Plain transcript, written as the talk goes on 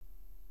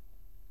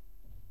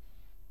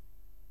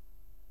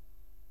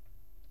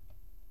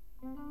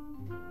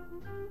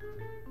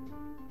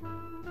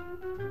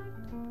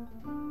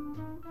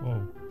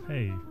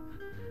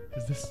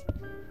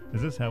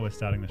this how we're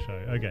starting the show?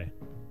 Okay.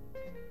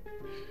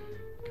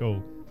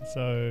 Cool.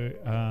 So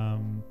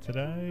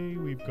today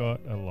we've got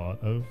a lot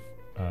of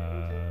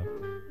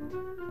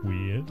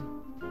weird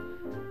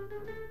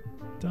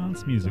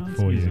dance music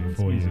for you.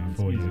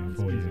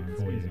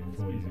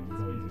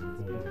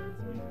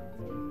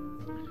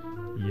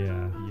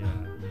 Yeah.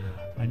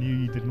 I knew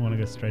you didn't want to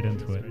go straight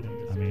into it.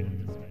 I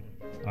mean,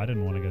 I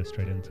didn't want to go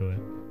straight into it.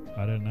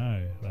 I don't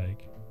know,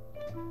 like,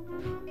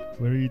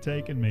 where are you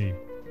taking me?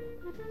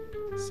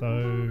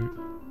 So,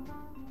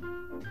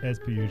 as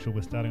per usual,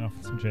 we're starting off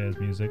with some jazz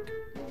music.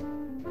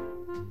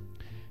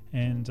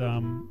 And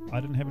I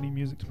didn't have any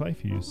music to play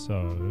for you,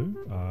 so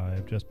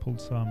I've just pulled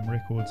some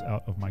records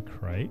out of my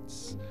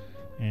crates,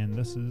 and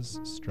this is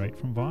straight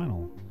from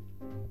vinyl.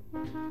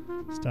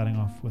 Starting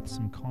off with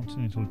some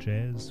continental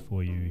jazz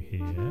for you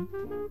here.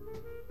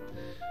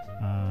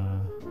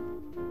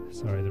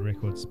 Sorry, the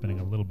record's spinning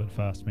a little bit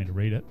fast for me to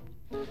read it,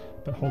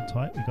 but hold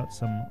tight, we've got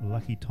some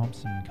Lucky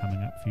Thompson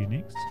coming up for you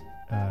next.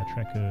 A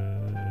track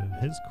of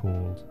his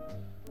called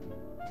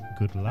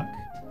Good Luck.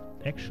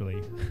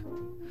 Actually,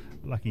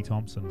 Lucky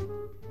Thompson.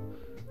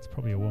 It's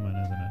probably a woman,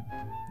 isn't it?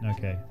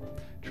 Okay.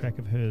 Track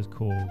of hers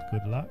called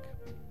Good Luck.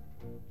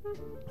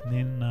 And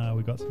then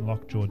we got some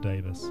Lockjaw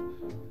Davis.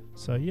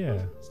 So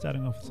yeah,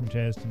 starting off with some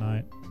jazz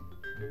tonight.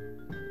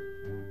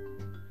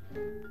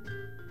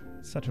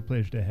 Such a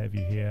pleasure to have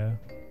you here.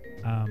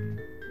 I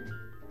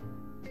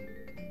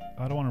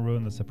don't want to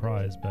ruin the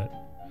surprise, but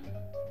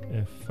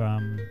if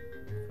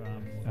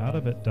out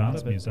of it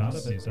dance music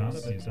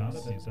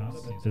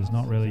is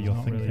not really your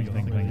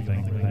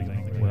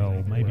thing,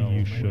 well, maybe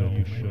you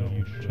should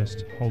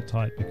just hold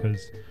tight,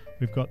 because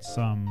we've got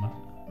some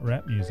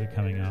rap music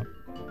coming up,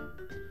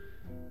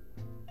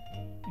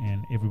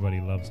 and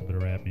everybody loves a bit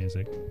of rap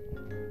music.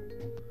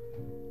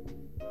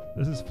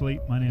 This is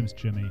Fleet. My name's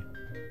Jimmy.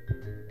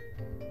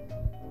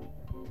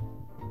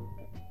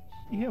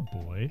 Yeah,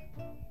 boy.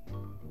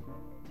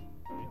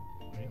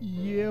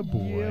 Yeah,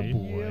 boy.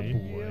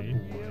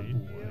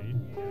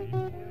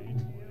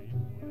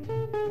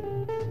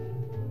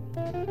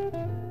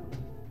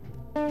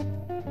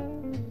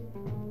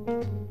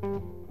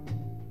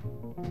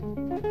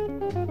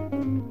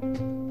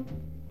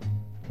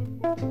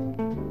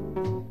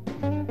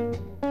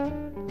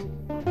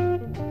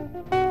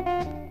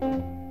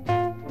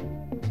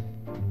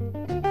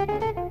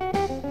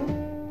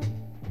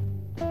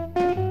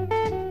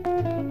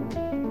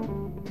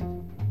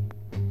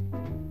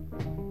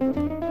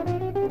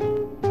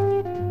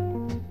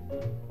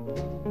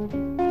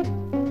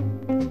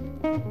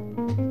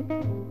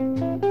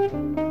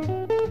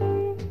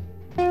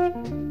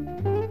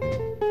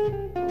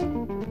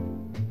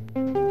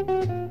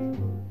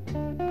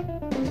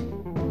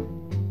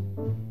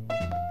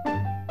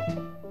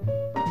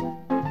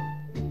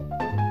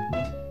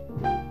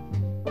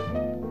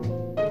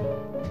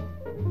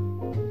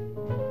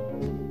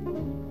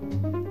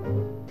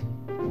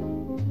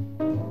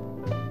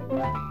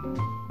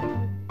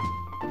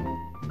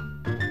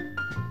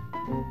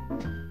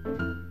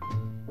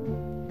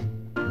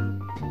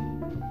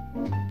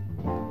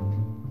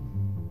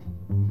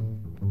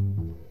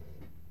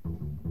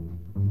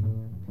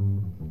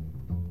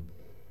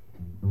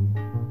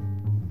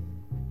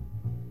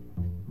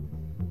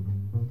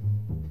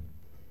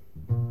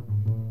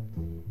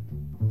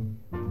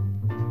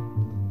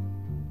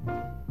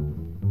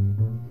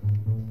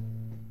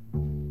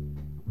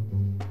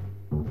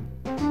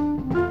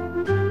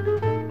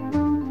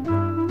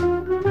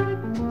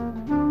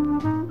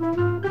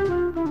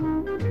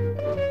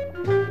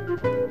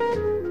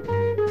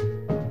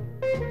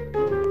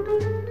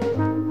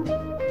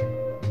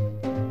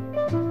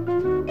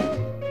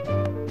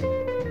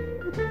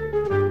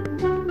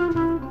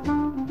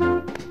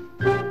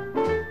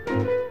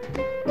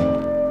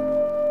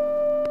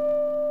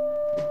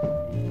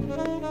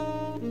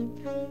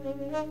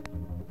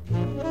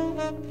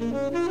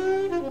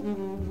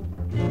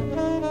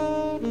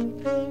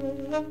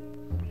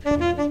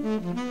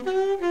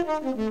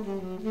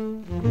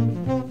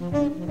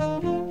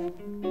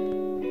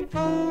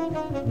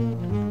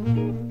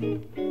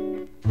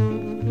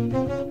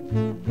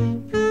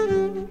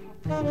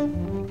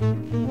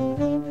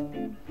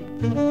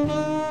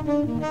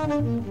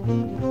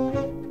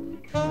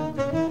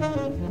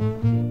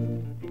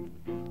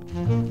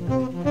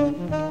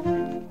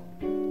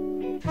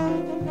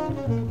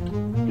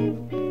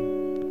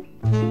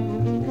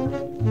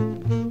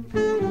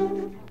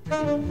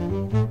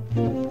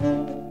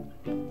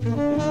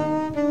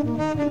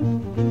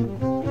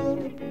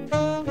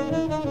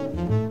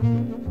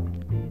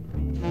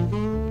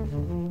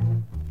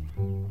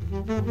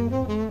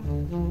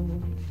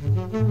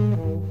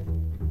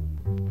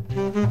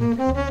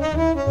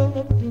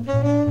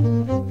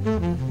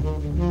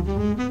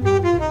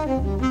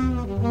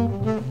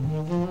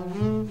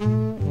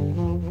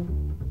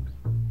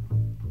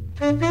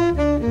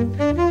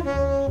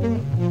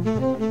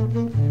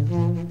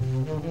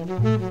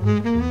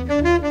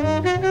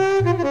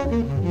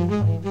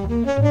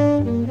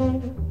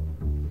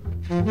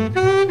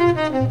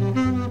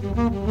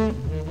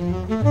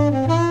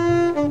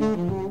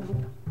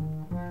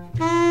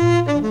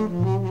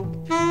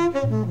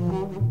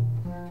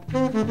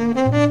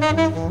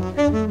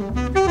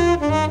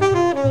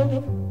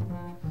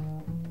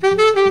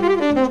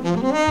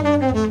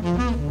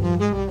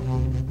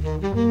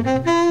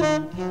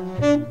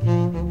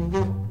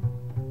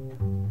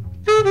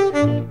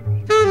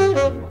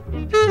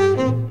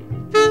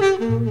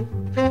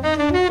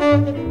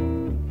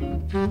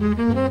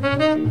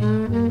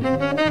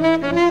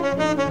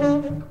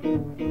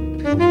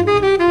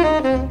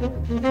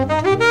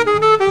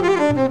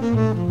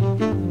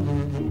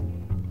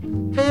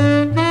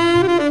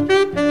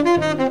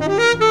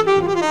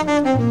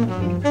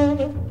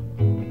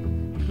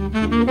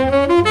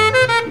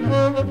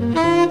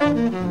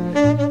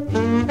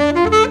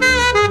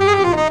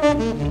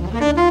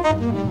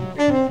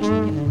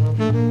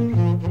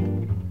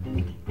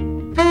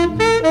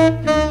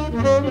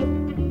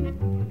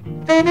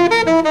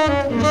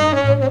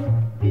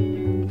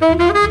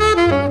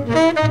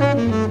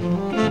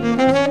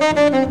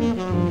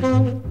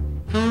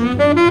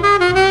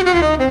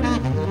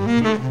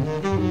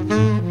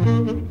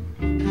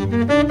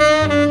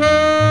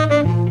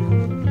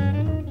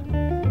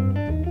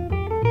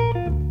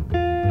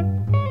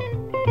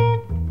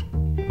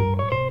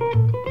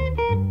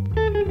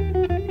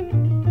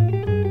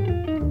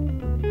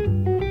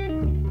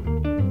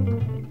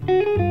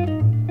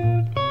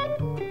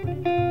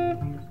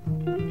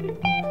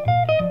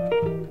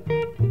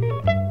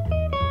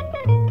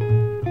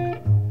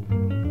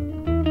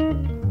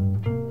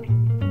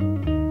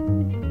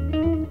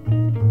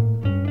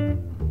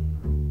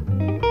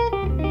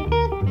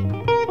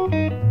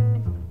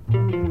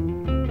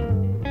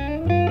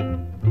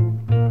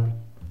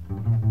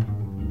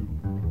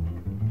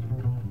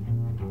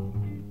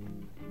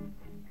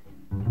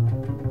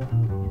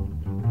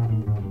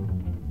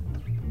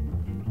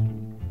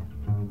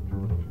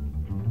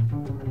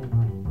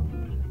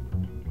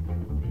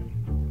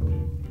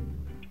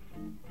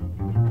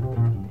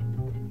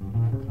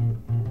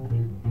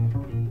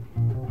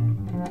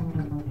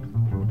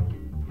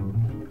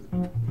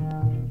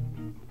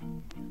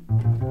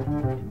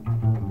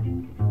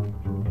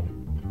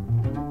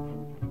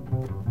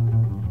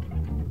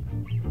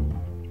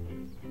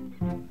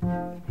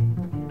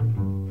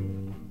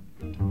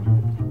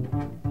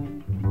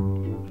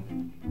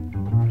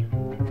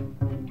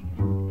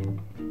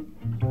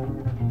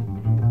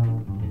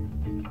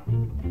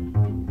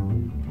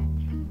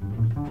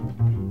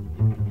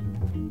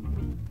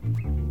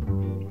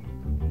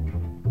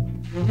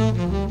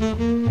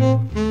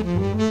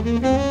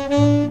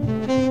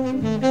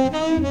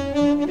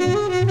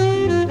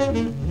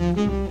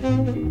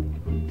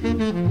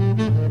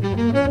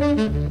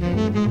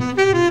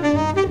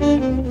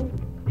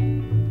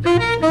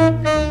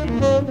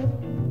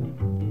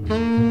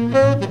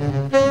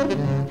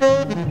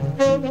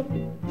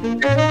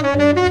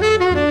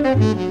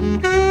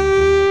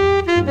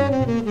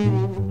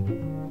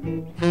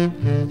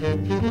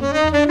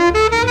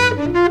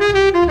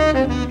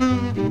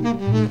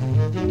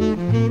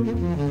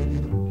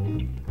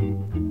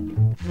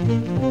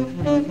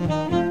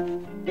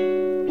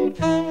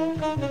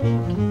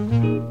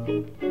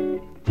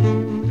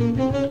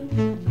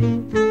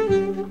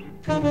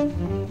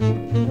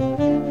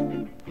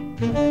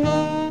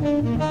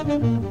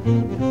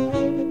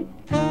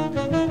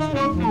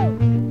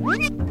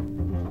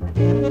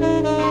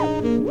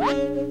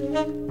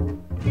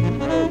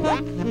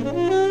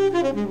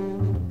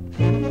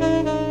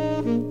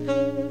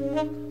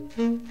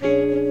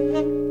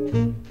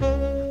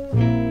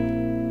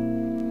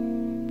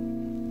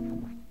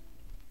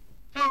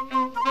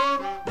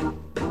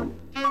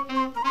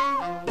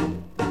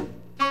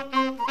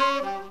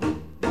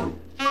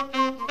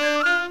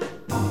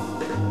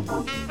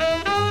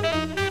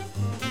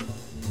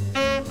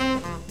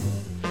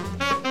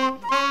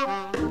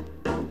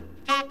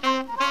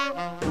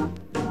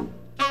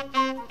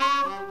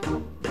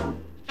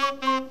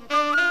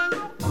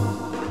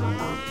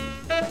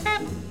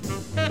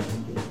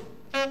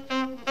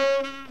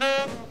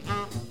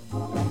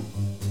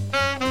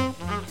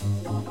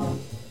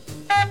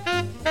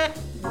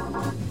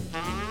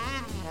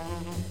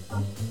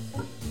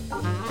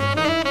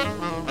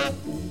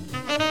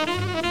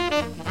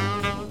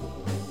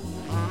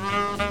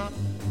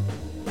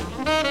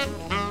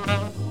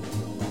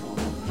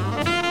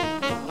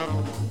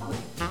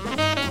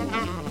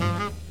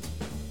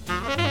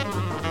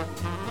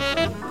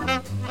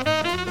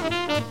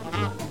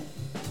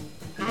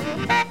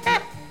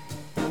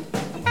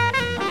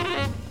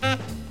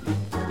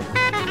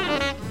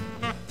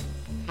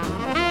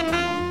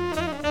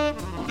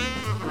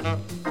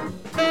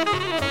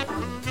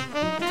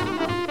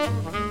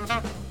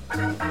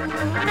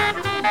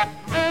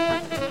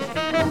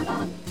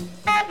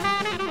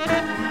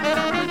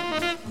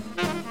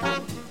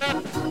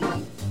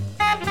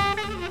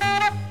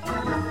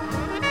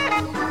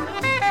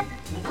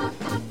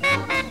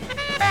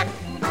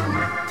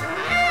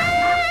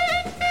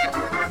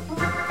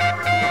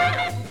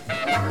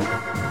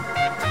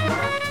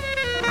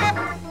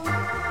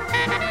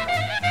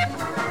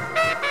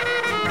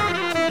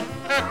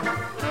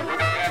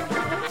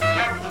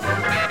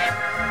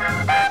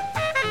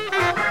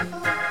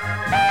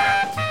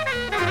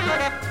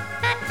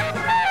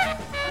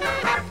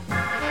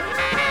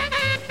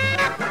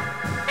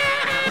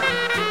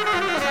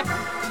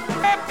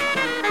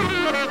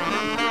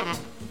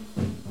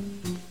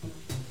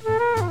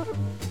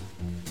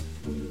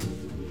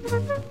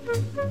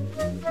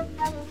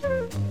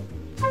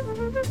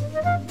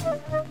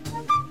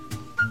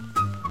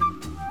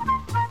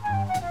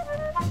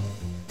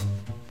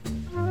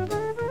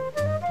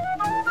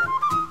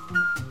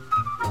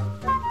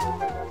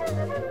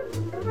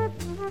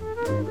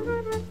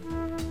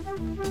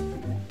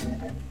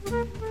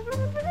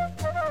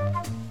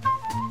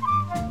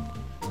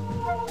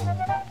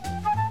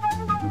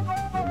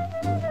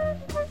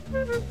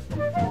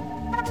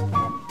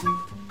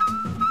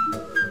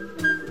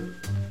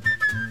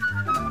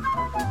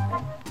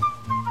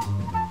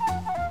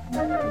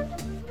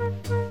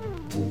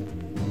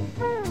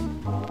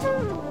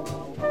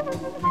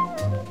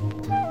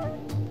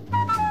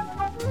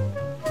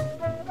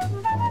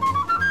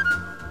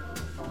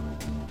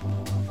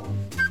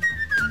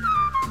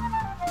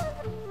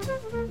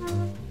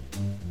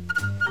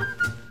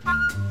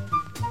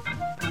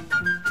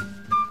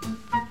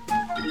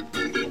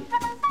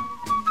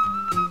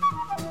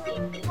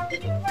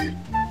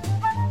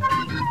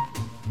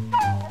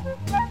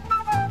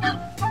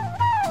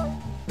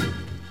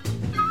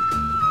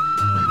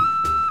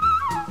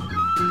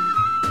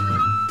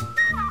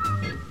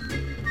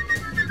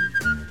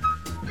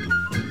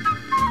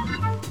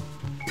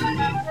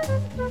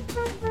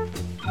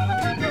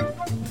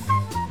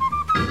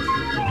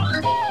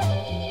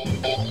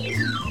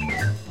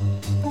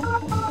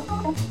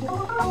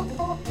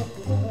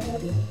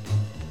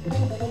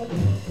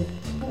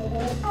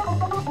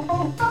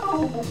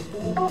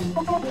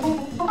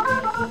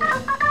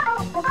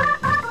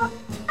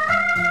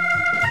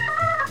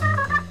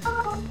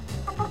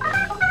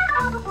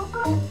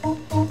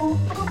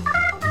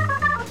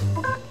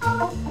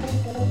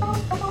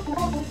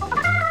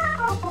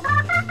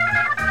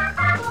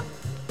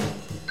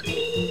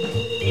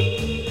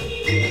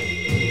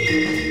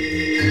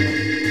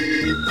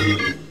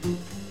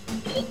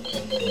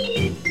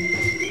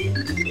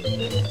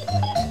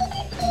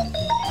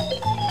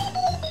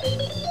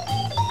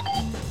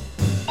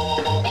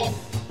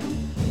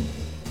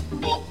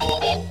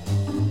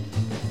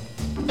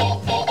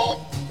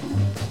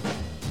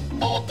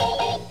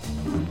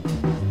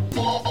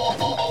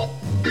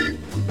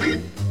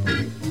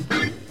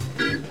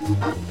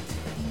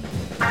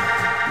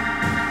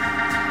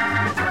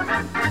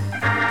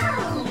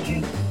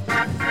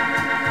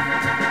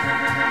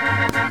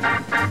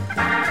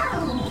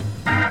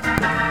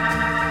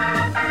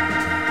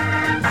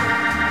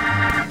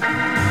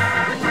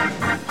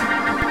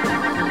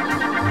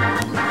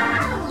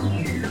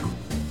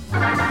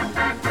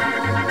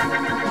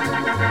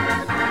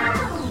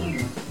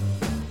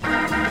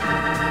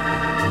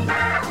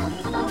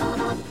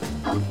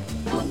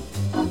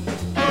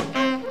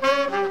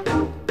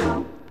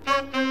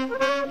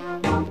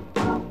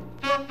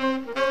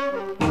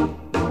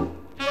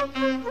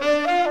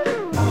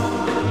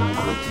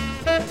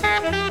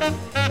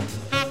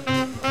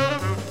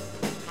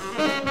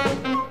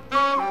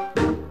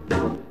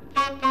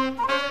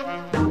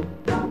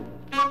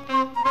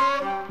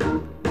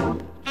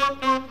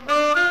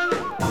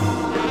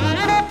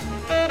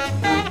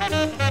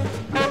 Hope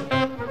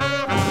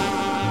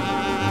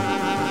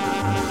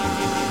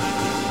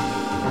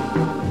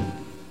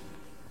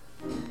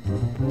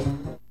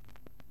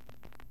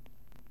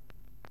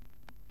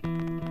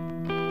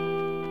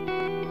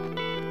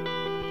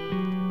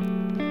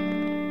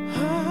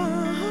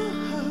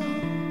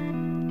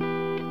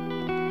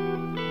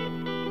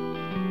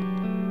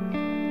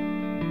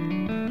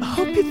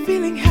you're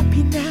feeling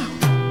happy now.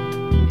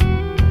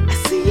 I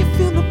see you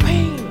feel the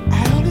pain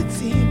at all it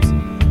seems.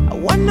 I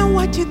wonder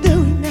what you're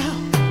doing now.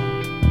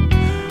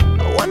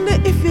 I wonder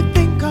if you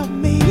think of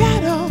me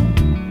at all.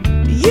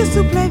 Do you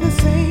still play the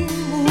same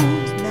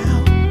moves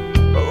now?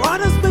 Or are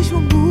those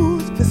special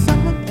moves for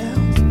someone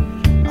else?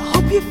 I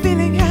hope you're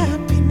feeling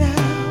happy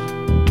now.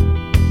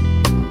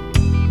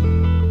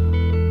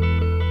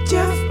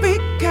 Just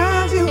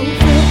because you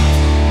feel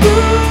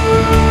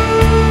good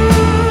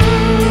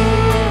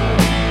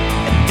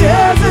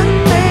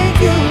doesn't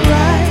make you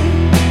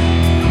right.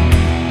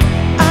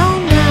 Oh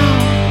no.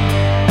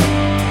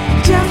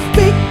 Just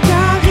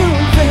because you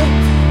feel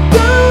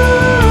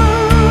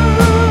good,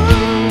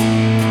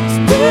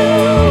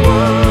 still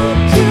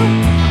want you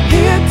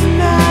here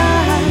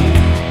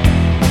tonight.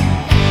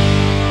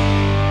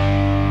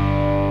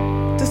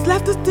 Just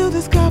left to still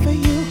discover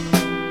you.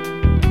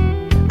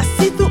 I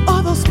see through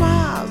all those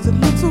smiles, it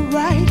looks so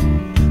right.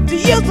 Do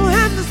you still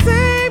have the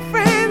same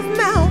friends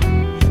now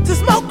to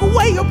smoke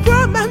away your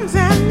problems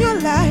and your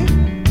life?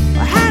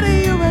 Or how do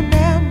you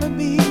remember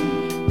me?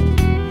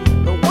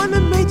 The one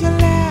that made you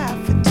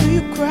laugh until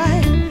you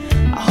cried.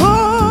 I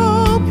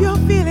hope you're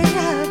feeling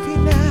happy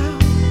now.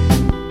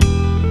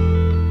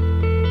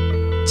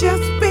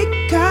 Just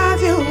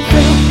because you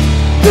feel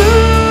good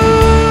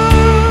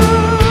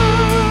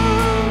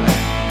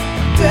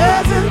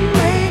doesn't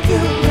make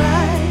you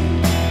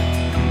right.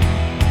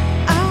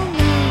 Oh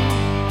no.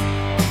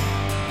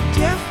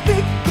 Just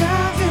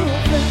because you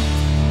feel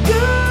good,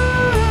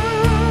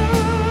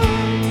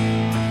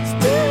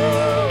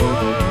 still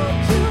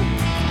want you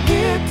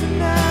here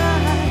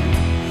tonight.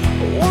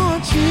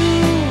 Want you.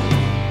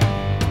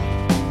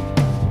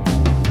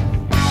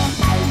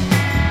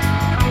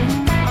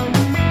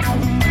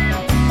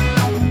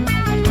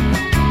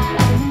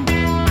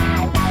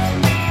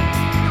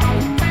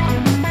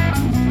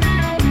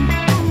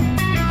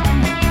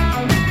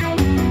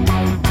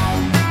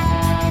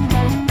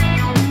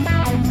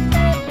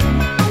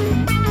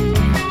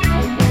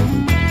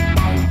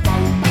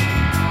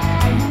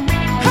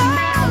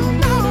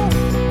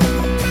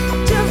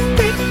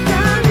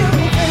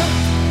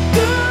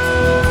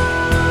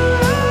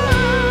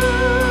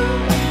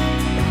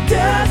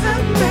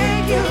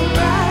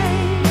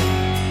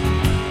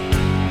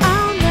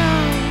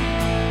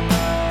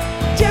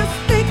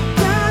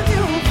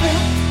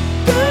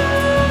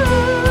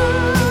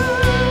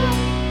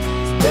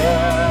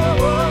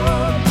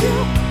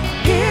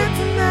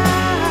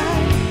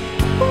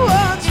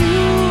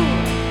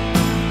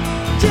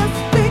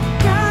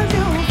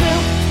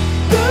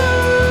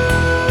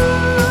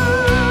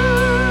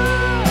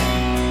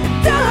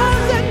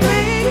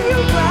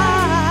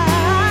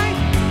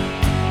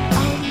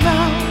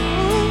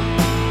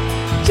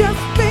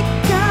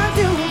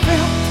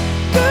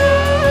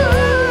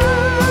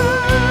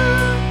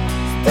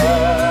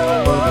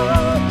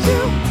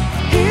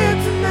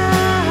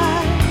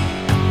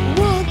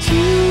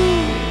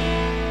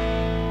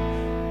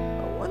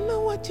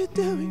 What you're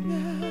doing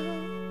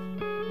now.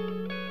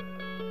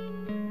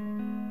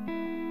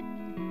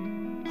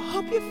 I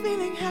hope you're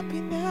feeling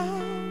happy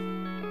now.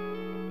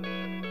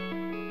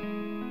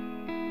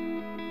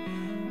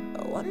 I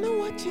wonder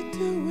what you're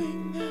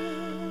doing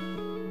now.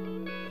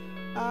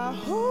 I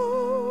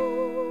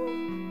hope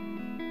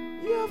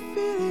you're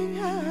feeling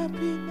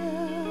happy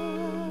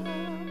now.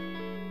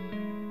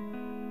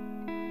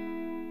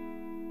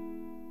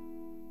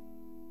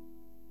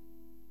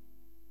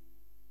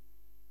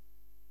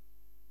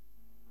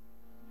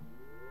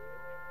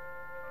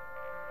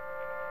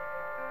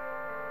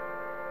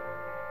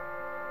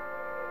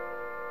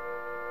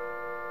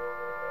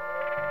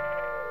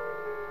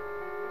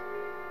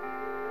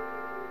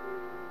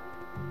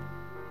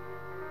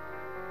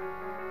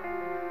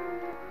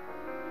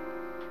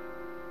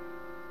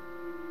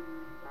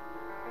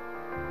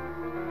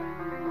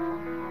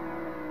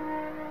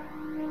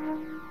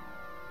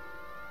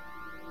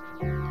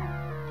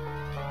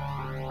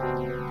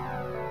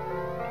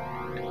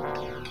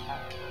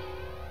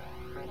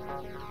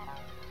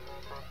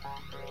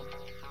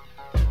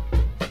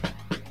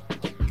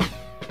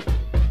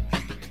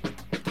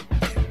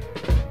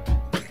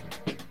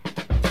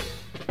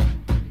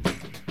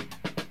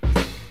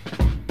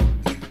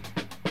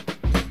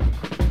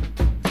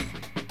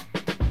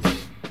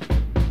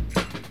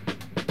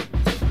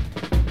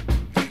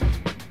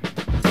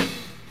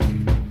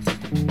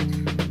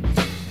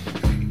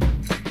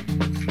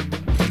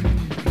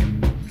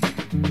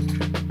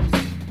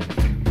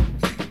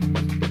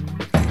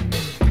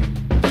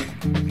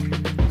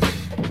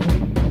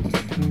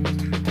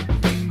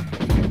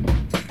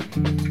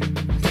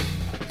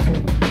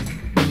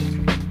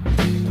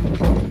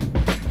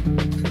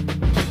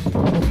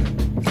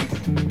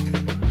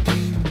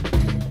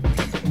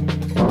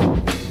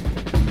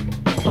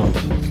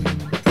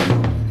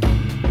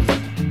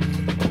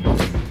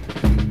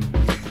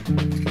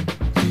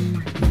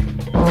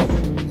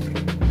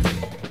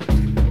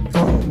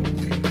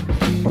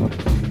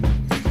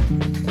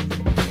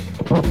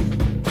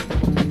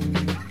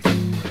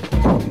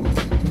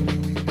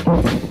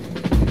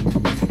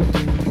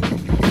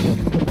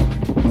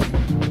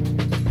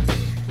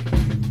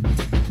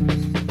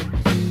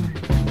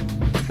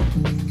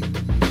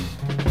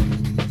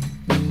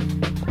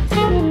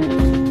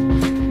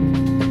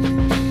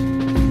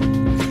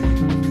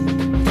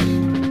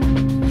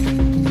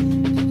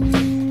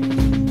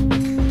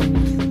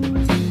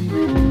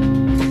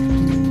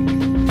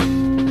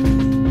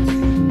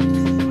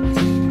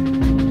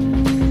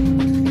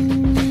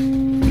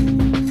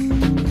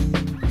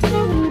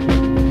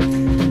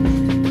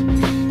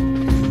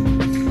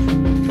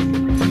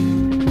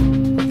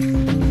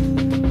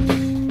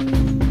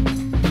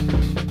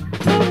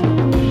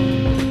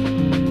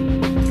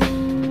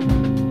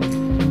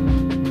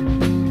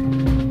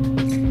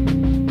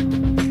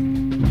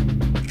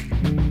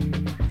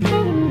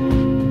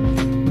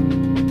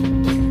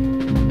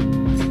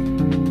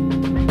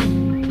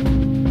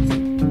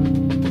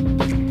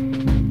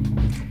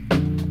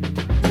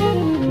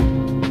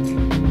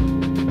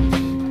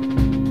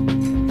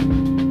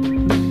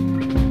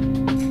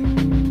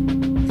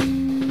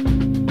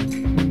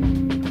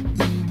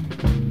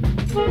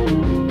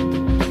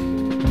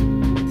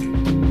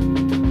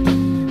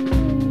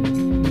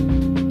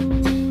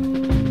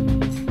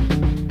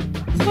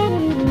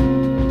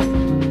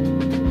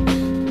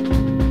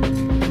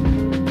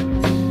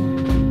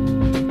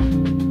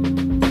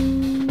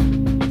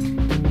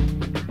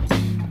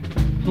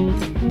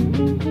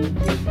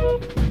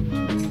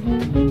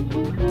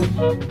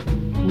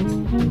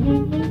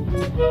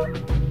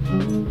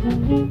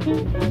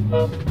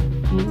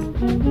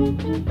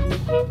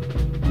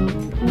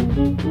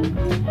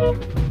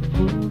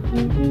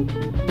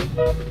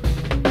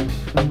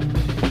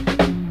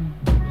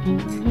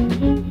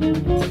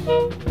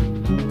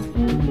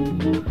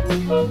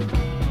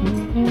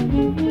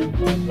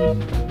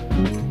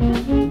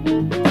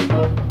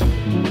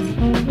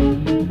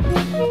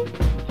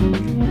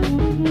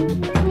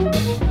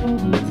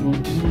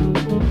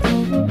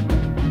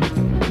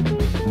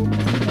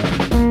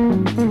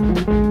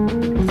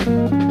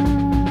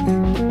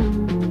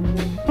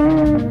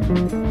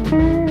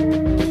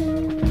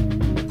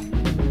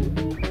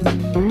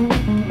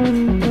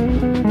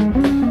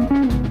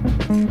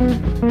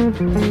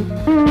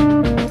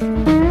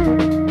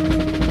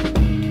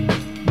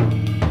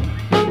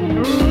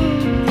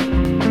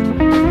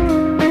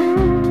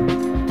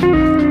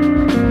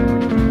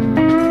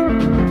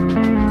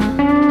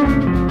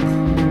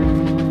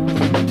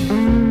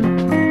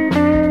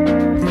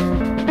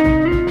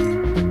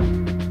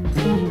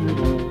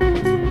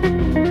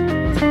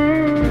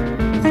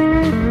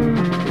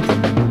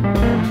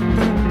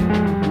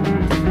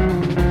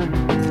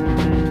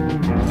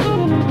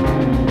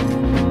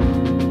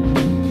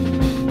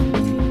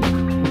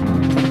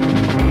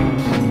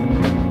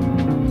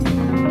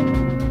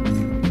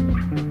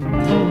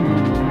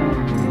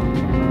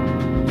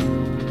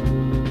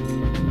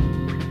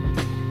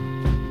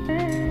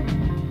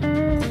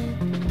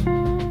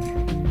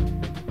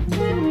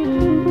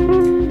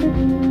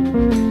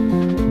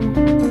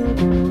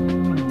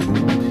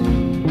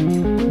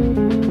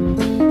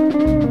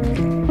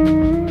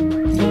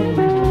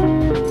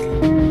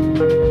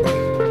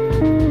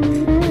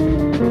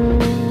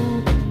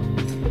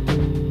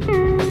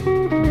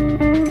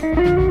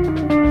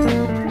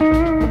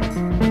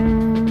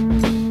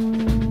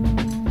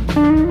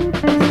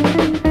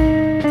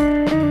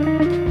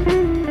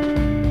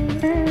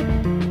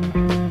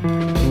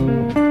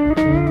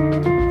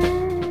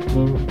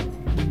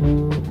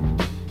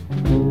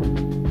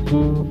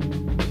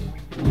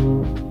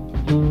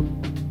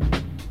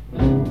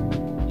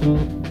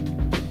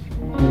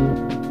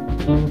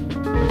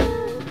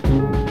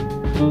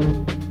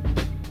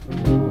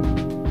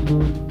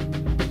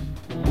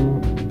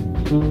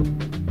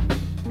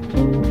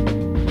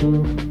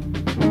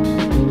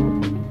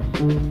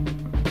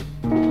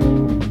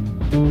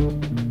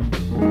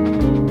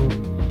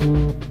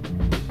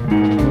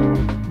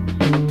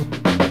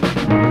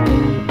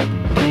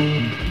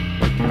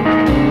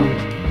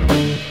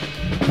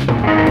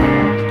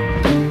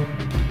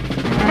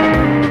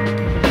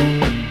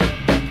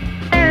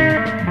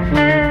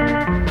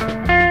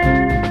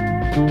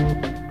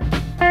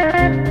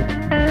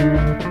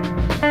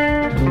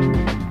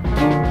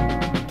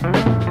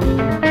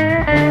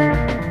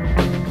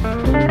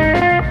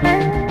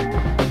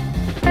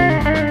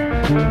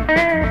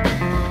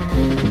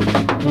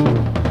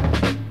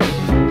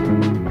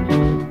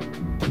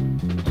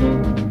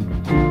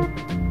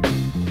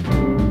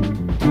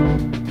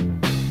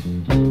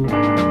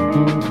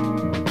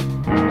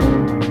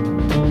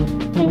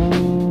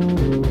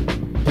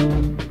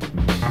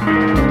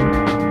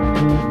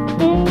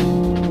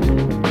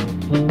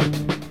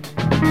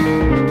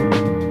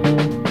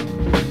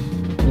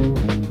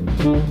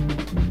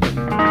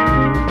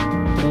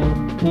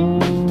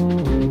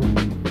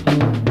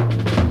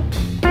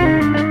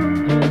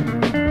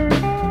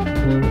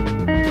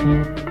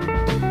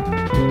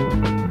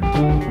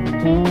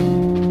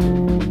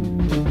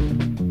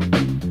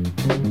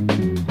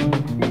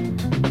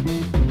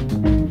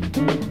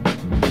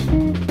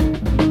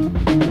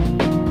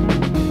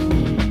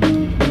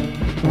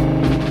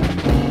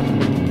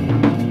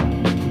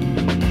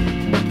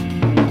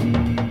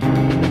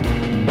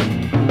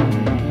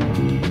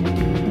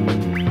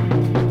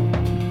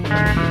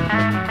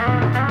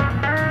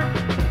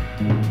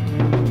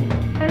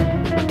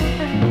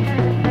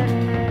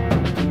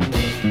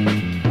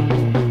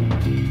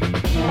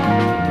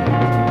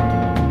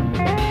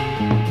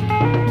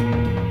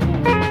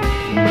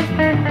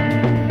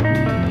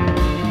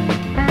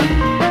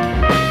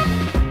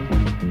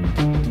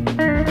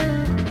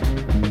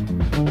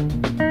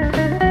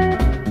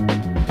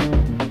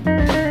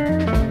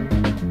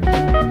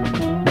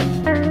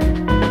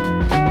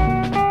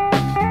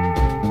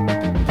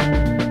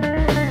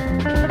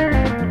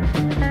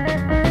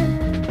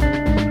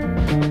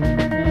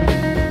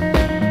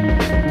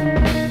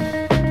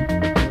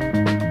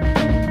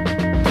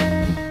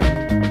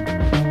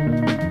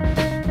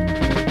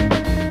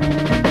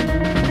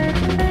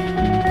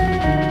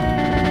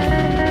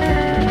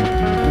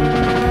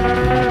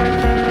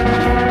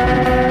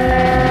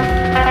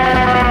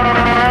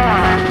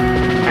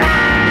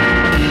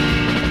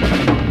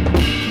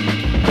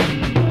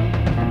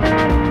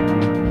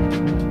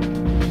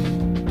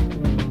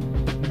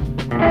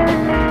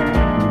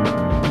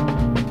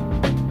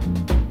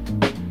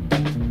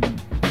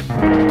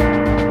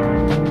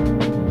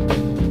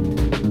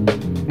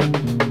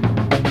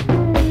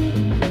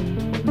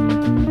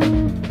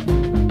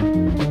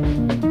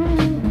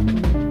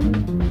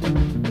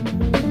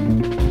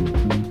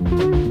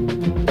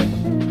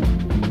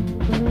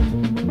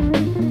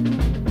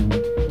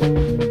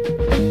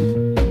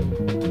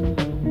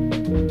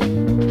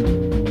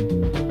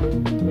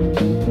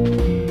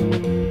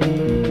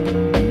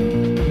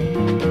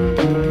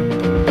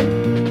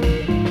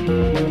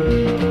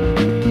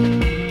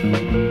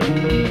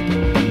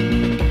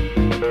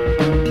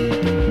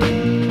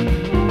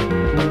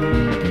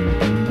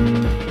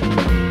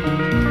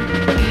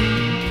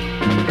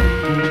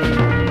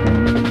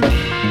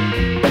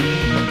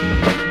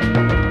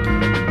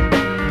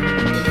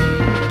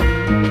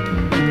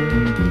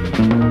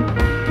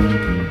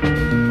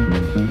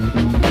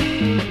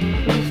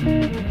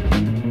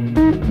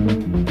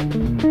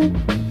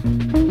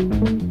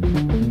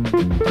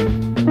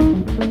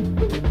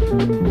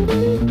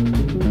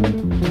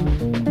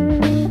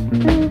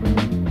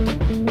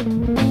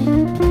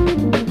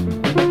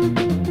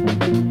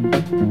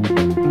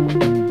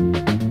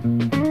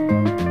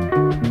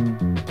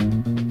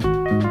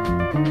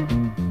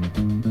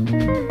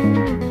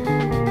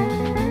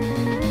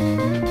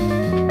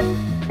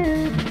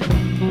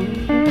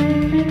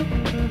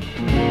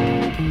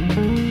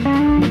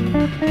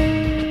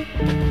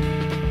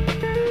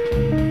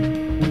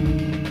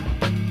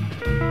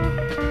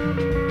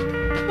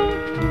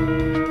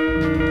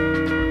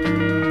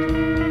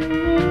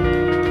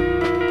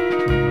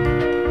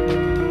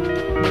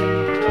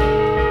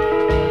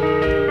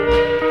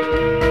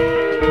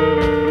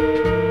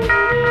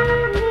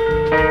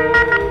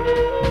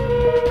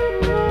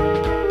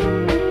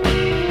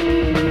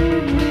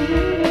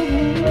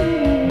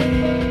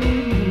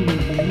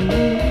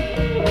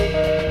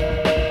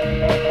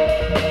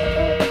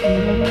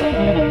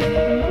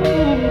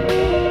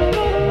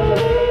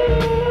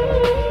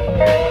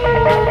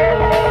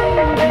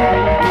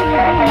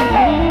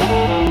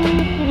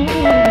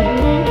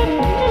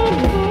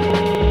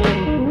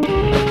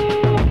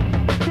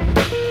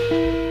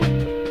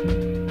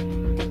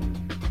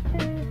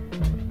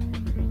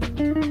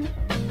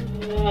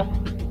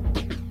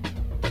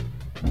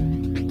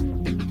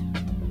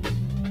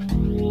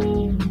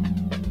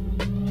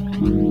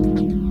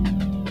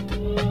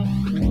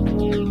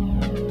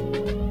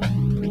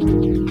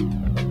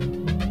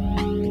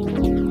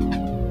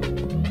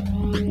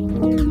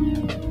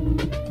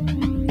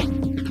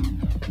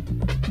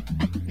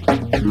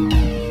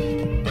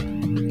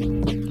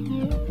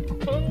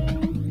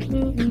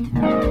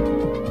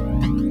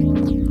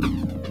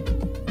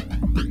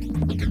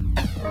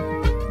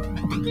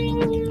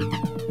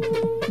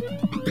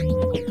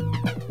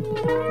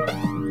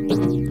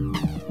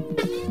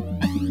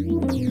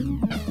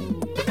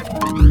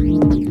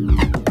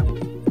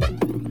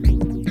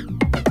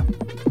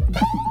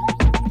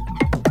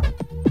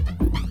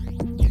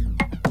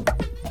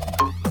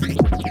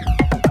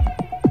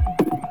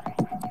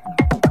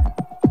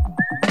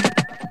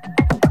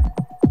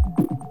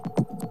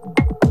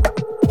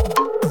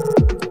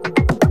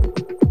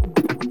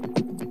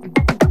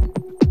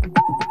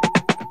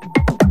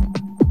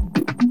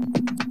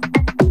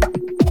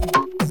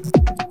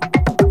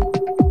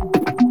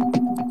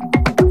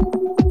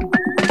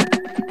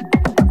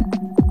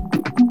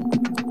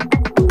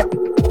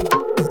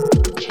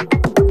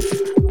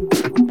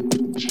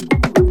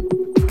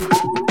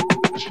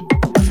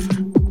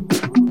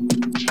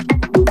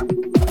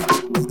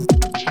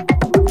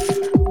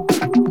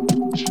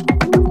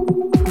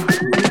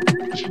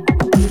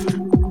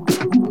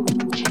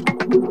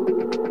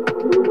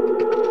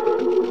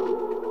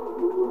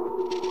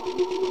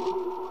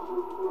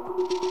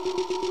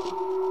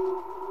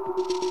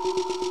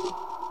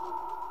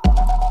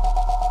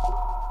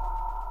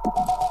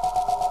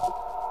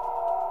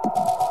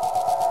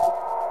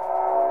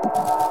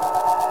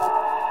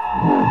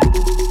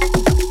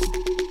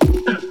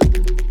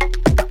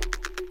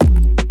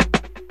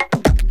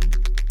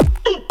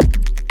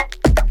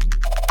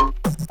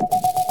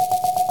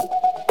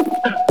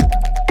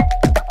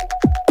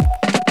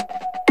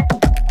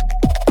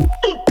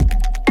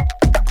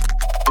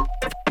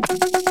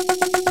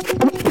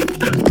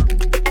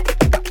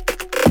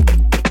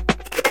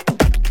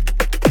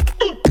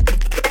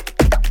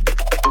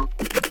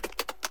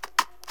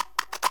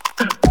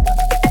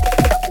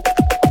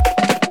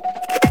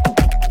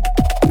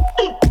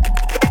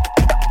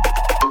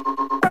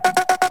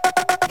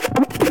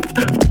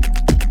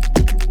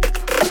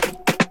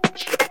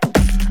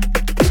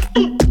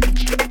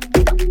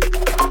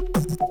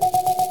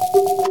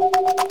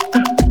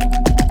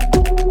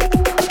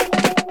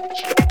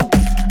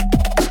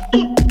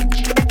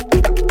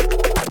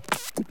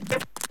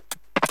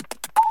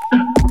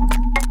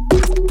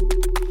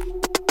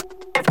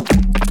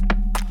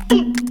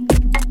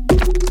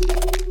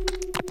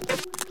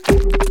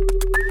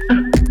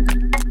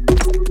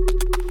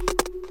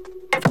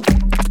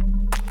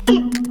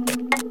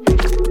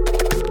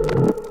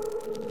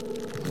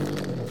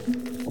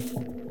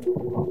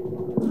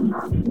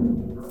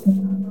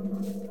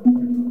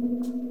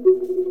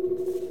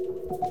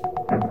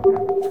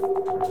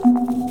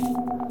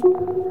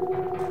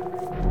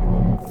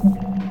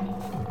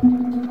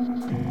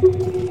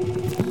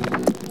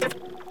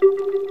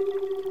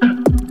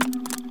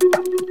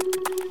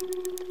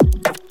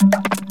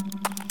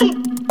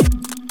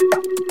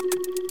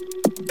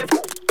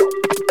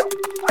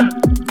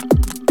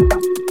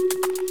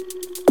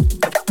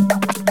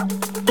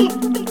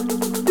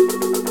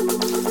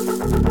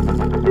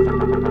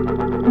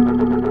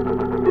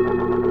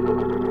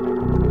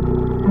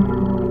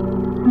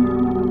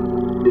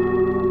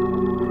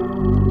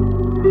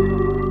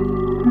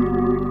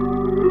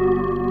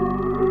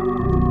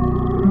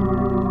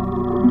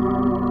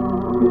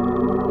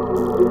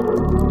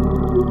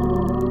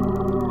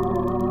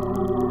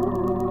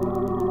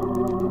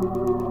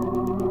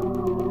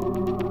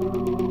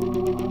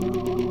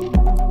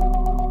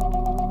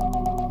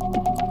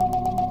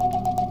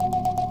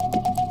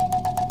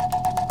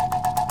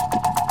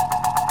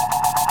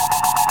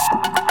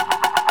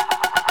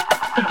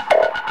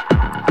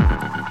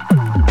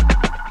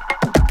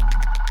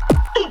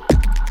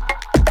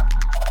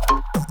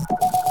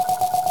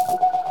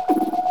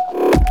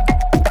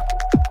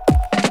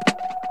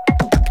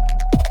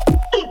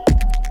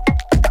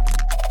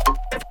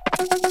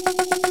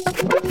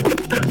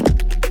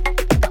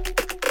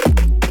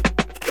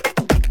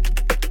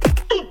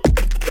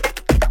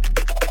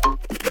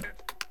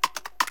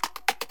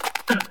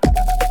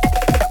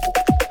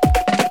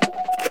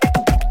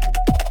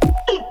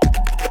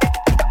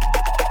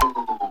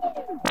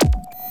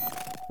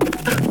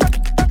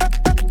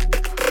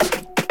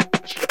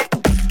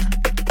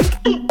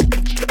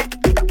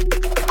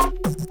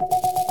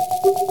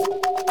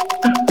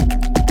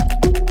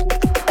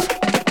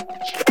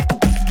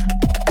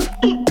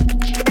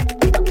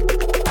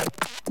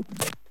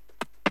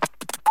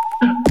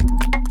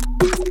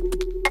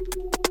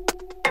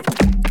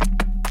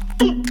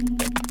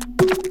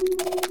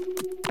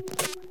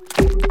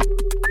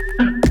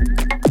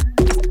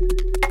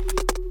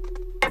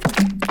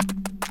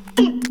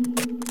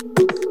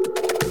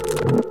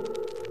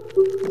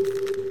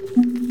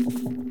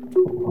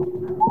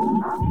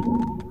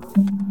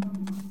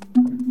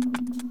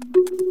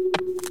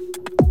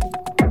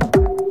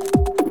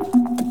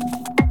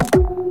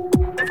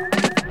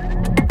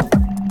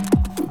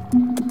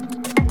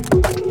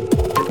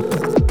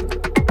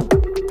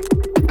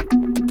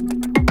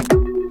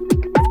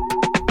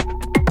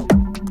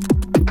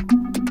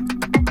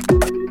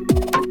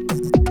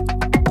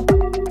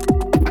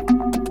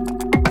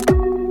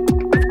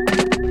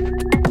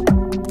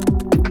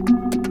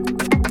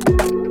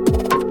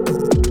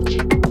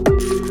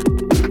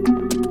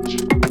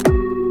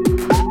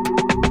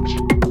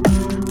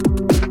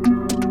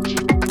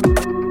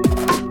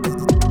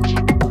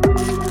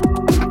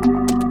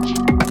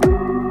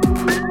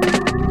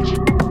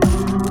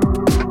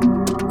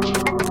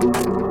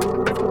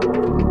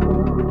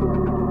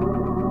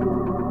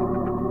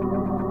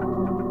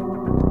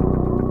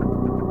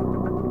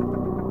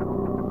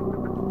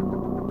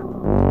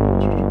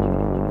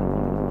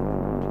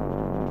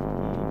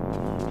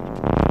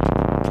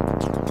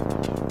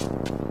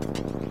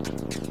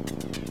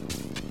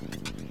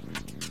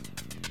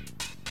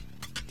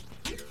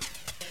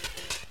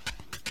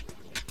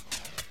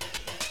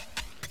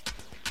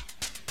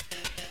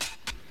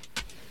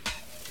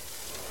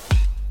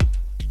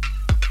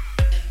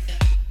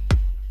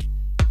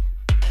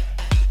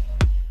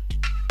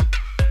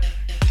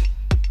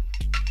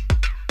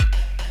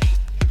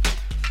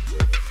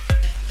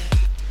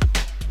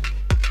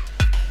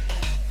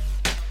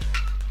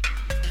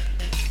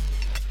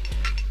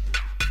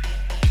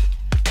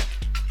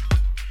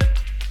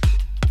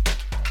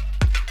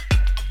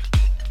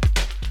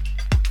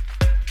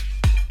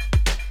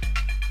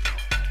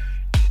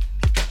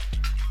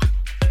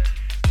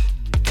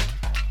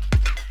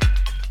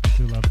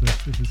 love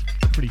this. This is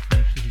pretty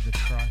fresh. This is a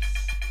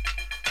Trice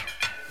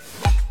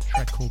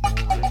track called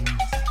More Rains.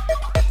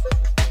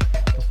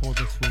 Before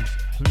this was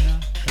Huna,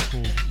 a track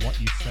called What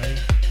You Say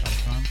out of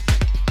France.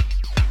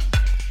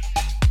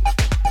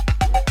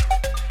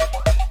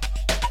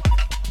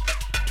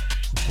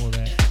 Before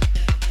that,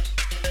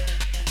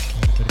 I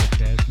had a bit of a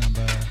jazz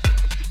number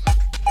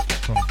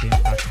from Ben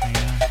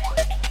Arcana.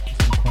 This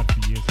was quite a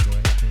few years ago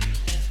actually.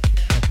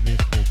 Track of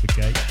theirs called The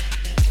Gate.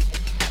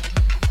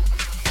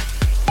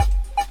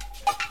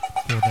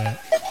 Before that,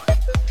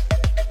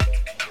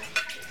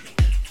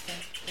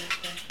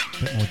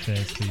 a bit more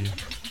jazz for you.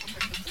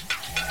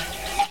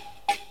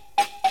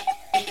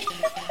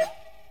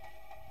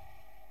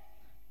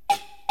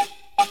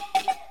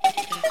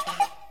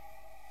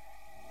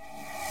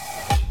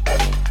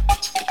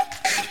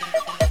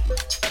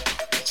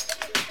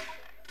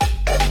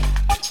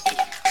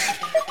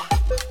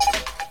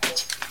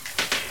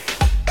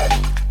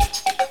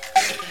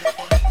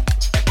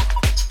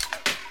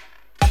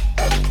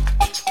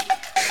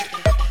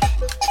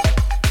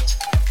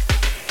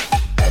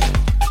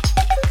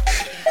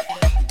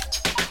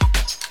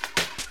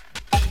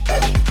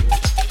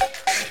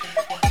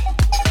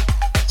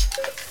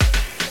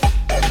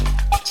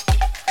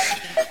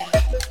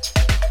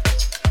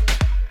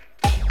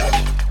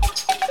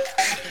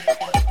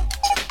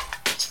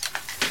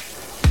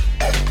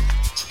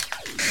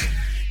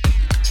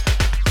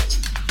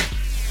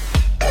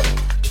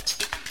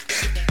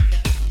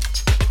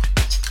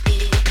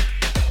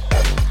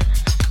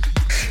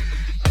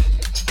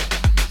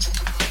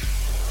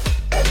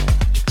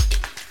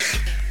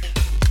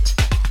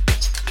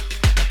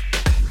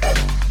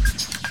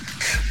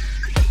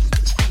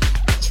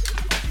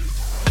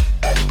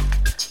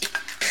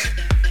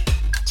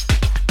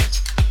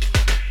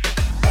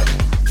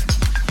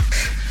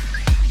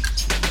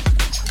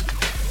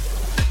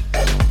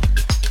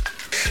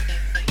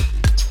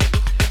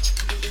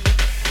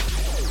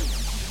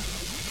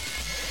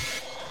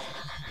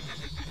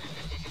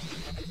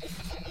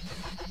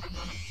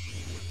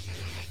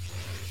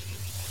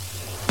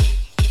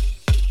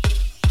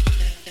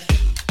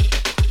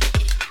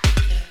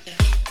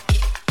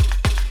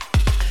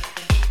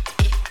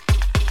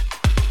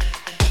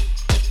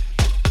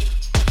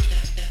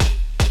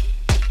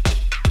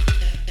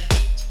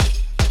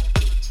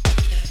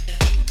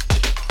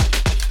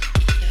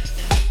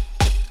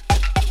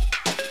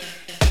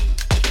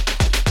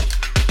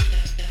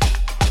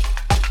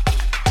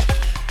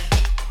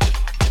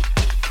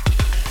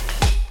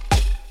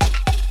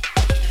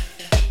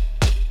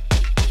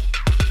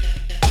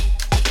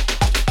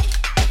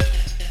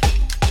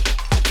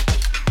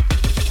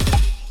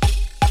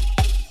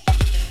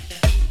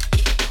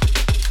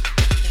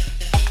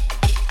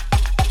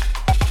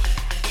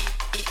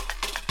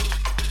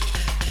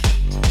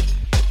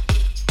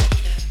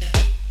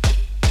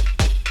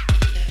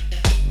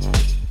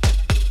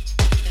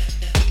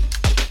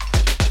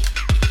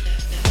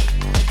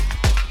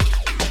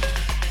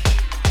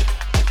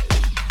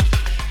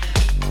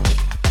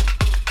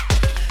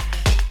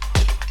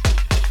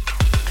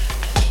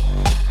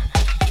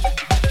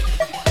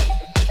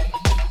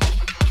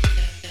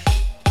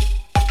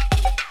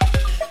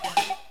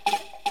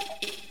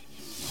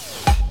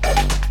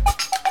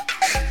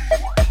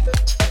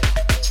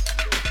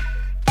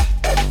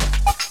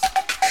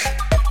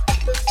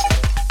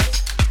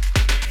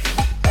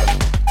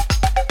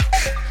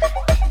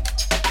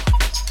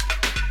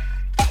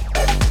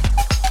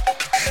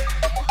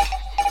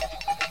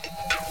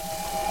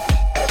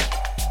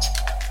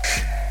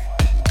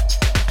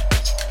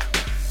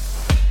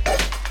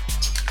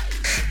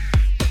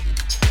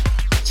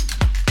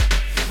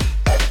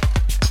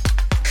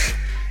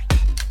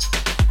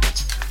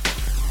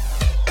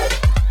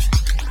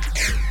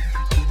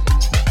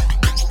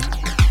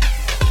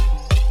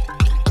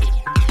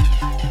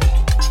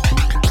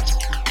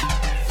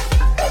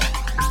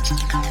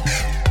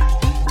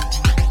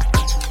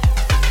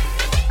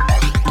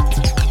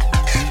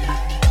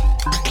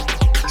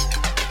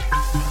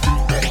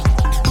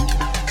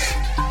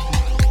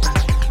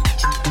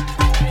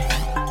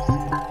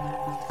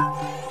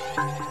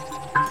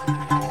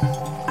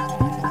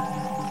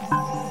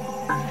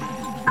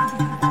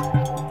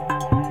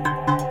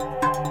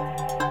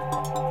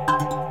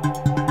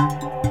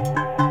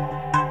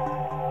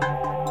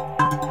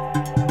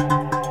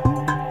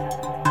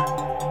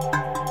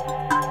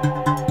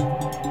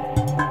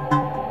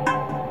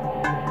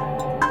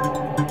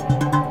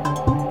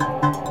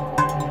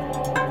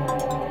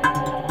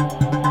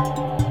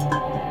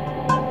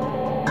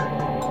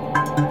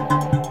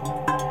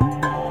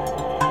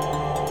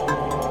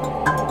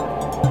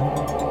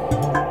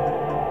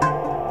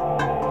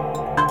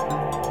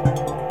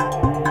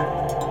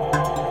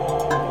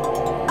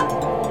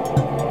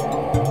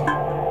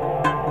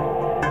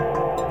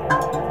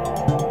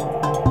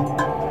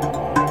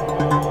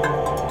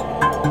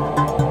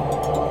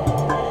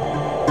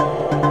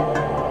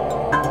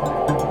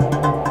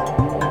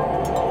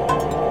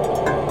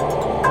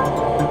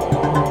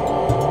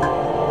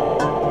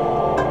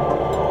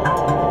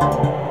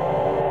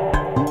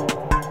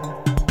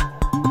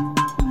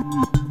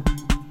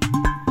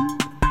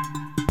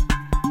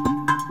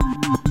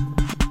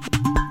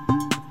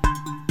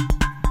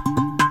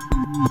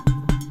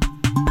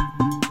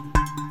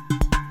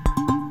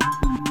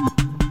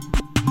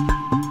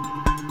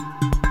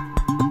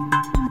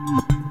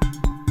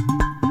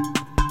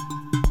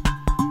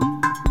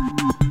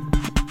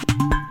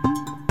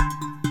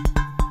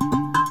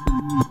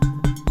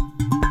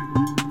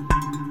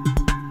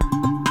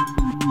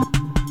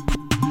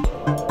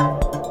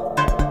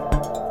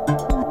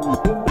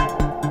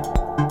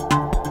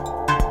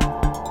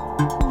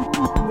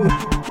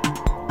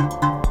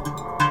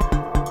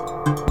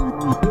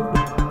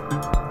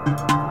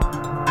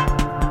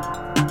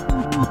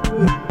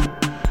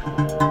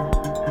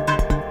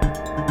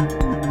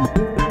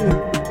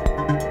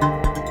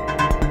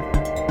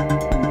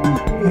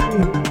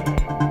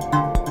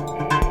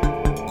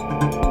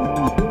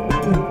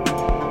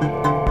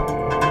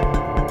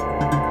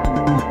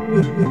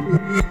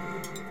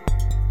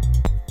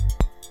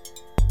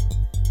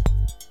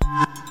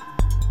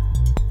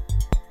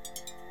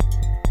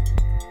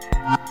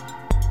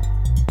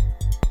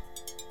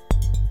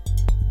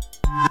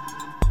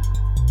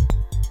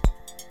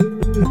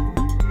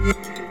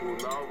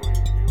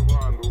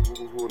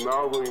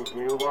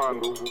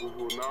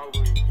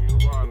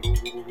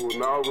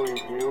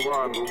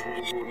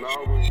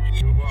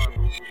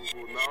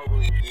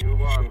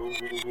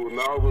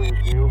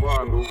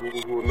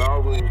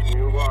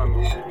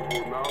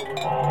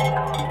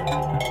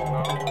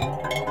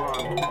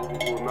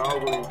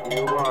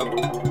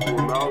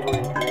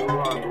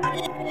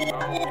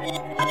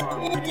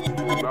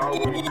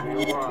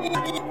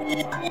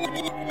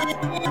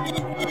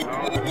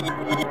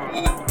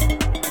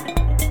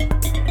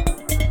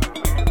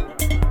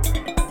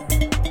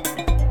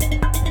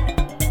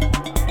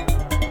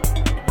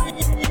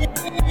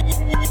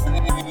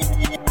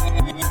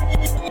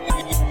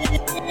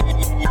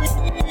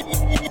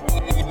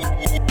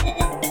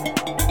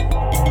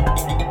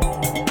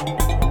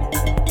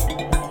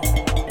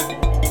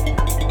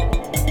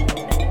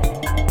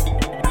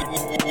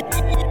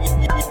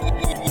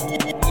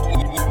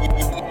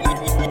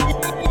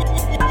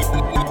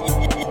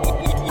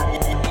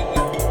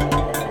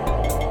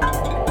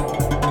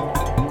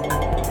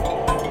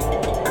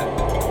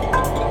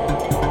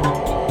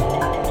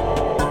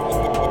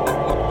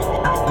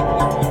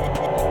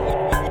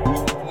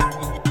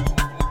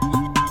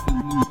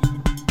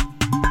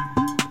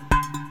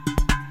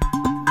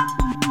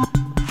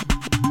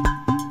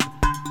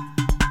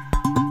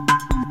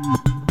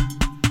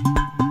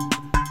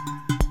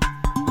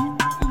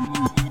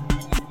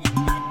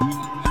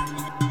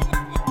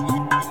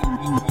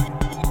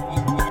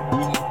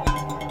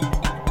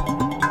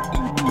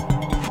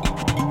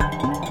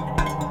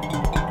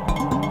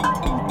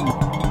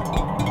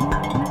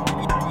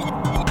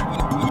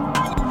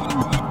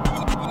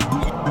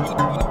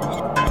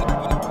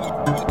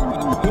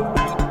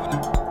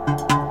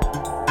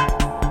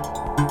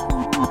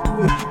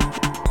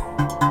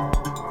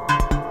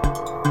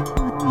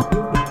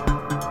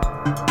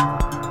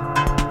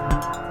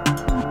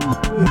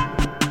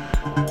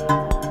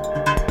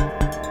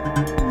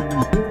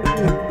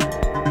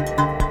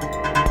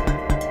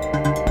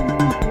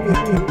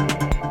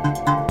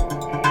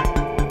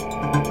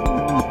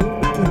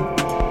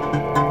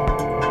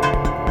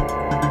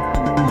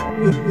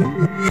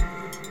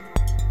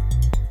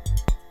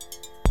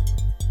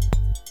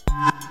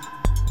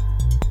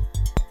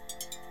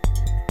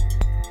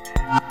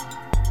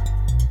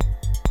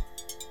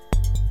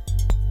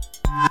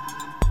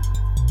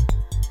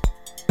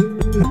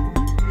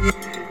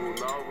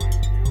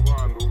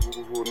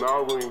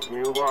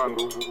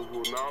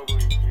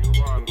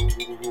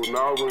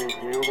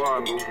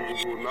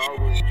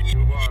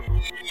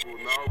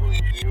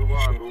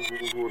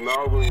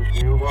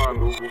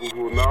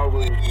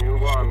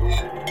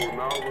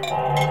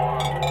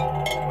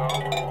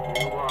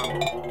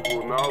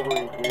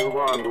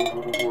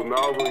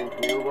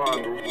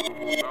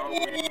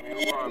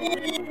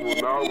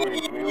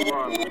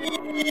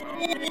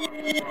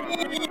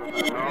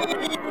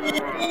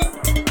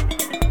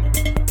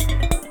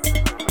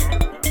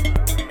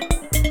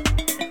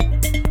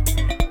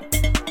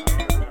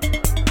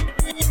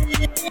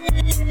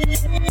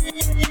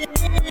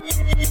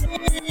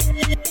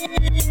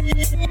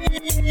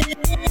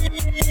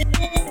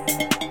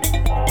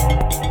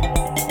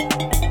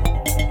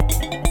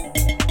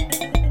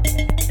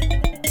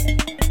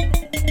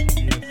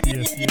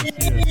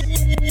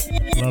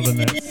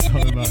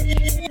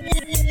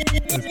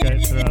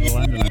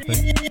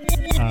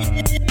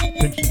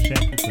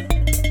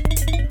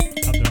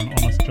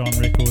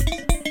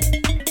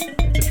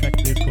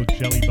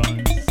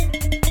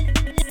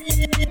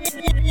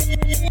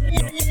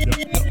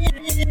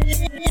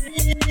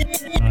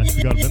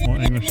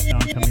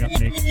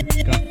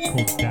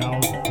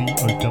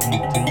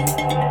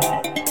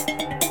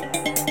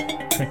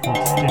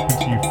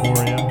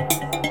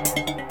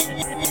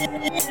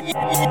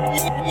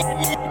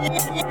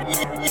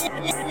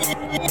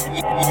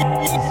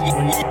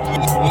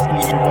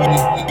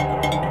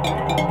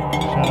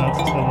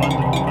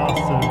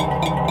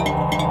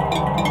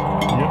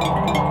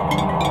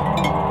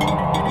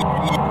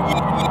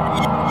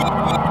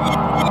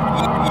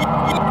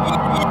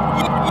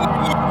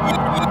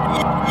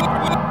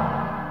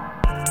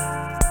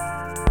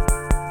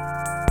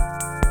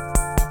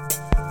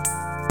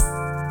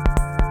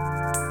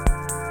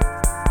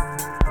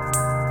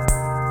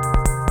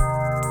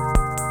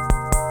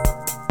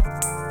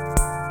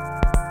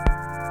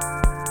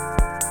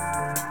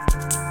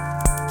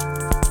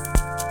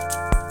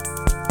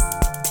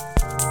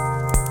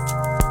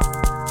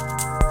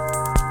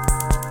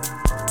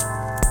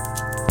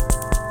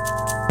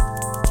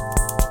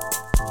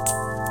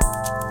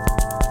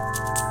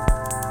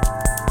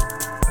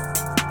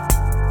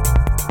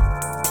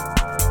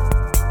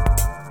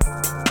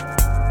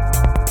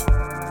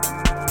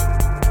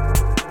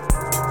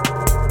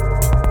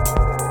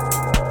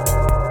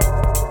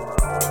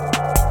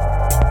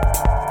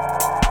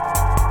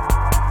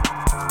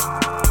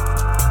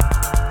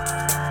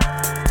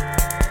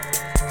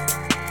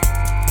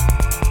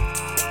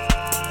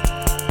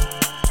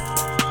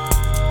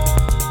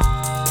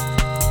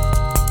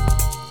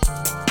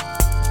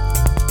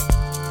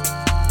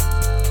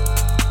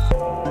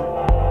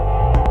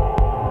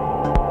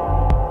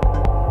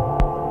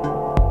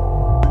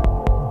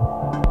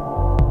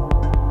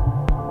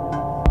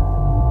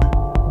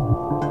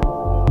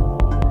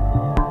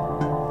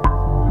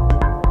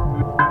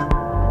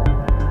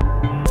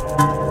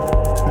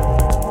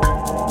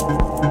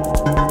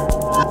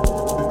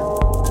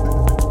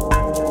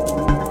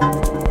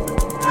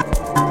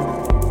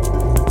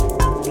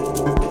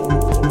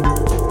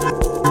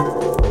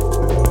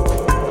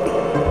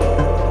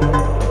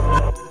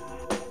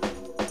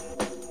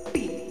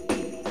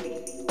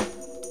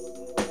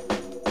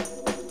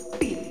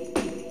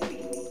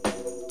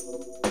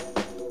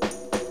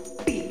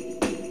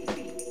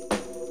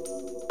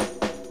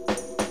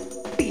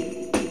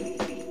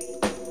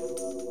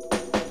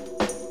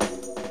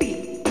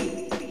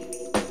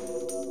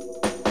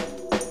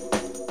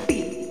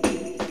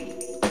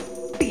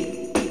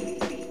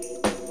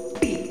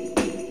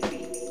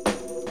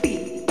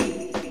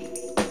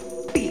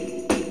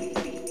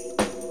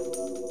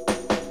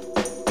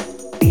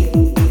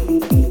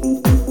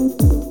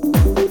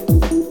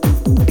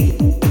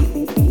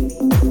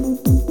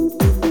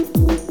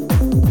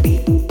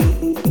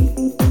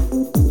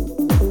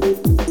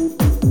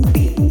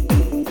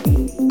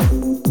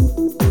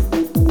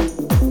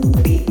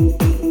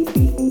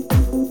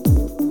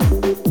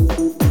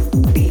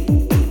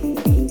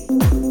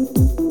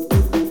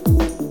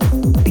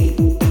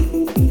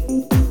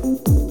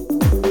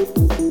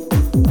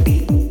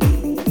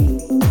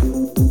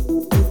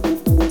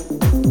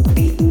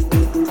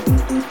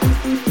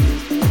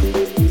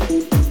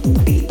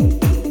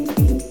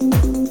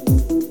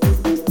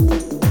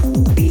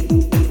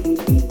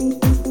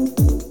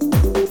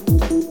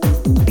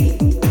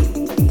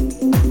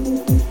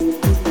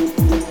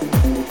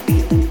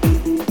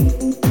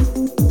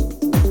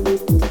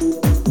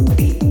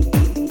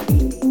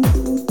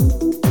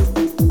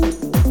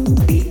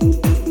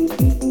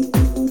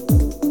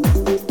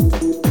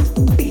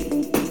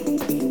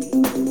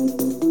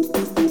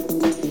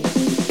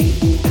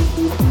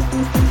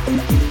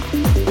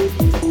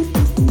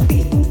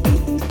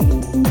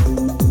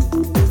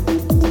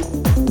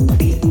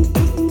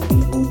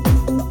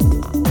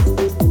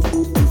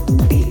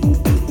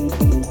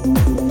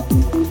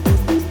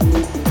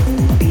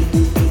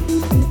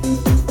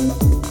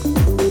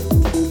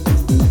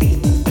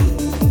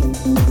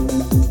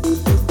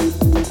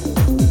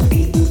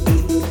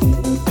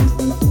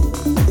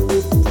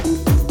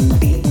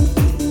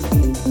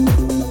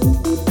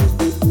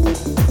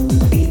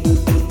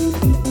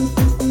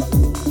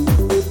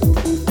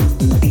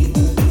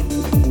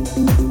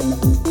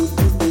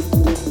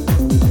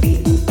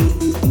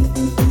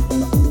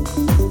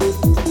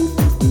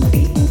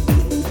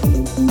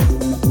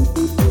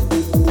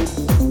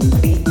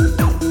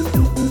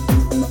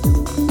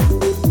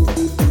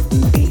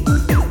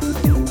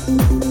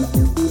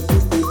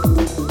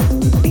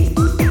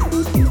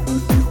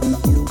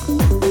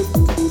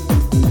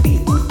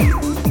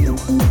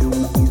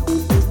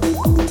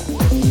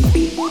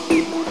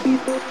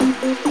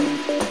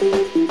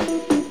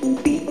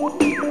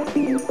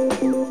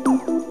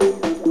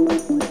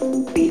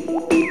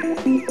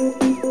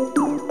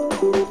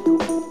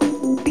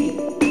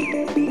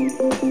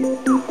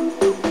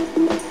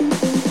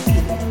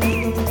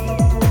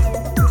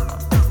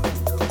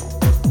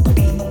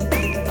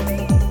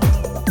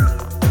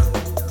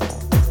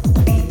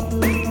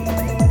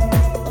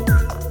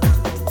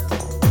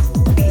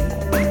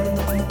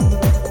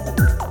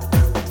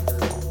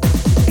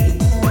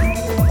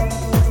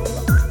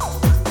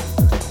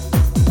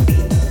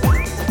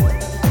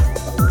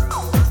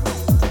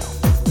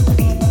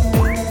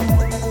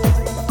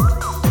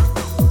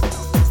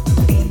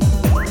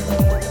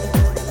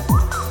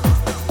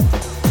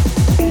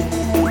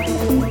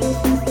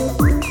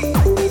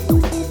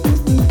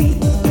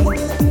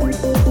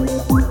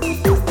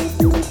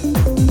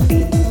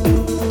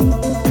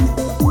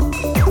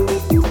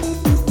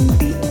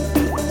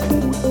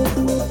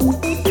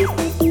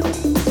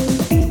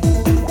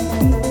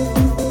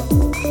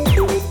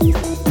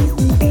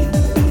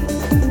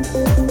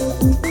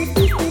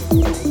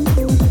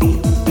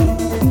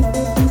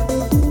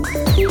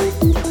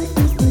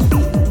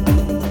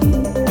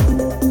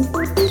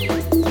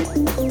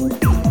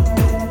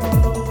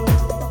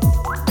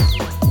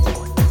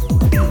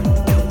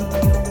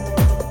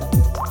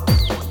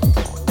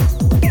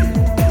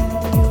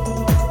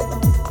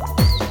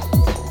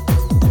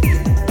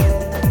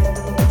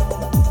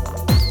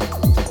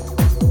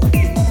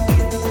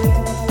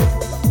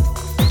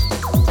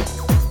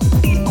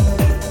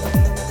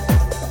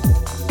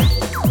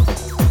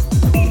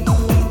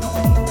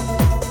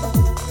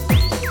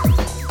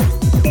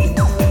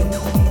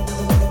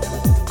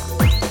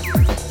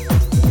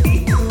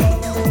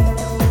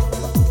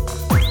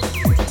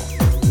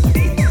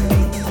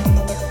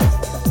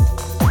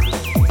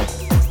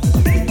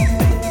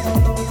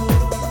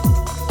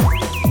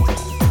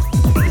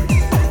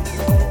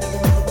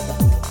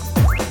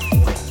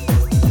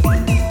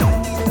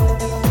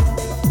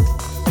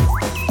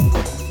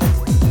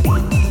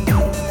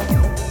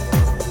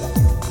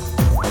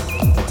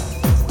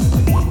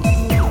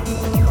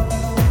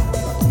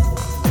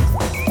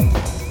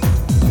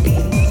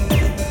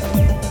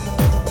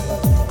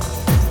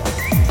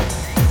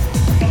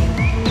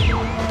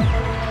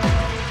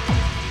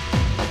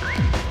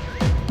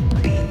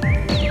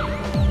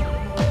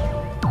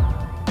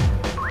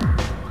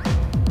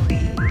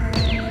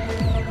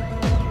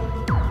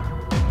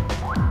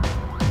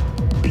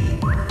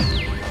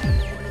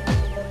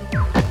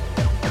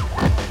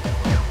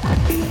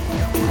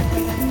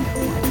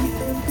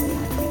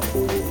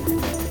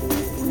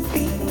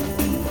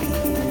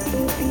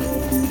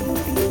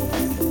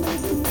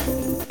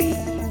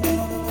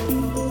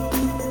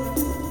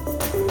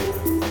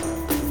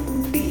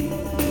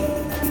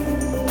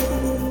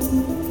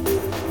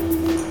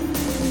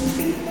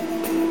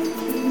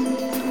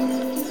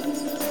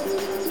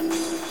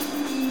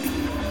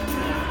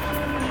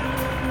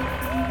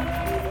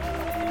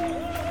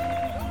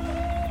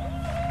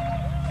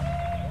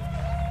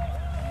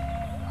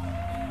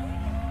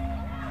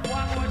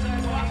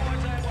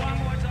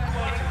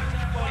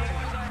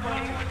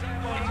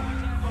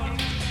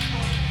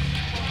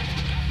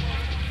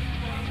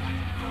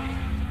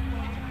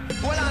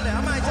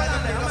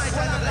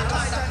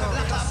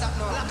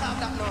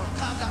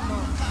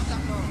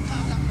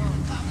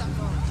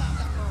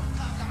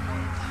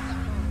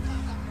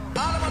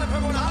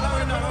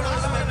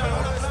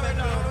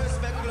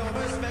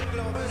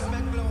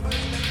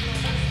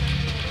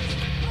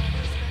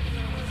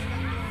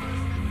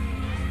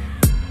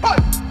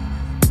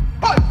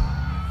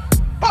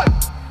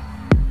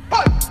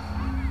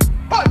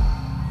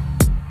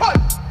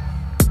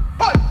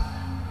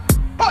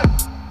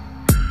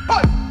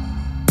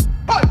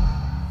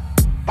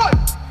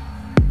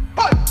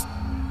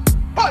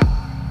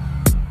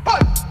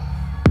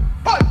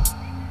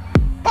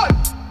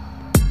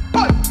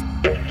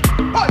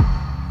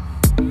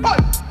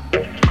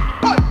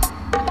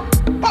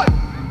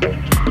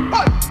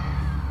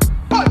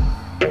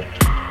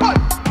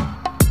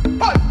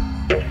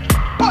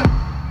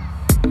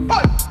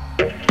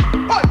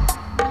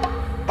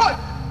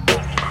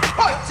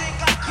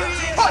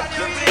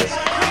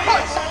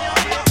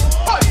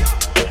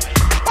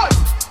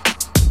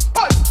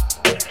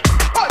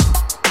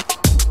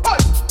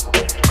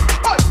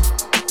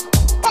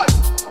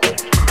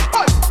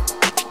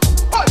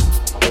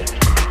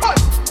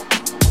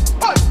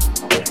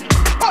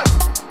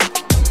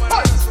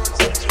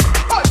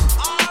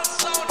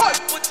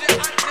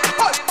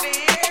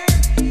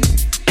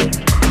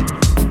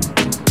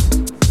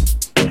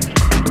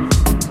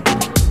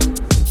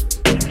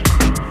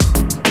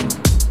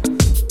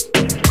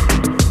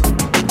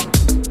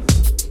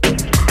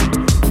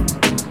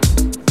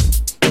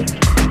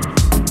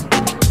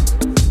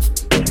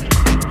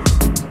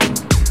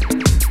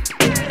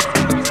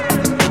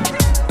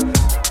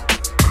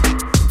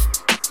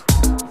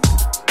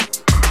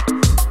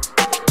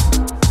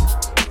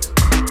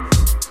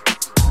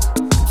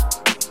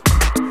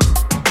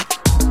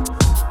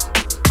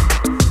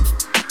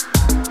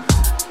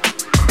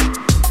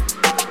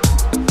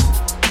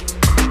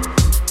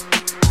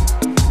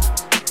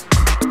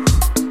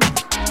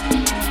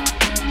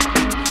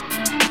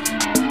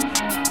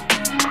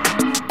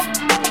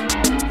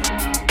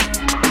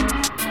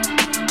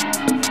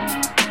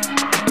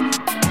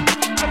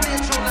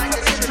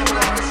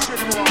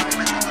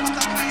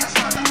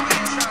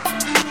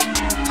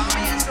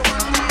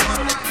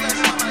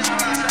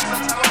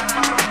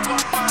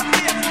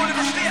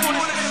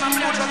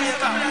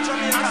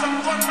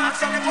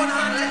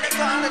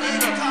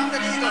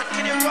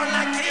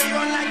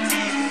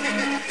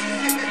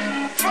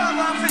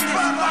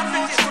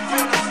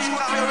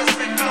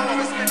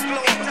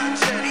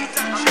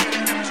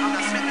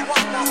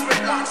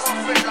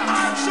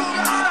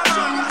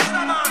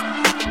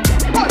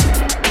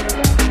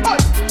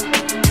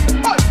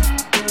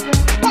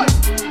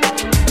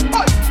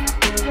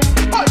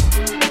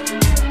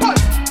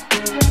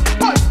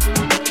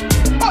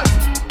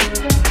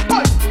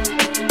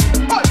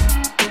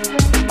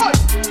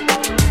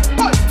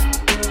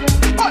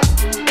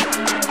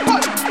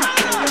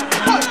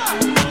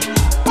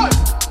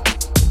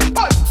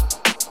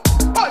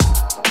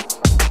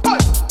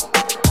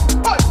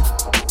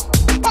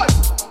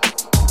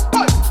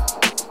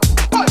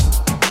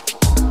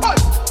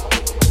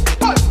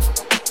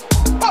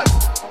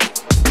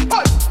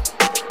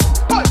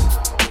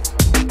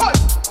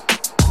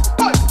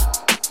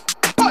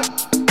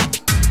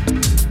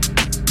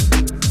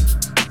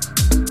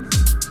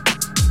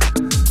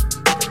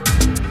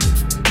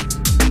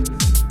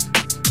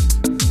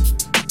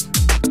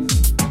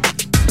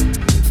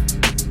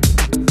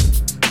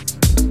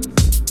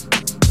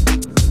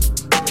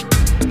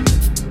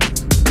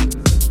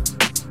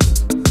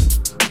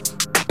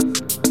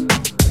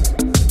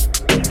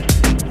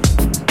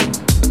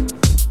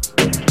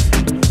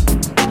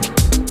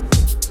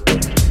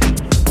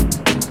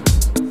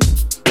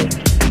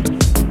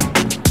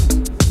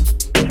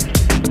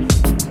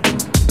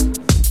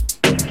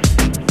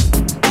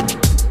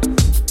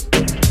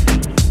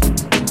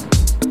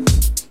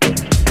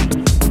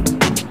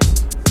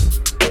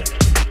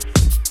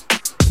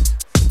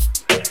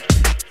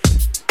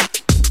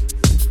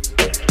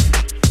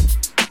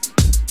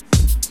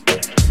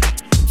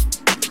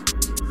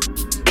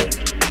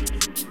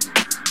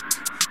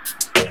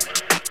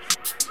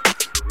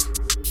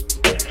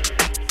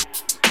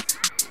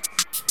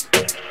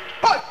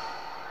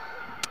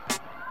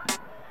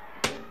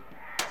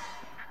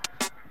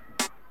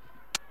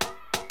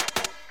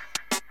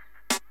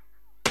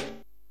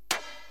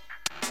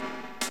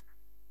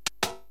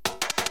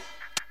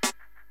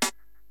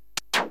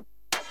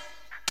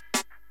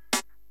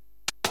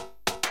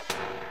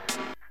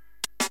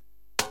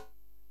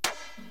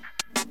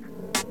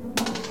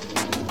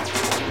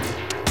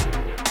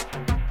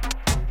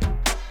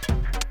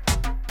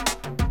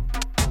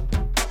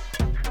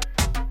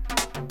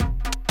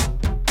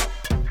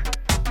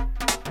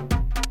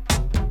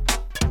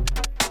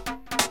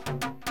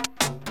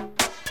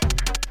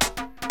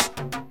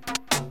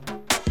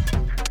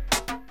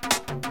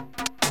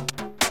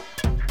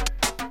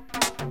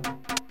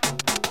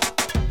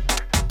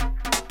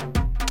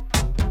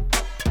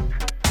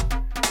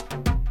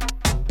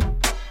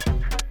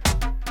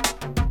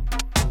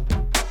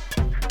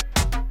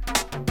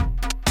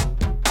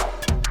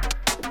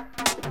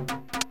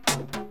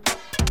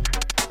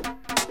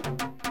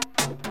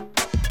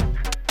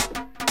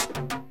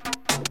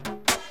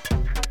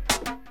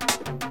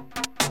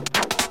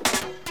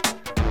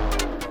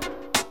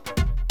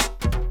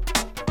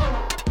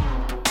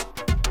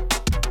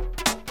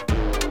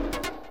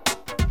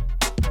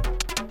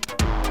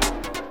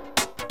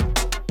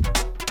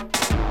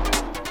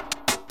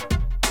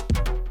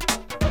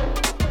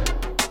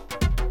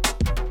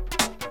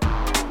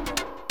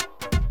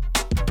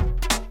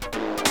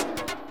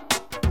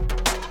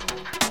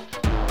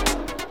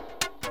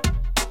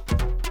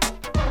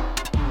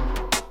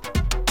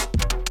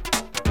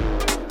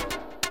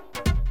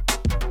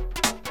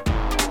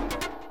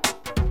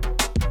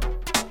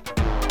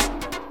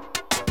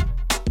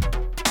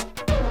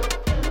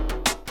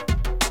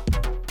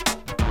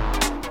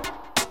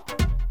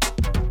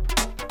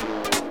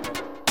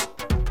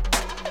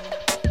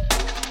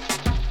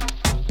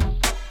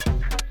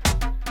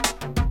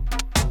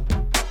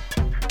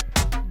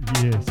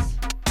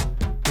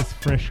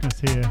 freshness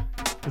here.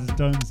 This is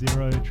Dome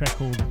Zero, a track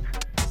called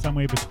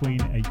Somewhere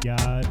Between a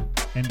Yard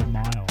and a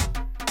Mile.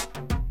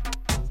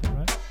 Is that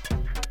right?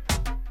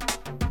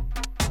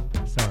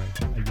 Sorry,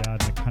 a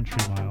yard and a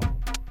country mile.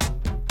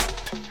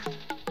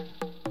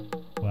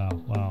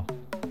 Wow.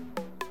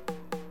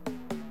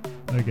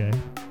 Okay,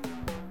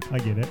 I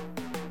get it.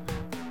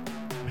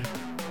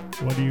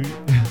 What do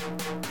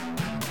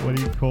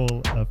you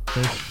call a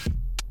fish?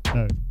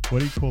 No, what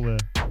do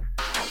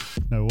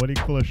you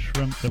call a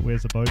shrimp that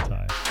wears a bow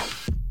tie?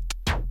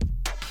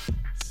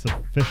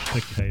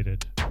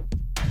 Sophisticated.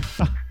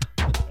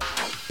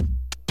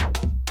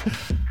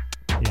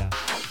 Yeah.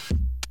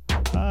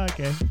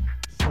 Okay.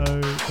 So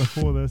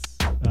before this,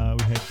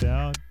 we had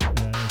Dowd,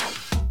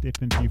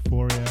 Step into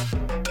Euphoria.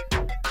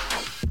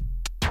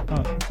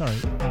 Oh, sorry.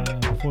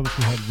 Before this,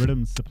 we had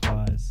Rhythm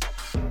Supplies.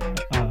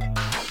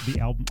 The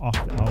album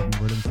off the album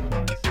Rhythm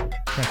Supplies,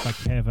 track by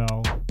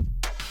Cavell,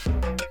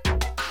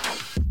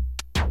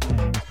 and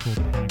it was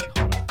called Panic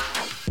Cotta.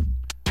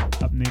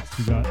 Up next,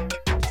 we got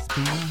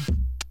Despina.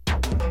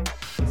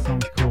 The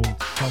song's called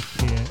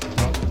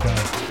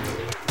Selfcare.gov.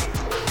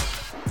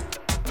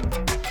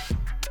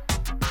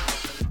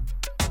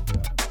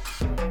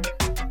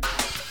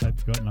 Hope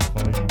you got enough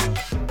volume on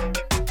this.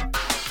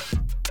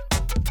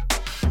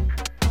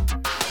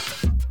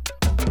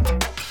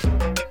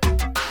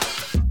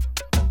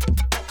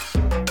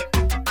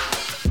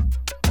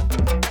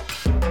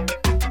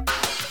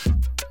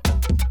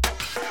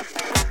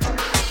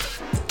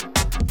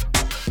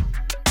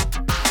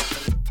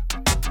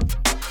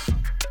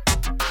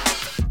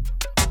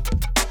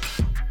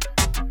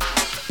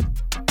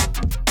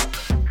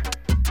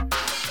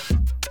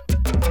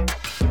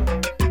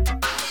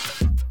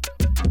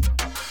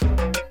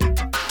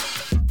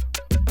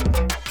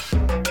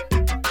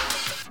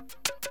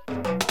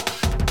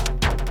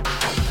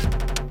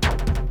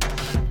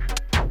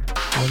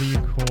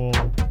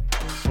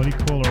 What do you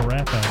call a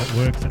rapper that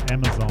works at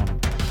Amazon?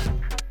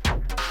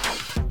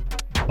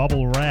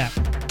 Bubble wrap.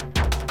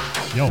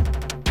 Yo.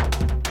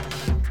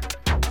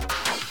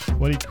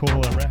 What do you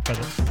call a rapper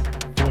that's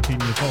 14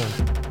 years old?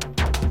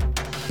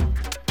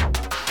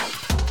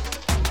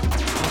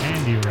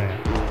 Candy wrap.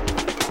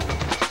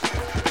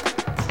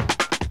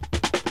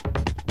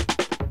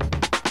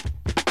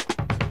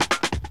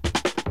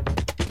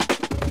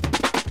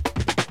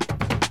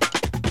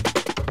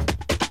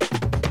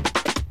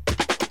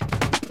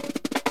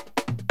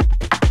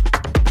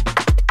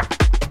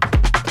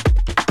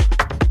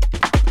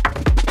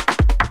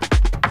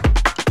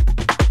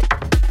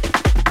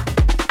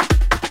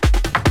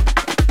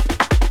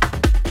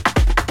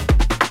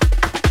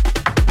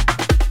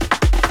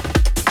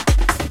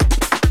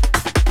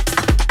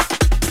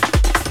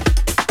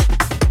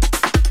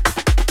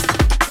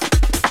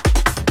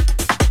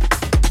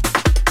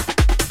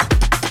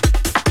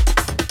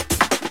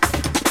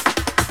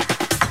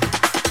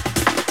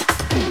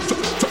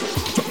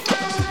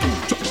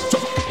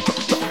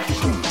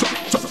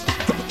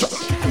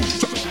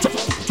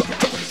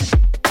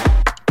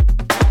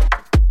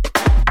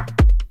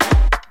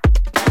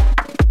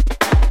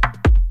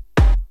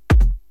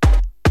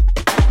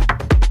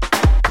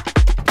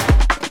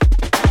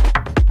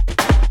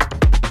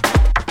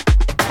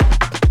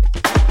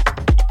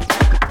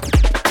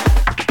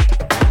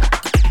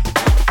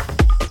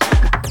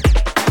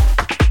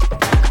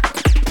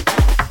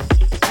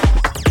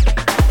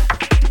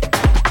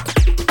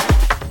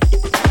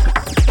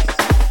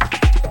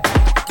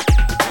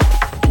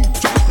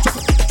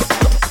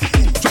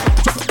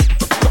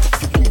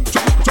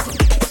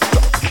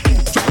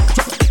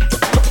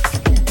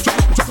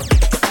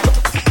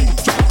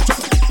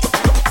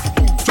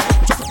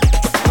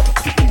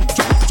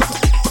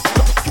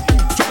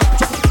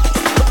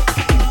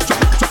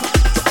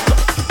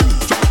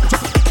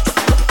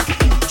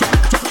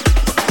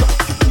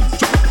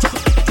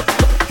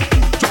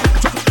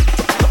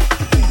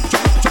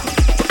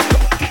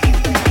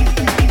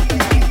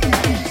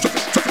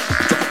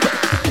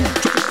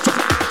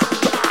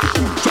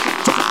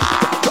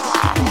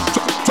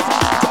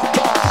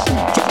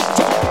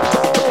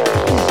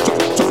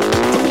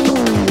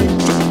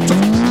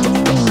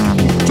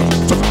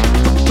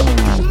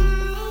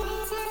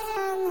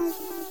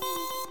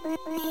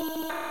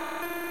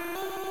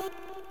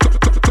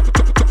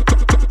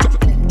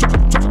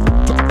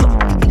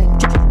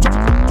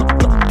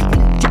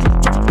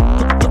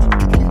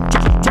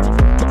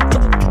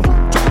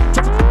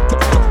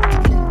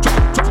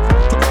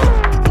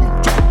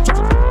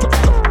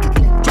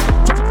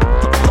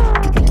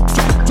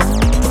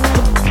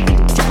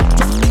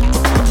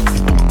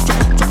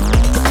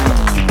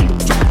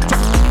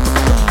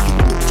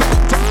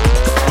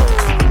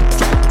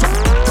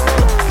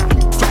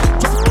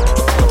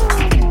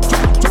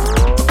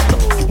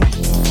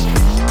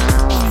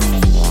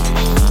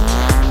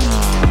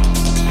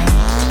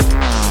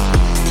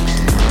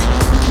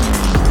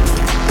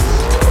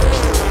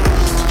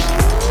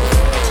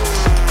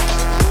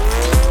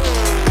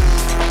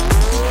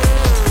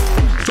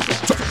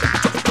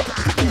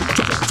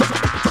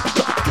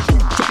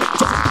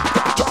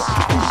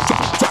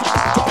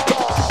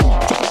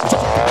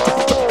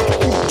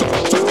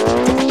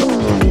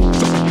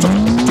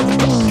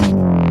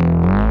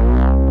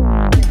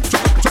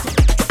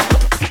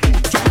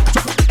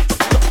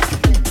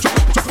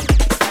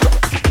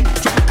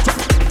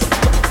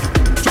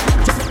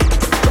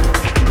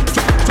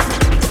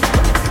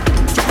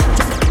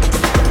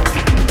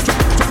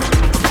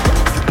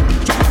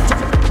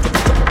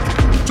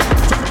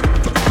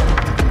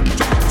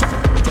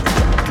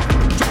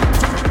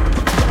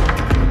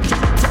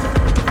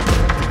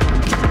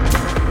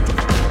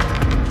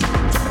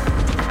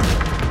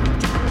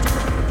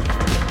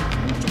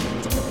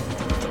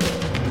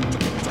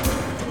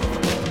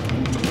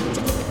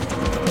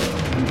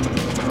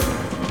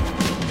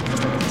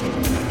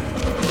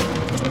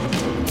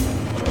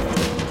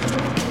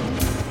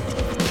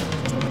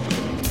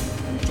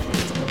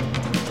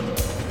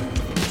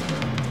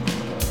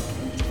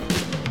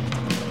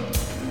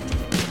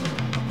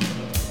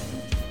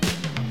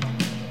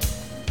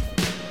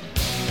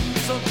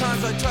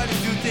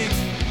 things,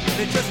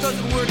 and it just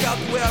doesn't work out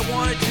the way I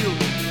want it to.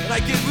 And I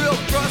get real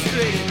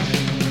frustrated.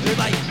 And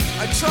like,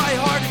 I try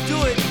hard to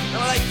do it, and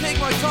I like take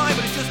my time,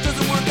 but it just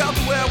doesn't work out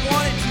the way I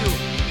want it to.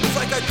 It's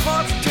like I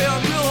concentrate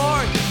on real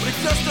hard, but it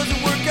just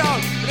doesn't work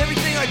out. And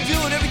everything I do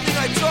and everything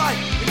I try,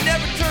 it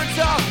never turns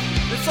out.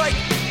 It's like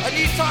I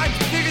need time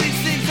to figure these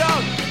things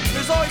out.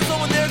 There's always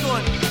someone there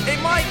going,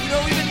 hey Mike, you know,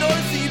 we've been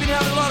noticing you've been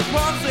having a lot of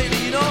problems lately,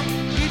 you know?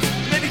 You need to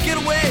maybe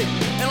get away,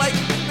 and like,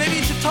 maybe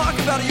you should talk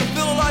about it, you'll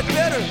feel a lot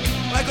better.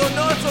 And I go,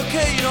 no, it's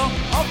okay, you know,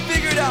 I'll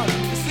figure it out.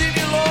 Just leave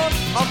me alone,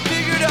 I'll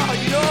figure it out,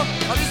 you know?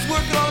 I'm just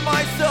working on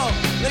myself.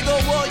 They go,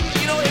 well,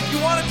 you know, if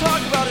you want to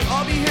talk about it,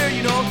 I'll be here,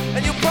 you know?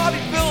 And you'll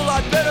probably feel a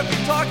lot better if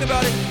you talk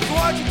about it. So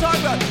why don't you talk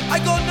about it? I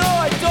go, no,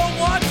 I don't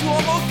want to,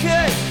 I'm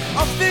okay.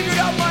 I'll figure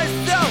it out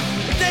myself.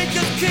 If they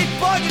just keep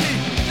bugging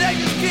me, they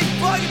just keep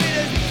bugging me,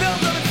 there's bills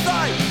on the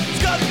side.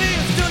 It's gotta be,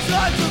 it's too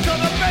hard to come,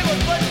 I'm afraid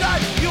what's one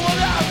side. You won't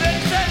have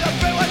anything, I'm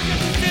afraid what you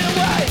can see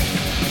away.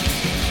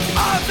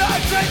 I'm not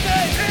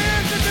crazy,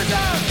 here's the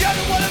design. You're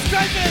the one that's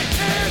crazy,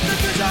 here's the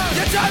design.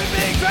 You're trying to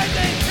be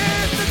crazy,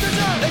 here's the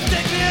design. They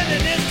stick me in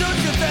an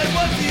institution, that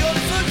was the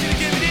only solution to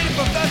give me needed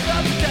professional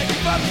to take me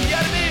from the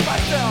enemy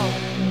myself.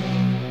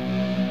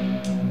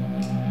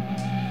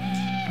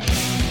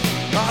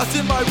 I was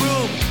in my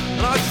room,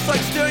 and I was just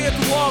like staring at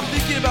the wall,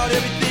 thinking about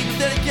everything. But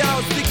then again, I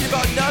was thinking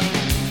about nothing.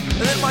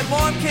 And then my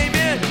mom came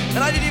in,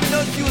 and I didn't even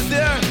know she was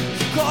there.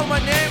 She called my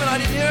name, and I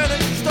didn't hear her. And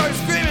then she started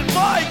screaming,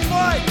 Mike,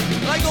 Mike!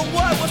 And I go,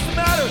 what? What's the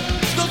matter?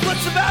 She goes,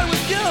 what's the matter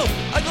with you?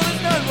 I go,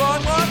 there's nothing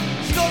wrong, Mom.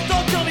 She goes,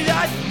 don't tell me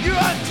that. You're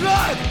on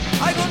drugs.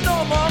 I go,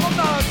 no, Mom, I'm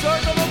not on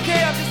drugs. I'm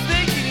okay. I'm just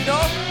thinking, you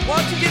know? Why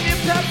don't you give me a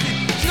Pepsi?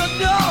 She goes,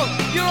 no,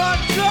 you're on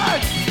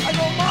drugs. I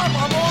go, Mom,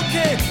 I'm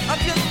okay. I'm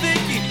just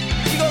thinking.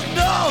 She goes,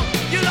 no,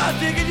 you're not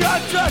thinking, you're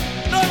on drugs.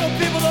 Normal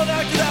people don't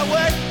act that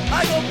way.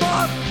 I go,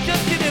 Mom, just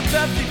give me a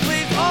Pepsi,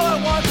 please. All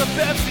I want is a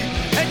Pepsi.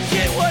 And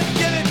she wouldn't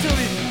give it to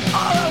me.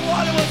 All I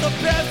wanted was a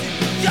Pepsi.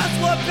 Just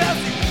one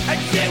Pepsi. And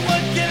she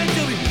wouldn't give it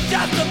to me.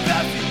 Just a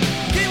Pepsi.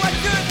 He went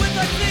through it with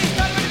my sleeves.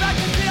 Not really back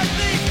to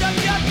CSC.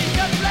 Just yucky,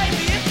 just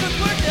lazy. It's just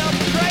work to help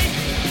me crazy.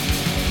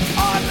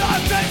 I'm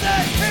not crazy.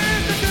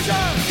 Here's the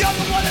design. You're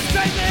the one that's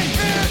crazy.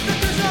 Here's the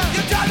design.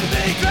 You're trying to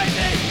be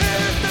crazy.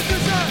 Here's the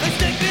design. They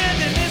stick me in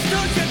an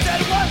institution that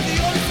was the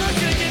only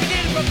solution to give me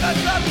needed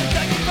professional to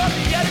take me from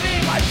the enemy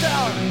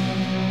myself.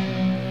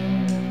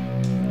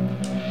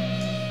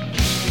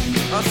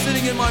 I was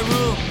sitting in my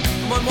room,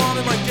 and my mom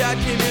and my dad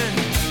came in.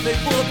 They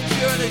pulled up a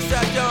chair and they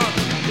sat down.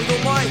 They go,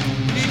 Mike,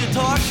 we need to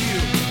talk to you.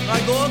 And I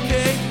go,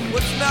 okay,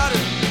 what's the matter?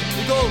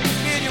 They go,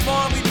 me and your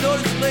mom, we've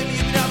noticed lately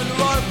you've been having a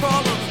lot of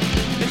problems.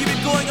 And you've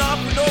been going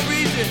off for no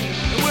reason.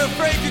 And we're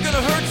afraid you're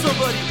gonna hurt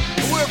somebody.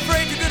 And we're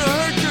afraid you're gonna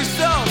hurt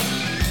yourself.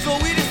 So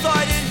we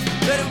decided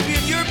that it would be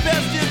in your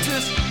best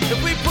interest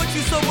if we put you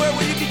somewhere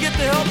where you can get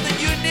the help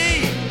that you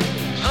need.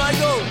 And I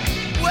go,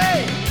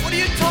 wait, what are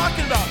you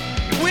talking about?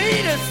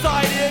 We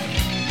decided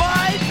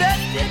my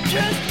best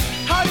interest?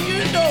 How do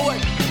you know what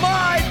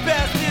my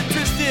best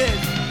interest is?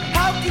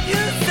 How can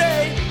you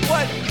say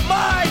what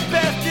my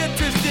best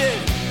interest is?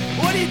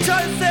 What are you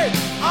trying to say?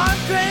 I'm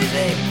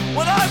crazy?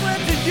 When I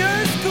went to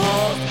your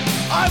schools,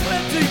 I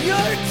went to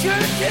your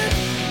churches,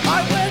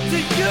 I went to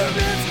your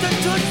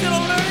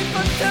institutional learning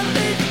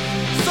facilities.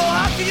 So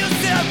how can you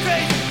say I'm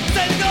crazy?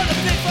 Say to go to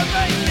pick my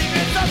brain, leave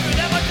me suffering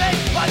at my face.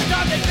 By the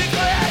time they pick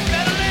my head,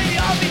 mentally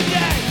I'll be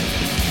dead.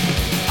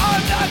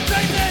 I'm not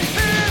crazy,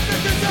 here's the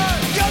design.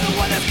 You're the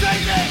one that's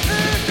crazy,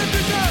 here's the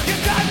design. You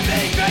got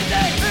me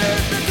crazy,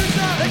 here's the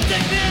design. They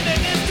stick me in an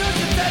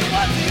institution that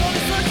was the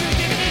only solution to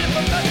give me needed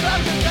professional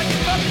to protect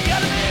me from the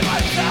enemy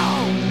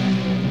myself.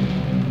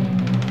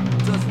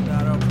 Doesn't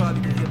matter, I'll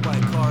probably get hit by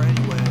a car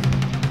anyway.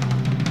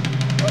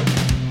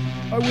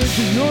 I went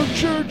to your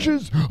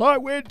churches. I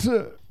went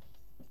to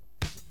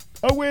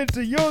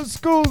your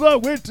schools. I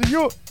went to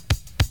your...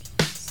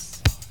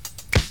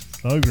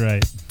 So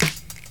great.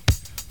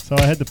 So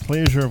I had the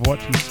pleasure of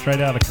watching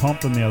Straight Outta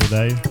Compton the other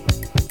day.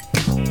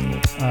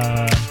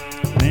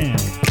 Man,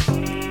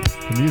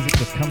 the music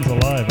just comes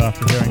alive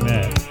after hearing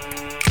that.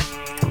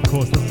 Of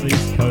course, this is the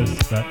East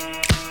Coast, but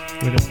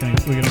we're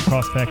going to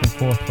cross back and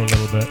forth for a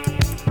little bit.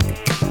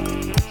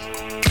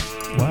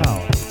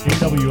 Wow,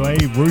 NWA,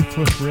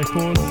 Ruthless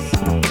Records,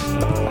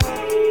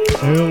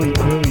 early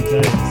days.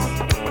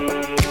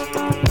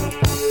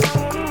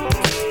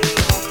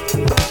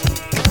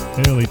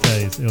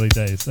 Early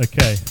days.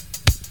 Okay.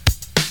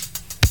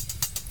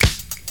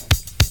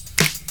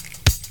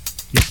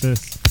 Get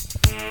this.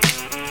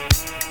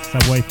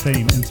 Subway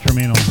theme,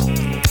 instrumental.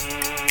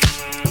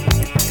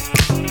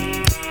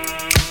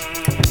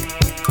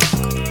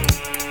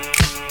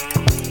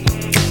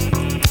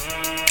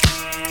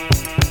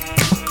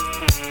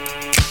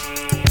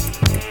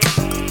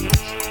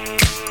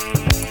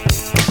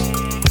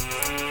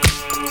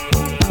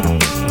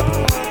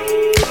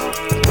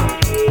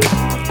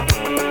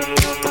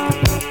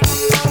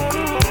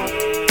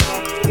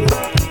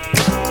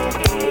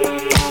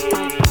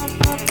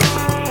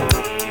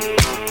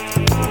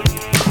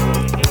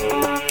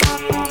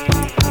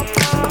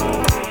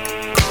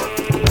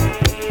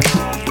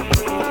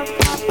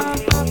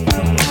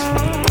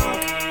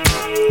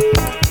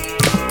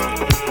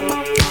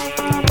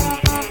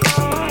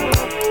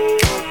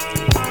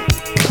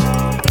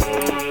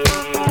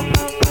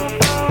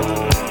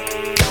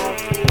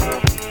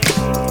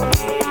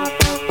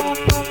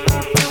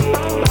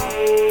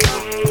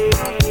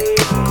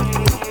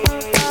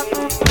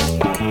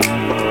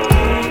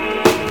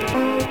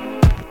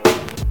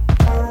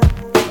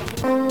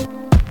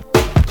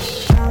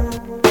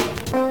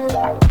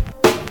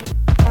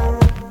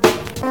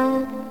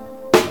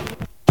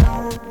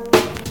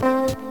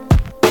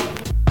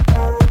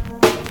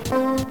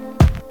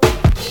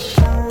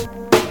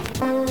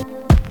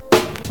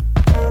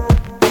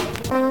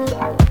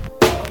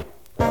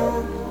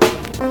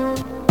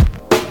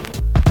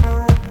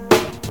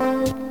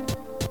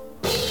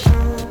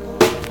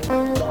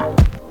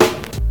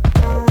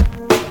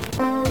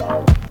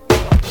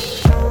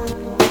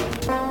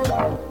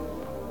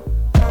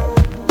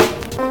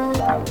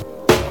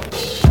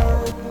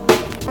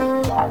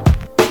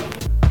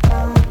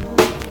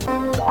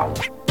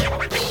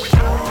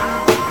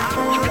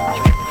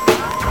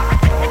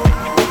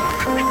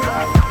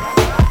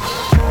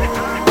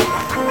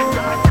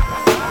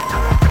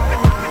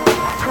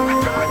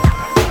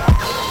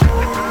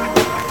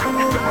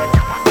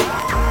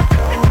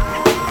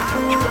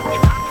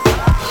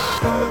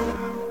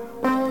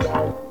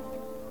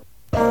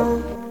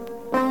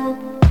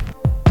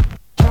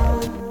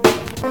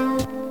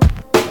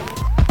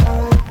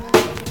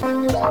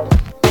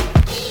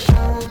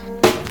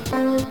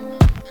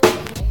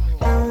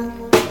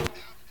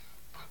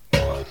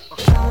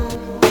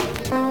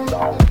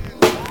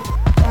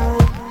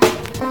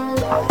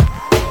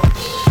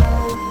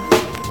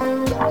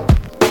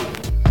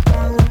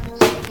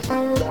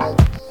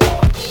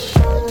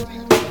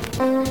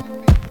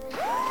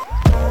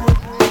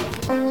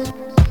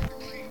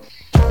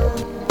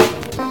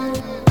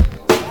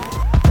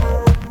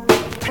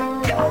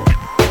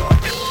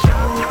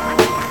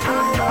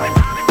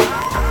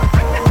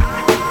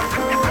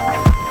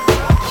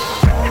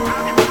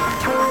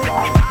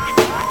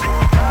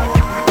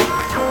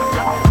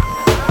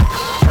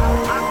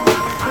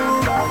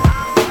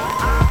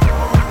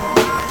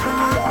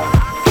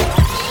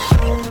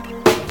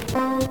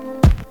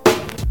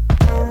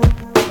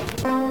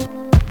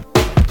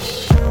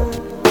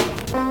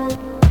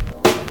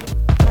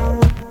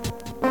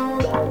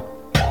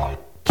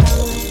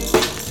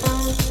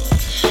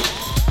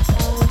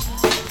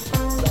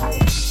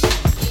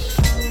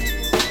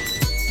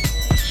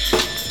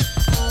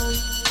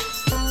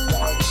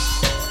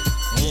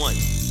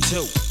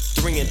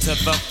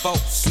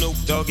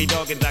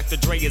 Dogg and Dr.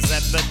 Dre is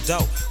at the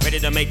door, ready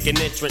to make an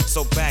entrance,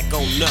 so back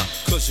on up.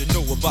 Cause you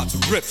know we're about to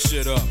rip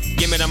shit up.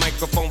 Give me the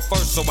microphone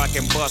first so I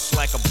can bust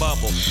like a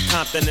bubble.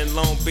 Compton and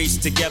Long Beach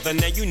together,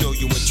 now you know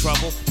you in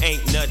trouble.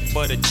 Ain't nothing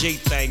but a G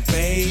thing,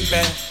 baby.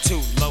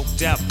 Too low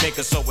out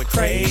niggas, so we're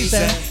crazy.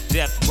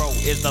 Death Row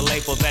is the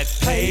label that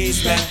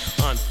pays me.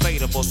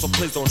 Unfadable, so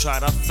please don't try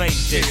to fake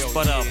this.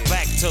 But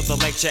back to the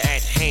lecture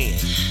at hand.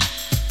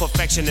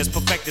 Perfection is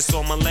perfected,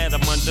 so I'ma let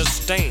them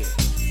understand.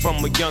 From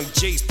a young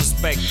G's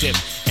perspective.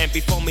 And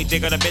before me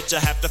dig on a bitch, I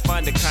have to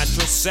find a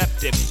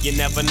contraceptive. You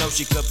never know,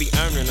 she could be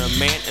earning her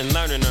man and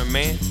learning her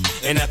man.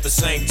 And at the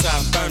same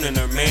time burning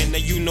her man. Now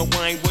you know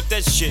I ain't with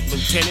that shit,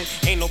 Lieutenant.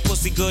 Ain't no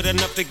pussy good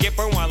enough to get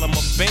burned while I'm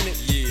up in it.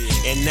 Yeah.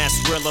 And that's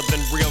realer than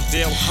real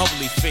deal,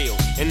 Holyfield.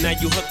 And now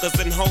you hookers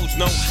and hoes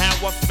know how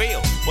I feel.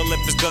 Well,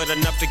 if it's good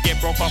enough to get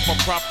broke off a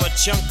proper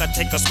chunk, I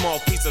take a small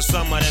piece of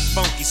some of that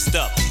funky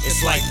stuff. It's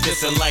like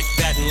this and like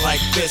that and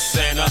like this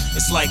and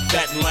it's like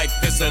that and like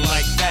this and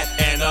like that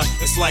and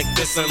it's like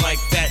this and like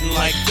that and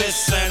like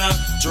this and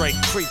Drake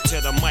creep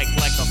to the mic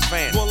like a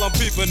fan. Well, I'm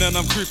peeping and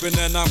I'm creeping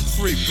and I'm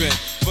creeping,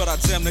 but I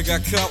damn near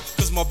got caught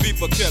cause my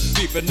beeper kept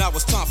beeping. Now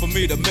it's time for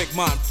me to make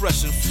my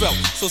impression felt.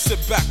 So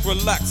sit back,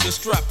 relax and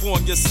strap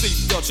on your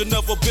seatbelt. You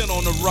never been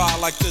on a ride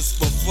like this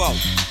before.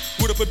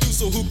 With a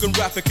producer who can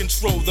rap and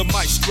control the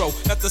maestro.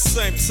 At the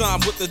same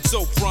time with the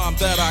dope rhyme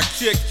that I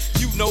kick.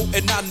 You know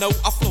and I know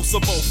I flow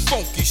some old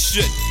funky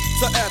shit.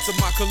 To add to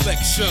my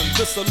collection,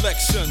 this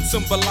selection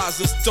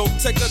symbolizes dope.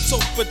 Take a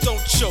toke but don't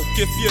choke.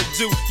 If you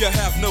do, you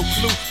have no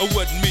clue of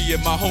what me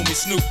and my homie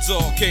Snoop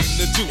Dogg came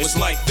to do. It's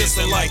like this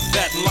and like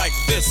that and like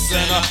this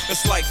and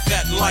it's like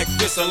that and like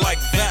this and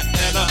like that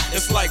and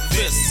it's like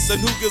this.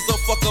 And who gives a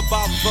fuck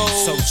about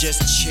those? So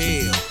just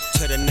chill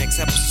to the next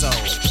episode.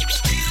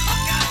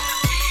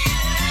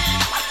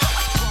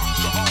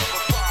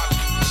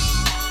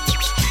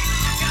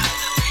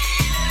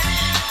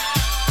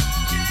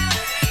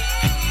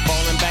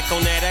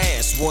 On that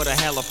ass, what a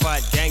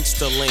hellified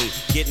gangster lean.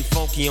 Getting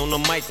funky on the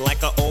mic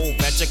like an old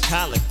batch of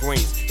collard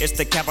greens. It's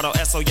the capital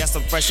S-O-S,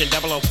 I'm fresh and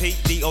double O-P,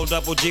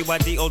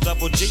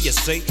 D-O-double-G-Y-D-O-double-G, you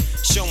see.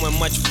 Showing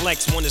much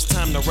flex when it's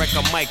time to wreck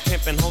a mic.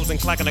 Pimping hoes and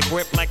clocking a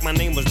grip like my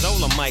name was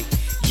Dolomite.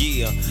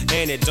 Yeah,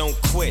 and it don't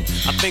quit.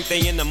 I think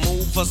they in the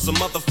mood for some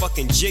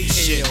motherfucking G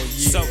shit. Yeah.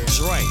 So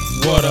Dre,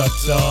 what up,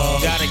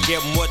 dog? Gotta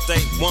give them what they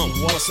want.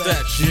 What's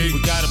that, G?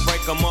 We gotta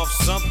break them off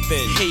something.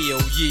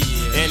 Hell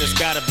yeah. And it's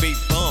gotta be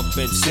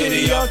bumpin'.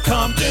 City of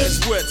Compton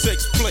is where it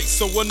takes place,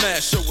 so when I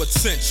show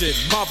attention.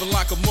 Mobbing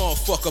like a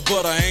motherfucker,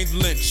 but I ain't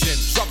lynching.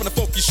 Dropping the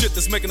funky shit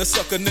that's making the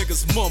sucker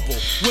niggas mumble.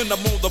 When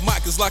I'm on the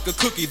mic, it's like a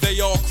cookie, they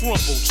all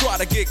crumble. Try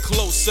to get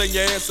close and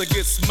your ass will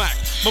get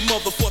smacked. My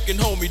motherfucking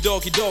homie,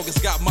 Doggy Dogg, has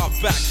got my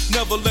back.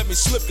 Never let me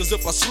slip, cause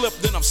if I slip,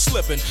 then I'm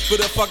slipping. But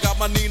if I got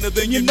my Nina,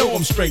 then you know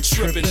I'm straight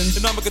tripping.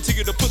 And I'ma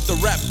continue to put the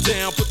rap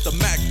down, put the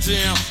Mac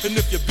down. And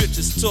if your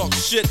bitches talk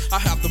shit, I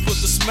have to put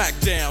the smack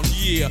down.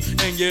 Yeah,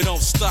 and you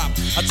don't stop.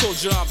 I told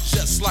you I'm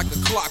just like a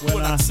clock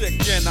when I tick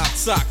and I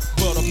talk.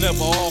 But I'm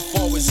never off,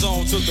 always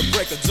on till the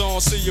break of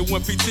dawn. See you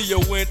when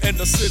PTO in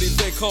the city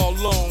they call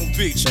Long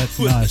Beach. That's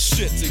put nice.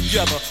 the shit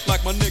together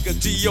like my nigga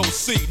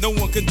DOC. No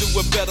one can do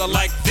it better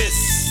like this,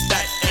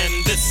 that,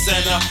 and this.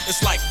 And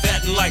it's like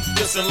that and like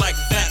this and like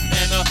that.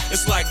 And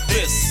it's like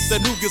this.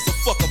 Then who gives a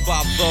fuck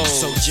about those?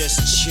 So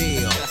just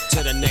chill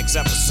to the next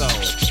episode.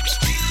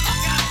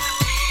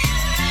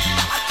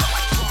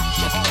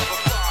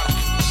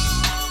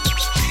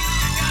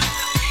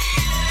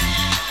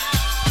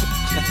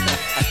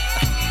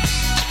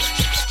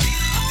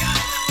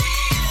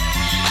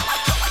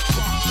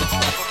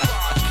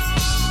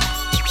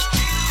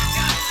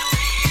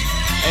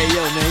 Hey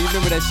yo, man, you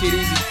remember that shit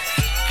easy?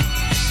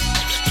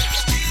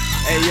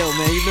 Hey yo,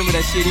 man, you remember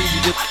that shit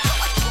easy?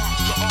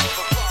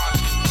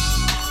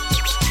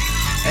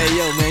 Hey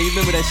yo, man, you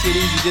remember that shit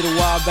easy? Did a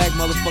while back,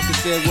 motherfucker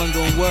said wasn't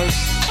gonna work.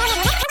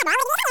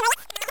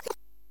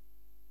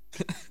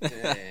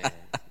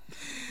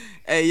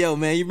 Hey yo,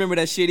 man, you remember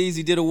that shit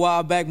easy? Did a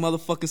while back,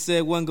 motherfucker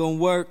said wasn't gonna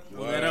work.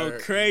 That old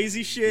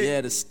crazy shit.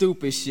 Yeah, the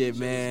stupid shit,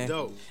 man.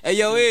 Dope. Hey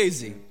yo,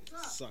 Easy.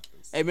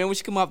 Suckers. Hey man, we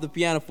should come off the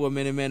piano for a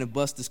minute, man, and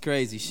bust this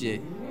crazy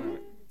shit.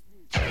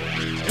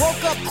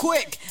 Woke up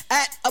quick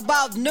At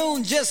about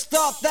noon, just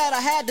thought that I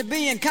had to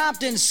be in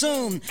Compton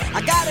soon.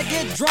 I gotta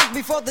get drunk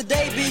before the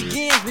day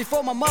begins,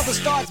 before my mother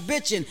starts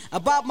bitching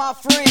about my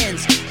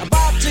friends.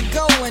 About to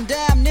go and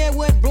damn near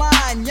went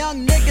blind.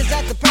 Young niggas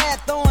at the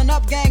pad throwing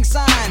up gang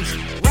signs.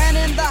 Ran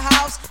in the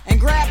house and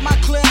grabbed my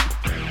clip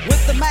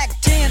with the Mac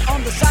 10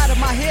 on the side of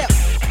my hip.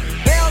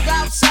 Bailed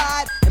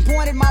outside and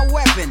pointed my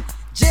weapon.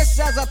 Just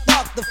as I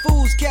thought, the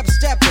fools kept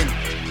stepping.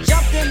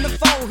 Jumped in the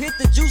foe, hit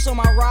the juice on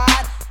my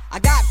ride. I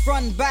got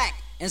front and back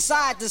and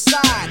side to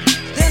side.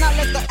 Then I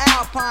let the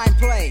Alpine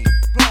play.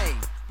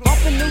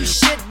 Bumping new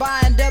shit by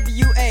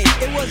NWA.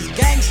 It was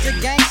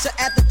gangster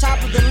at the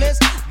top of the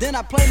list. Then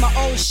I played my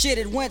old shit,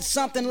 it went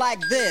something like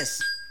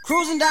this.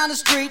 Cruising down the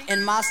street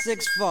in my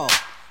 6'4",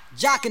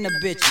 jocking the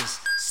bitches,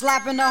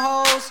 slapping the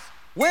hoes.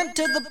 Went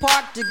to the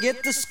park to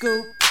get the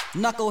scoop.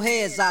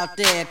 Knuckleheads out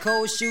there,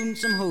 cold shooting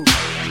some hoops.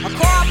 A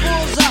car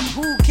pulls up,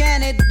 who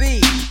can it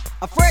be?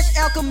 A fresh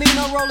El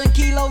Camino rolling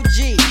Kilo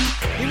G.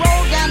 He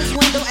rolled down his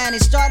window and he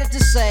started to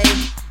say,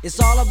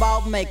 it's all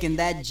about making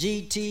that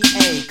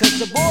GTA. Cause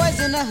the boys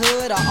in the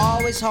hood are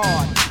always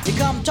hard. You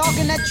come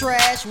talking that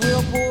trash,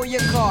 we'll pull your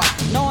car.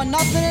 Knowing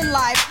nothing in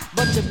life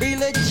but to be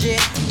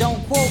legit.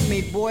 Don't quote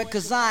me, boy,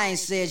 cause I ain't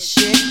said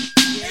shit.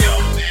 Yo,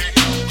 man.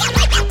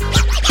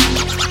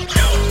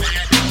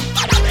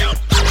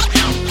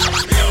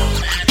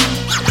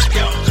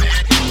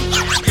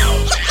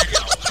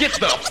 Get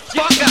the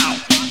fuck out!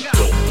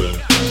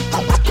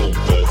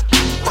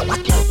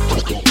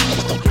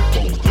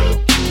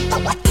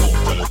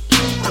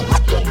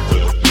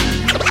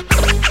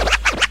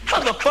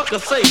 Motherfucker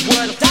say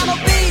what? Donald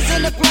B's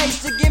in the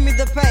place to give me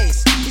the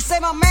pace. He say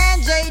my man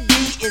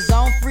JD is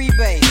on free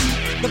base.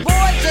 The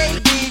boy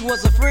JD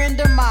was a friend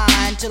of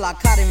mine till I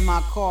caught him in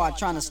my car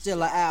trying to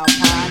steal an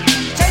Alpine.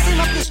 Chase him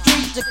up the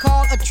street to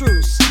call a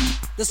truce.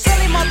 The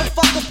silly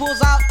motherfucker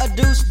pulls out a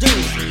deuce.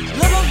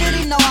 Little did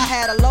he know I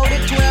had a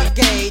loaded 12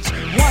 gauge.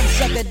 One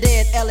sucker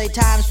dead, LA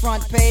Times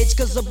front page.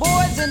 Cause the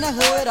boys in the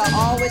hood are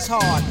always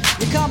hard.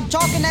 You come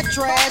talking that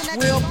trash,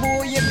 we'll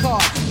pull your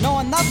car.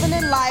 Knowing nothing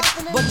in life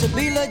but to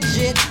be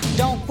legit.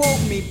 Don't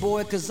quote me,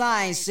 boy, cause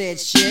I ain't said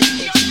shit.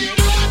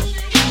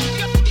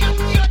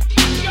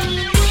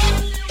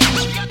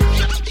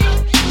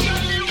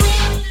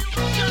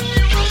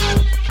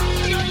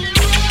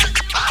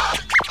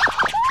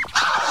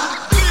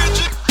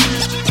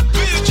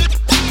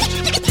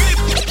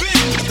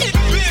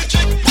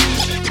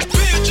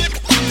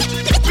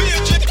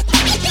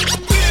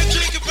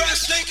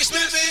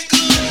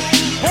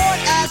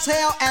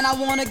 Hell, and I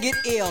wanna get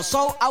ill,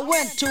 so I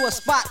went to a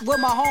spot where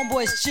my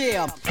homeboys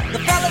chill. The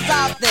fellas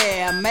out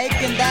there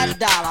making that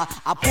dollar.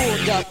 I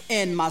pulled up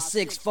in my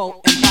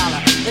 6'4"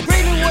 Impala. They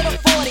greet me with a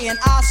 40 and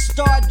I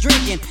start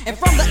drinking. And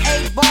from the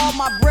 8-ball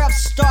my breath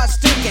starts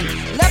stinking.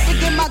 Left to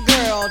get my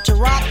girl to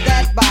rock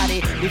that body.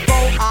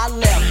 Before I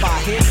left I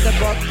hit the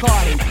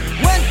Bacardi.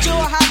 Went to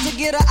her house to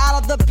get her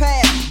out of the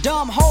pad.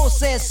 Dumb hoe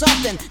said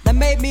something that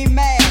made me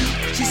mad.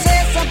 She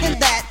said something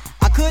that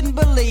I couldn't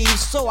believe,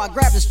 so I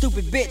grabbed the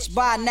stupid bitch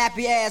by a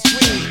nappy ass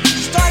weave.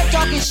 She started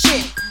talking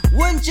shit,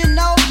 wouldn't you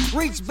know?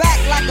 Reached back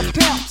like a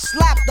pimp,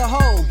 slapped the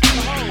hoe.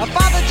 Her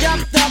father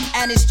jumped up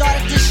and he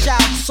started to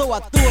shout, so I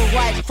threw her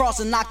right across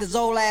and knocked his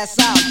old ass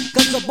out.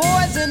 Cause the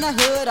boys in the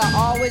hood are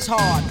always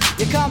hard.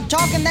 You come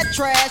talking that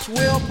trash,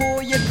 we'll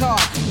pull your car.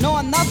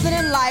 Knowing nothing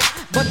in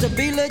life but to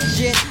be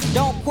legit.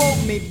 Don't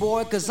quote me,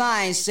 boy, cause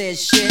I ain't said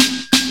shit.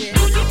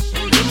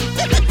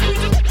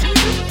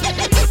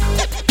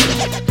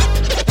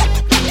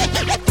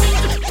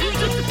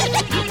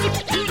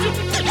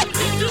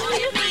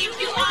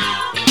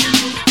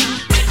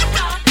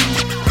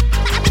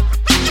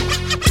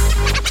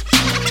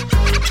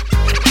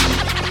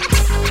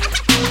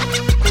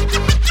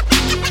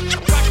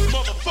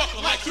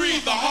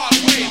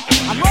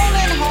 I'm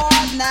rolling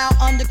hard now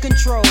under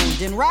control.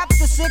 Then wrapped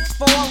the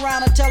 6'4"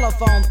 around a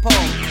telephone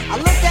pole. I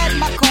looked at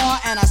my car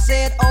and I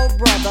said, oh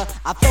brother,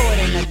 I throw it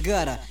in the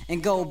gutter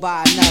and go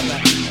buy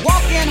another.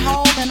 Walking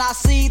home and I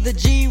see the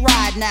G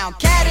ride now.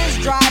 Cat is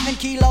driving,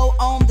 Kilo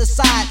on the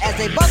side. As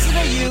they busted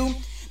a U,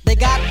 they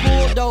got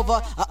pulled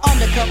over. An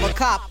undercover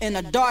cop in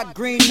a dark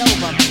green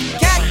Nova.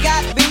 Cat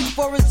got beat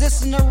for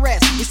resisting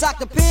arrest. He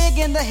socked a pig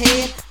in the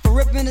head for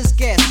ripping his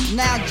guest.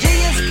 Now G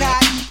is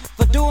caught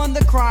for doing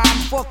the crime.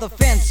 Fourth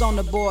offense on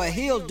the boy,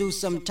 he'll do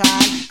some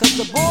time. Cause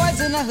the boys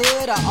in the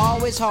hood are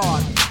always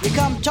hard. You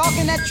come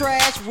talking that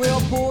trash,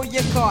 we'll pull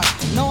your cart.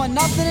 Knowing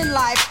nothing in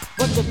life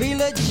but to be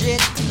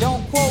legit.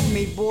 Don't quote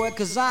me, boy,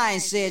 cause I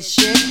ain't said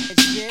shit.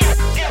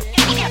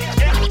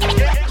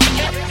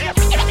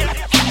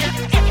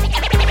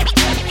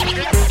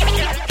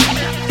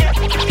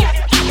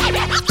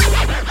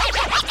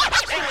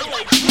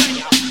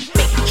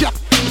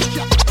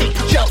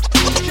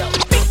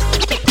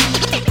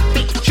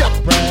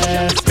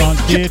 Brass,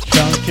 funky,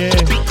 chunky,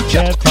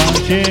 that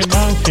funky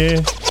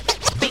monkey.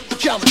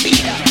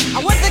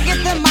 I went to get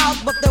them out,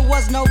 but there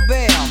was no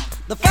bail.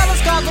 The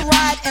fellas called the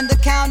ride in the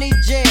county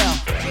jail.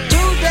 2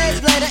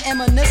 days later in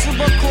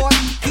municipal court,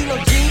 Kilo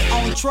G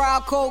on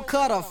trial, cold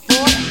cutter,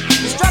 fort.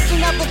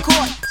 Destruction of the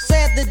court,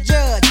 said the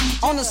judge.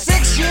 On a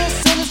 6-year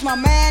sentence, my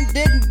man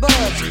didn't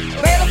budge.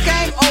 Bailiff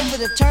came over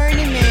to turn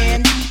him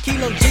in.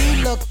 Kilo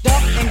G looked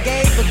up and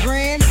gave a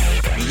grin.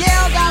 He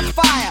yelled out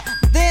fire,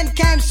 then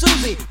came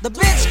Susie. The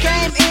bitch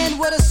came in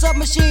with a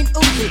submachine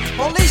Uzi.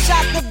 Police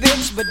shot the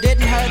bitch but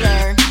didn't hurt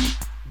her.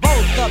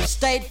 Both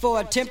upstate for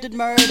attempted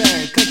murder.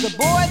 Cause the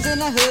boys in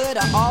the hood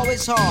are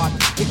always hard.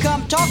 You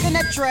come talking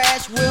that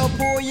trash, we'll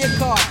pull your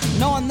card.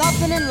 Knowing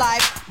nothing in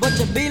life but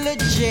to be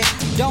legit.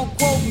 Don't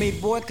quote me,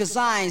 boy, cause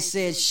I ain't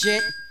said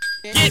shit.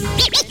 Yeah,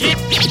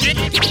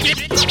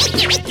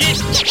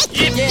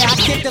 I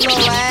kicked a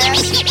little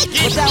ass,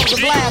 but that was a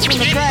blast from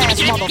the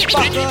past,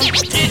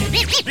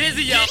 motherfucker.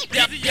 Busy up,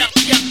 yo.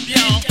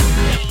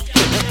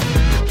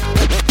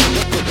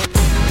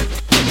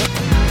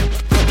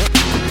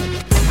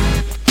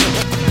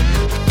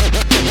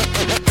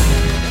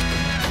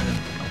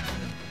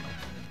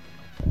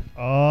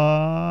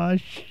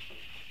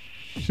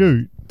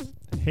 Shoot.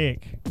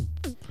 Heck.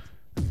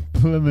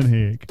 Blimmin'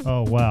 heck.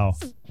 Oh, wow.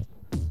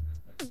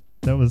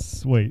 That was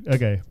sweet.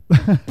 Okay.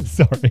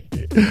 Sorry.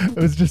 It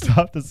was just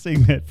after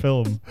seeing that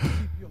film.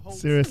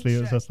 Seriously,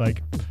 it was just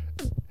like,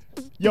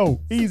 yo,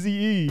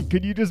 Eazy-E,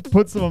 can you just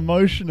put some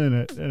emotion in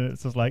it? And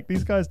it's just like,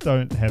 these guys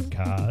don't have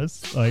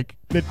cars. Like,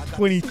 they're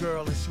 20.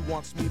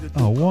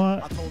 Oh,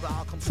 what?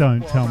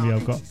 Don't tell me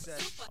I've got...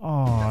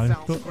 Oh, I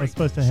thought I was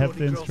supposed to have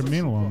the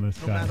instrumental on this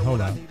guy.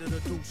 Hold up.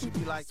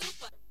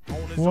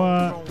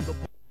 What?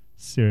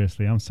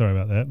 Seriously, I'm sorry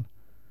about that.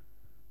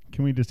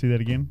 Can we just do that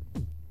again?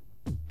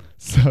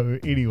 So,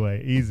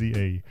 anyway,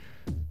 Eazy-E.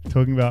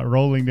 Talking about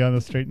rolling down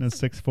the street in a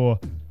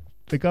 6'4".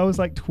 The guy was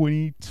like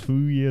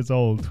 22 years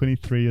old,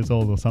 23 years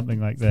old or something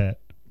like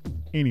that.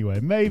 Anyway,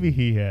 maybe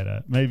he had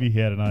a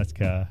nice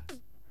car.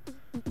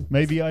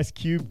 Maybe Ice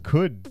Cube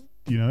could,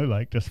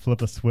 like just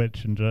flip a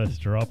switch and just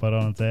drop it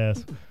on its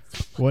ass.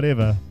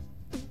 Whatever.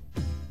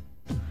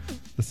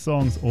 The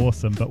song's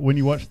awesome, but when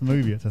you watch the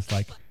movie, it's just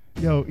like,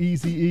 yo,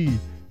 Eazy-E,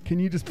 can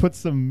you just put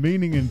some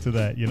meaning into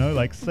that,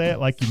 like say it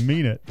like you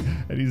mean it.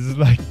 And he's just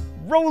like,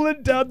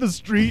 rolling down the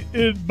street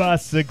in my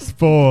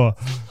 6'4".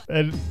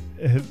 And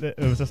it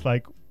was just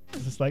like,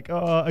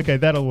 oh, okay,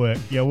 that'll work.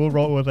 Yeah, we'll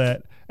roll with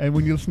that. And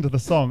when you listen to the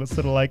song, it's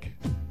sort of like,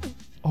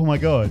 oh my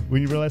God,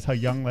 when you realize how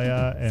young they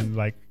are and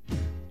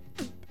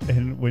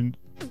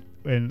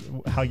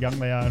how young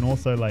they are and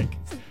also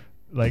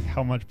like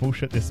how much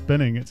bullshit they're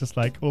spinning, it's just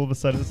like all of a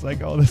sudden it's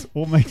like, oh, this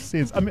all makes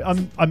sense. I mean,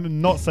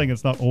 I'm not saying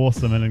it's not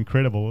awesome and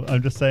incredible.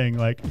 I'm just saying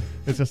like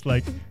it's just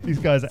like these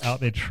guys are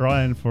out there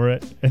trying for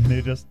it and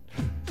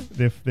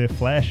they're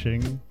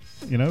flashing.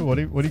 What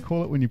do you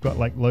call it when you've got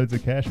like loads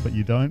of cash but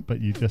you don't,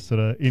 but you just sort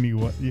of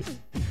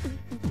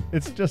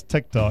it's just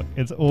TikTok.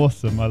 It's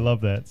awesome. I love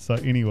that. So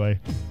anyway,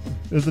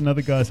 there's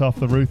another Guys Off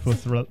the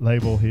Ruthless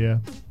label here.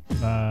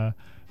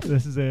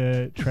 This is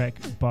a track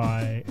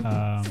by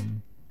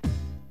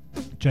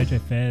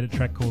JJ Fad, a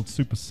track called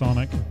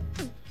Supersonic.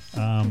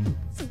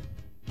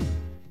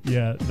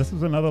 Yeah, this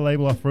was another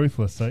label off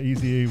Ruthless. So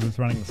Eazy-E was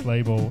running this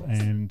label,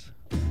 and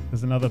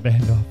there's another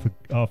band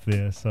off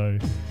there. So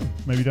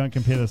maybe don't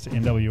compare this to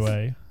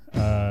NWA.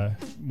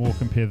 More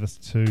compare this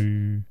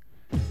to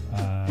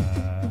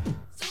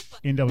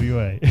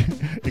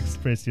NWA.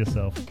 Express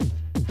yourself.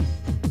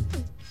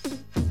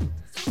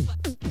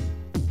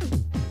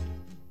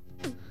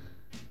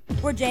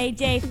 We're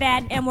JJ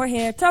Fad and we're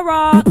here to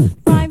rock.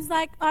 Rhymes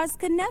like ours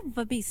could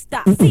never be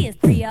stopped. See, it's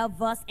 3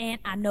 of us and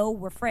I know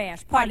we're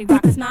fresh. Party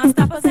rockers,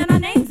 non-stoppers, and our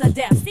names are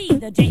deaf. See,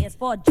 the J is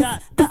for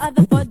just, the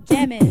other for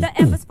jamming. The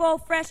F is for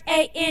fresh,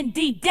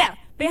 A-N-D, deaf.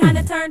 Behind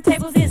the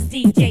turntables is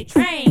DJ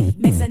Train.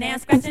 Mixing and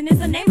scratching is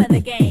the name of the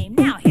game.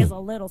 Now here's a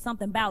little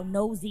something about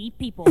nosy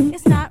people.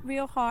 It's not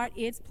real hard,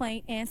 it's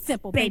plain and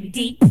simple, baby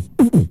D.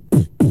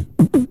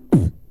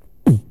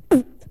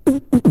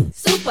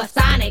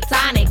 Supersonic,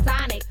 sonic,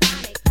 sonic.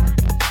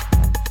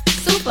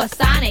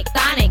 Supersonic,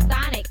 sonic,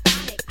 sonic.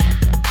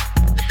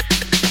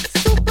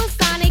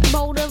 Supersonic,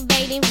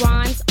 motivating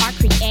rhymes are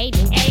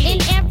creating.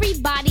 And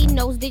everybody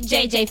knows that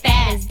JJ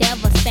Fad is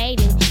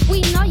devastating.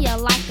 We know you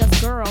like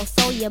us, girl,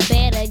 so you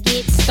better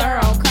get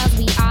sterile. Cause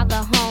we are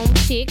the home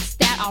chicks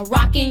that are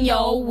rocking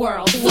your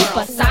world.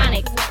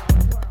 Supersonic.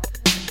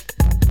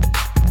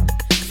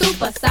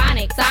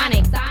 Supersonic,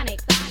 sonic,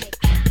 sonic, sonic.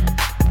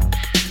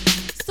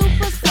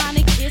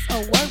 Supersonic is a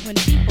word when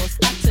people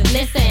start to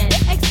listen.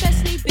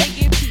 Especially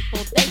bigger people,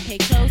 they pay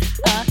close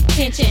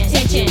attention.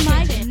 You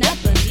might not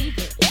believe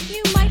it,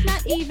 you might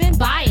not even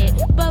buy it,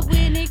 but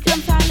when it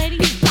comes to our lady,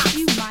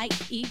 you might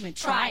even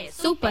try it.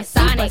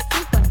 Supersonic.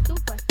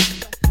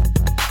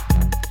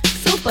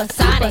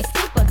 Supersonic.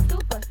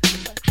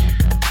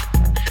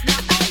 Now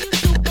all you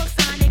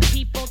supersonic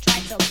people try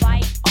to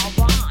write or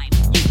rhyme.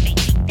 You may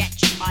think that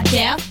you are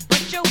deaf,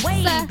 but you're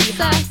way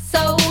behind.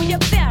 So you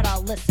better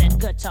listen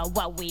good to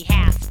what we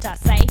have to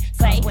say.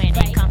 When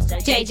it comes to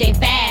JJ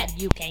Fad,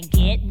 you can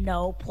get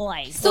no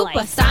play.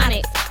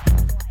 Supersonic.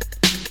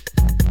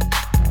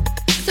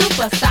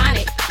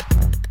 Supersonic.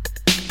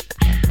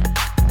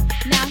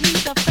 Now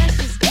he's the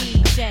freshest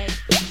DJ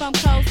from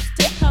coast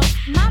to coast.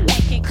 My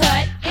man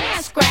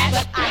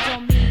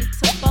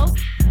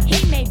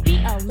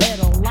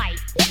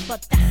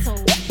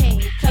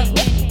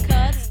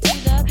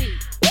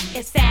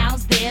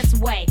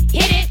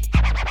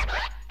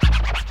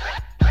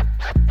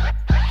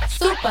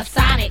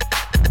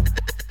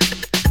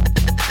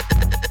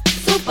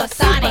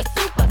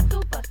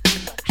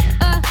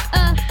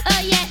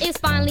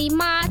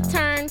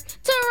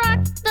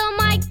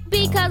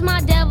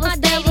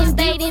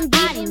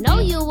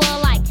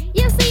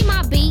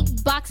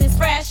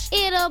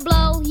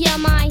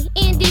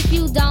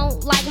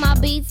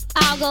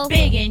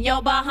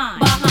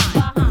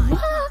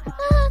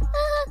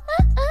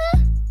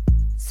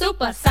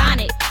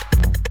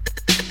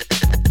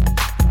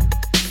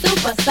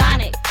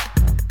Supersonic.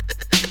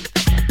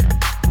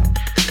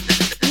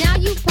 Now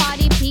you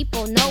party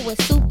people know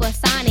what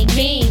supersonic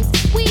means.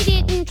 We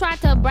didn't try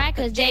to brag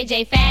cause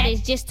JJ Fad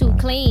is just too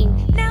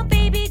clean. Now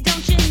baby,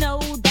 don't you know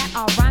that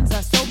our rhymes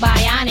are so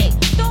bionic?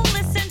 Don't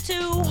listen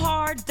too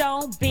hard,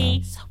 don't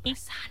be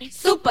supersonic.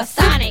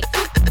 Supersonic.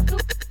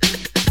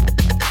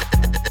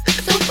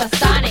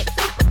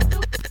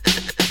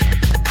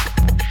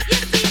 You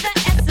see the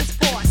S is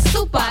for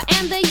super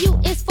and the U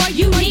is for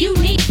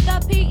unique. The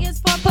P is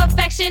for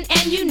perfection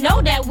and you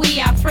know that we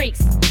are freaks.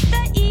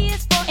 The E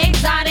is for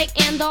exotic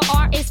and the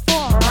R is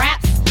for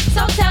raps.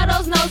 So tell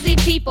those nosy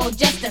people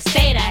just to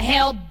stay the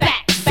hell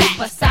back.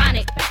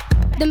 Supersonic.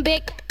 Them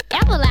big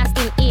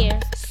everlasting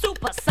ears.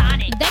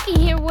 Supersonic. They can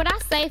hear what I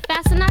say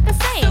fast and I can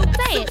say it.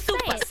 Say it.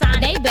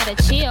 Supersonic. They better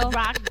chill.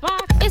 Rock.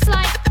 It's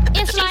like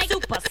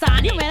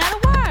supersonic. You ran out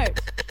of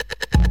words.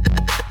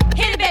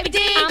 Hit it, baby D.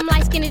 I'm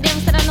light skinned,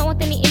 devil said I know one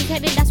thing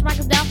irritated. That's right,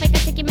 cause they'll fake a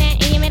ticket man.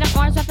 And you made up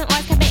orange, rapping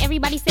orange, capping.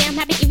 Everybody say I'm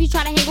happy. If you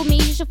try to hang with me,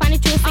 you should find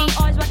it true. I'm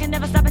always rocking,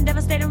 never stopping,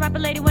 devastating, rapper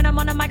lady. When I'm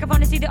on the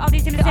microphone, I see all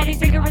these imitating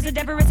figures.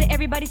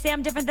 Everybody say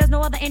I'm different. There's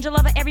no other angel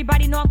lover.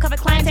 Everybody know I'm covered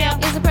clientele.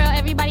 It's a pearl.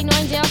 Everybody know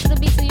in jail to the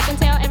beat, so you can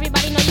tell.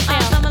 Everybody know you fail.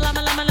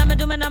 Lama,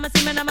 dooming, I'm a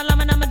seaman, I'm a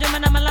lama, I'm a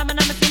dooming, I'm a lama,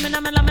 I'm a seaman,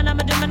 I'm a lama, I'm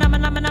a dooming, I'm a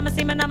lama, I'm a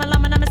seaman, I'm a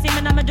lama, I'm a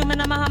seaman, I'm a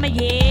dooming, I'm a hummer.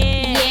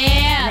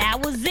 Yeah. That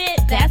was it.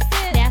 That's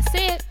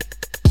it.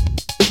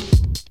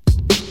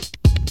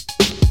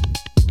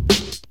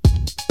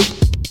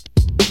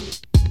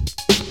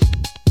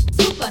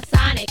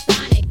 Supersonic.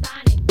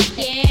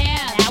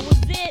 Yeah. That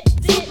was it.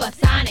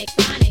 Supersonic.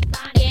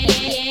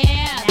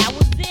 Yeah. That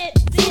was it.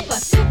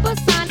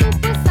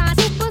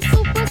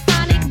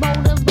 Supersonic,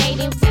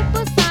 motivating.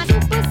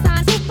 Supersonic,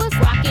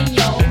 rocking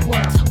your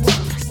world.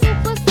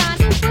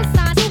 Supersonic,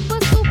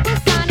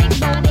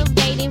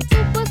 motivating.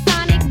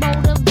 Supersonic,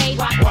 motivating.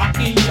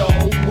 Rocking your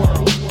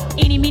world.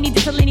 Eeny, meeny,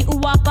 diddly, ooh,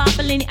 wah, bop,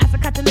 Bellini,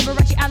 Africata,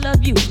 Liberace, I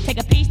love you. Take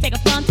a piece, take a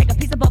plum, take a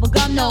piece of bubble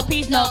gum. No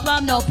piece, no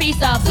plum, no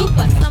piece of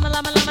super. Lama,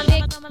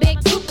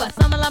 big super.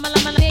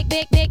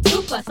 Big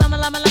super.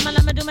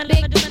 Lama, dooming,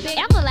 Big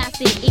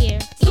everlasting ear.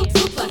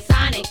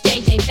 Supersonic,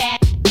 JJ Fad.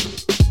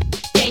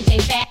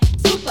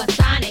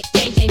 Supersonic,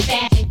 JJ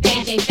Fad.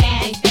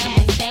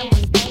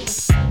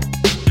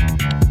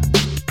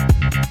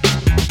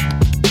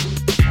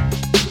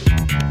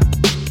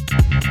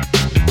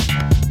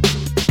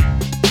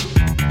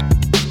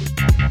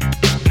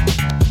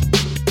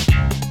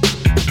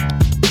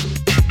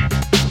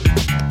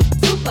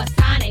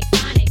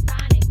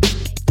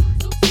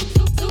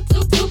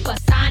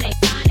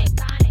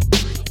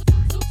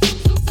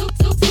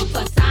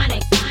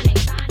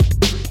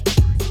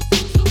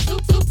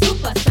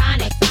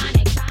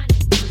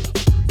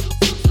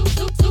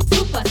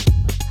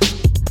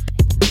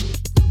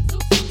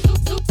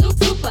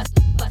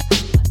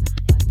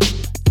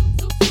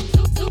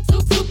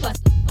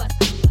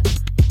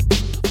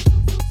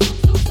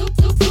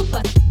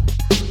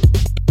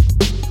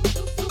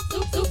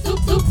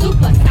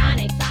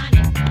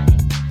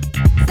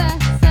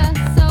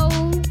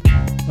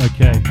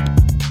 Okay.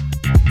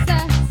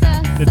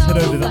 Let's head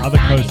over to the other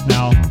coast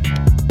now.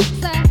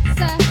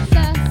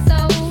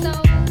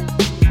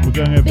 We're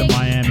going over to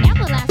Miami.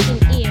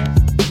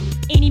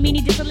 Eeny,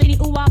 meeny, diddly,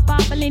 ooh, wah,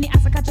 bop, Bellini,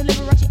 Africata,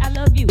 Liberace, I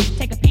love you.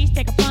 Take a piece,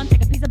 take a plum,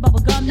 take a piece of bubble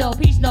gum. No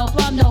piece, no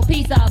plum, no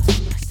piece of.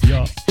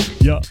 Yeah.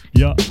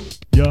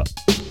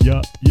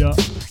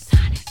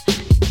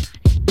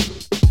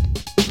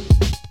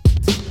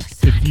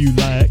 If you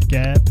like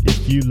Gap,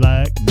 if you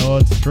like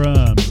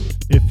Nordstrom,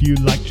 if you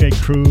like J.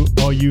 Crew,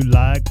 or you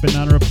like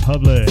Banana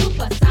Republic.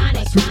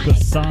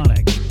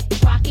 Supersonic.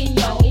 Rocking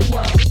your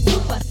world.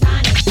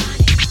 Supersonic.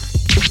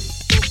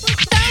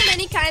 So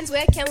many kinds,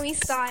 where can we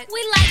start?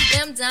 We like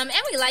them dumb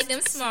and we like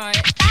them smart.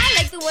 I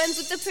like the ones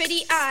with the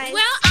pretty eyes.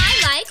 Well, I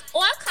like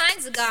all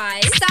kinds of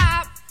guys.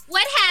 Stop.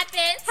 What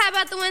happened? How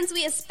about the ones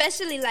we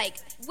especially like?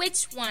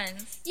 Which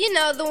ones? You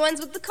know, the ones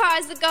with the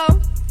cars that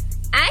go.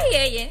 I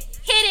hear you.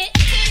 Hit it.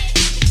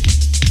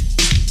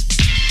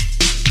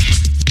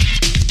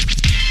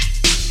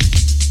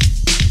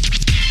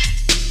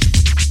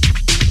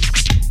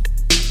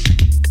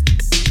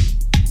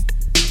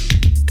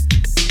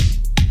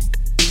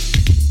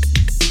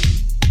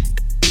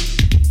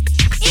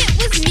 It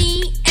was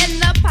me and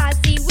the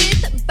posse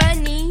with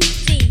Bunny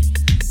D.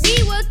 We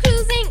were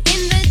cruising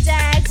in the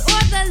Jags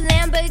or the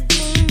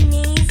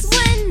Lamborghinis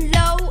when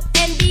lo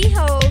and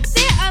behold,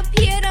 there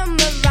appeared a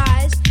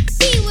Mirage.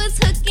 He was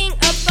hooking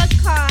up a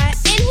car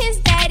in his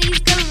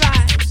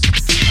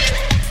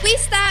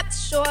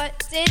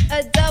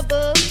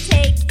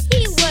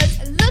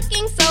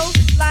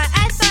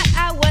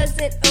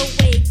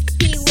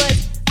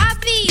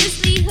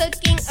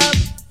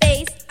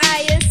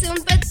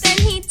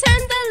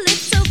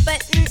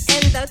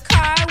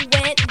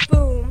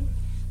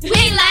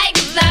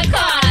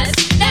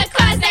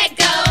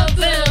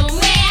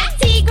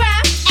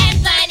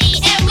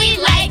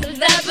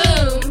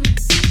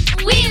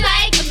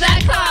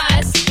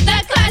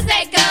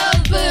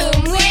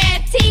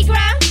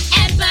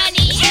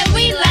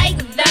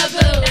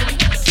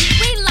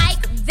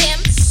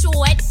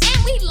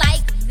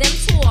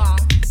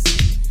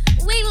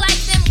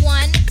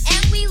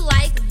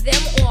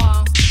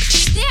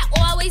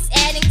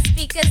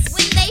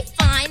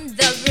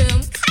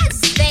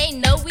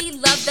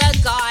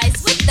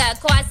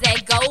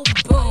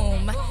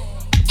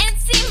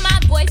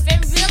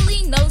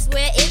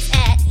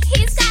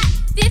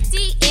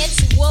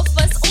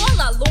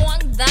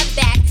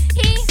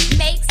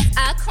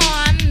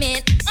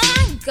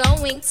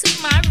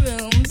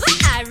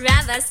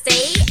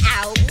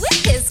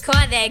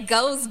car that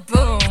goes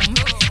boom.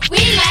 We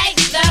like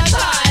the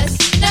cars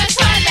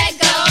that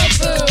go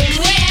boom.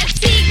 We're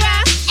Tigra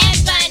and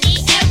Bunny,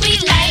 and we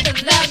like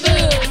the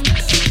boom.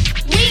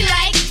 We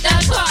like the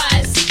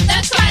cars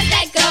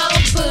that go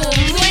boom.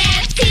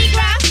 We're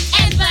Tigra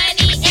and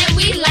Bunny, and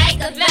we like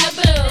the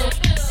boom.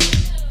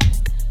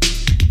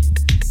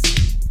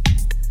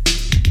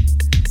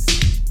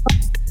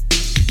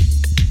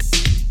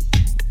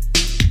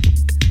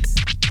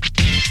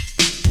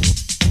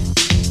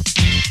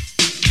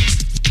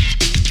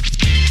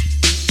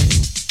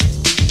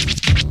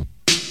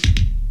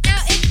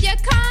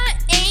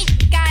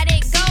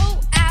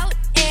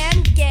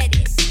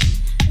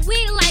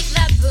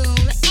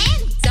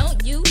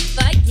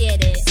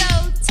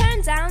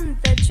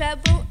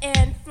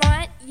 And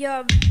flaunt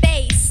your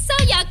bass so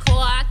your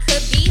car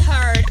could be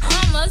heard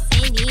almost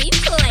any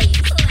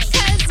place.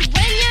 'Cause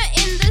when you're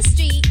in the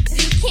street,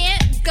 you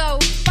can't go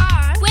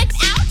far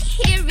without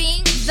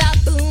hearing the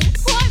boom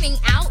pouring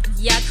out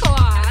your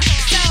car.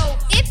 So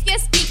if your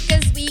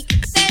speaker's weak,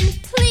 then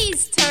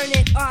please turn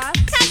it off.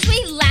 'Cause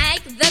we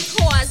like the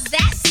cars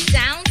that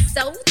sound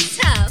so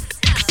tough.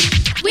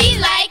 We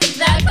like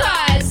the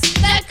cars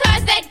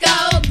that go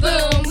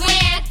boom.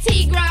 We're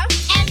Tigra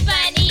and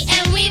Bunny,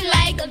 and we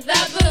like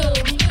the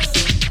boom.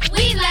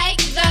 We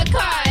like the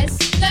cars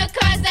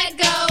that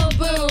go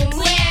boom.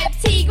 We're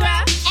Tigra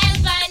and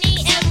Bunny,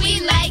 and we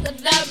like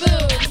the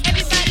boom.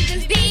 Everybody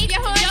just beat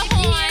your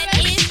horn.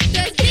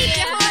 Just beat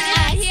your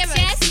horn.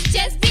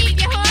 Just beat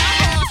your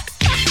horn.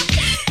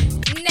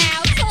 Now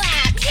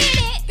clap, hit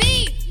it.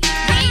 Beat,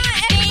 beat,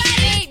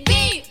 beat,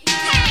 beat.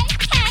 Hey,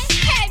 hey,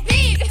 hey,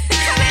 beat.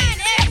 Come on,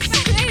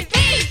 everybody,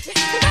 beat.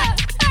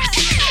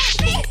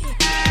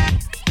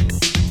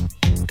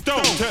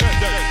 Don't touch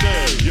that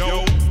there, yo.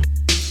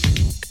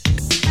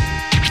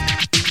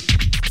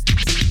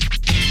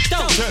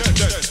 Don't touch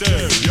that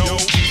there, yo.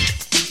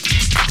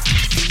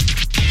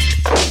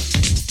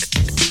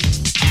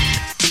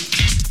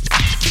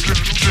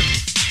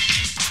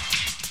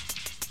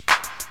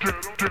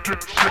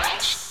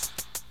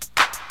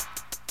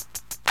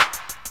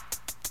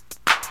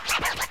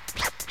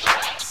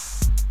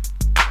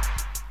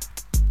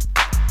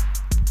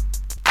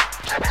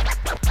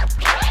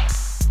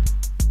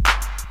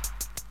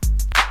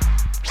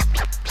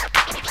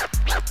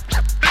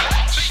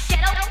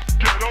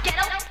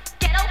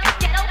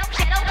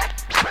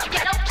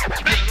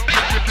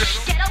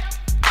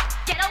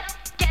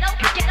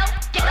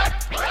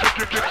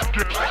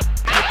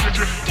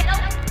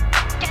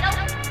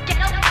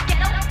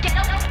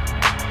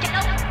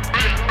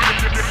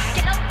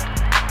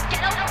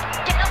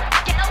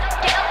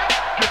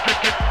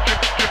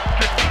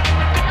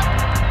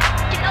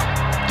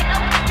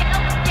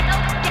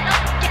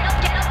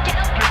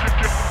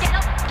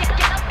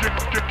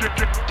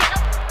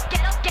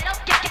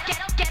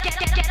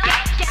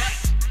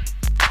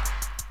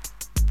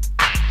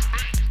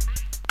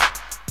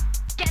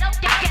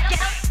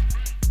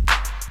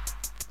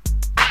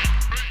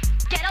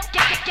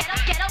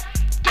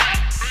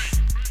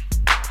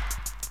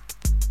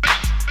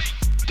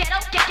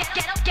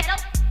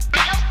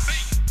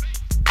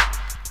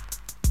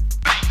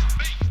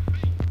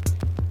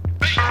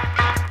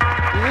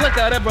 Look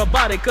out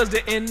everybody, cause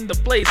they're in the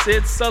place.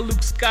 It's a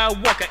Luke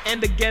Skywalker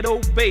and the ghetto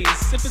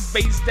bass. If it's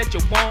bass that you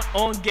want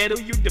on ghetto,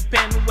 you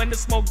depend. When the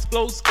smoke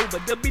blows over,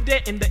 they'll be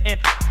there in the end.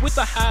 With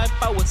a high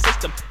power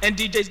system and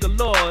DJs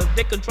galore,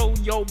 they control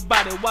your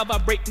body while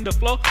vibrating the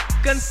floor.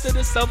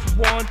 Consider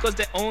self-warned cause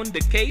they own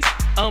the case.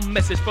 A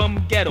message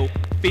from ghetto,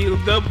 feel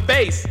the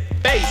bass,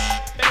 bass,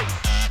 bass.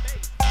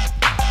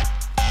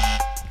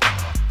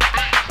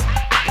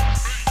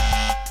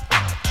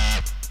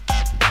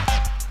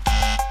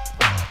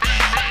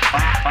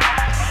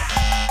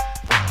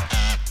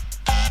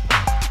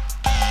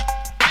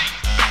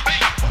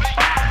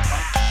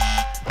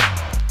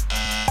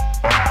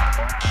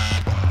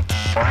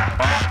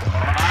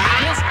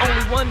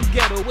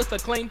 Ghetto with a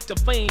claim to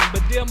fame,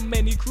 but there are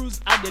many crews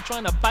out there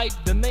trying to bite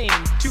the name.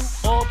 To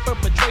all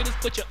perpetrators,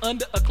 put you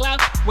under a cloud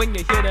when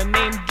you hear the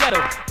name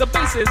ghetto. The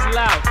bass is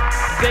loud,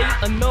 they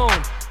are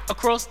known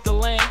across the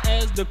land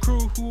as the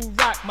crew who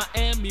rock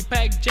Miami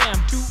Pack Jam.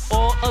 To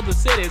all other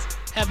cities,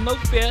 have no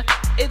fear,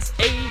 it's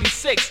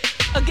 86,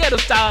 a ghetto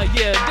style,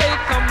 yeah. They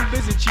come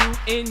visit you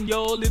in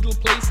your little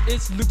place.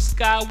 It's Luke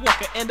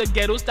Skywalker and the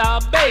ghetto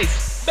style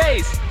bass,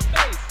 bass,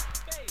 bass.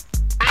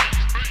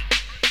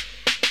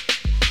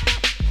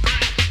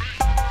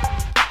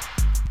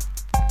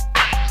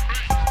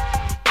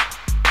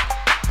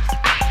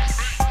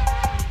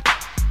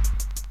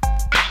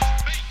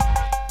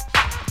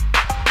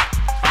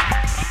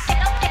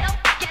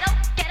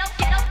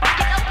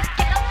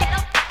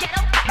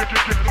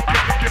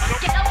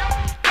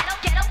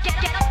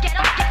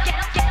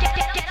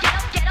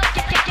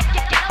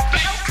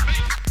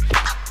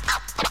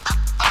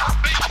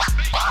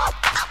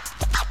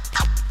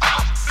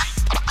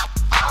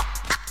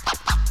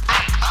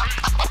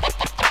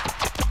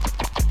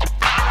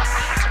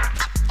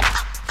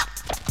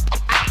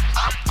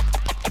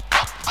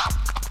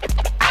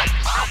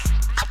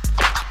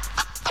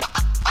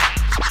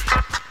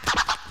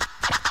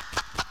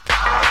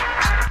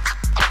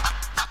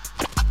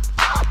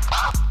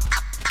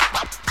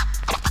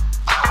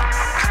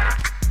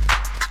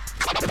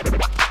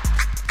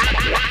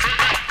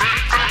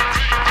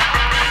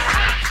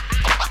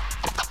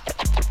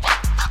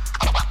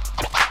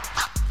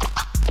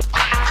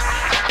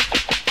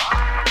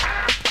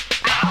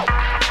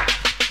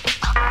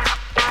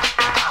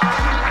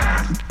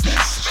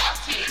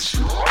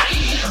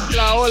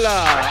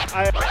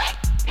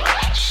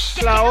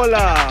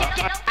 ola.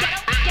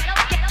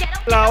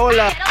 La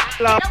ola.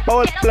 La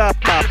ola.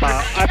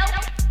 Papa.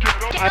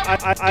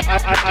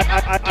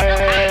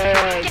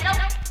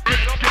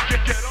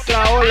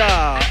 La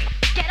ola.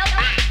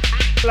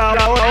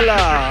 La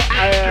ola.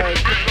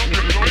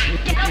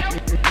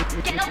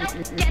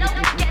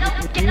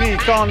 Mi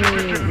con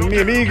mi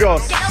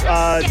amigos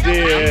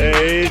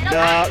de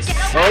da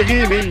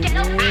Sogi mi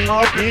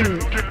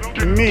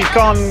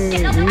con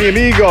mi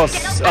amigos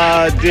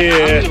de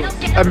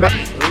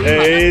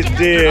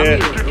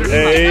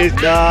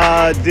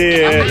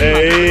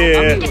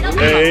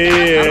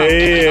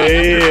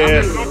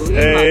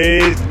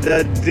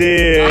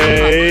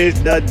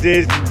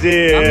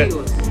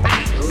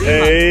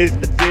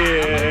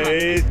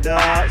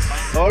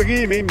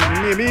Sogi mi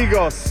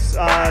amigos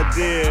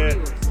de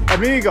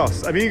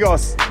amigos,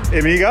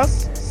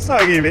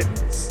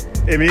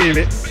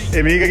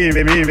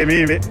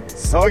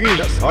 Sogi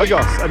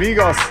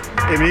amigos,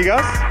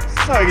 amigas,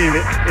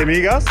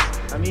 amigas.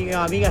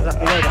 Amigas las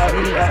pelotas,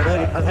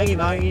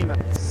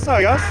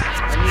 ¿Sagas?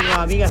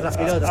 Amigas las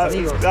pelotas,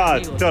 amigos.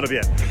 Todo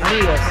bien.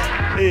 Amigos.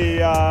 Y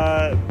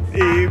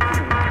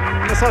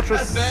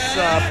nosotros,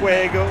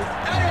 Fuego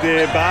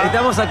de Bar.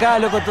 Estamos acá,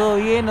 loco, todo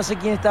bien. No sé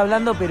quién está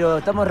hablando, pero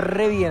estamos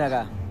re bien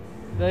acá.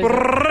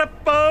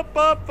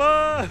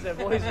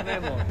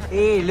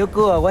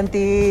 Loco,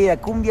 aguante la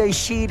cumbia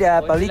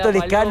villera, Pablito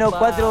Lescano,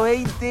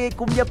 420,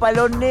 cumbia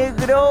palón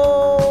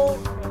negro.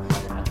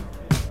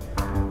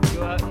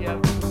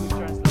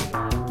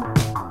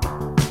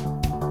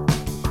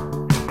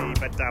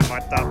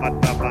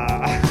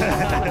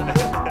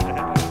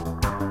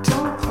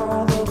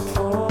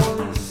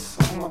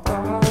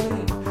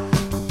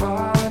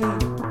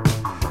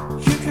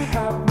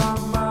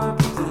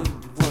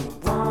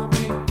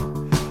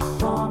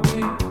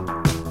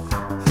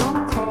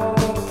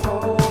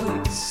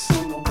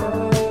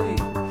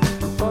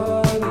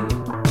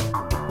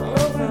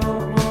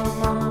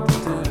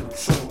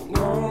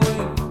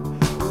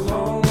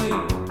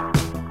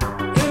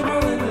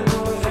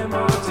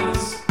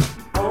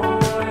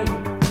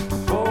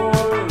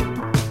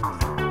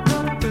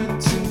 Nothing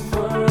to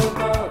worry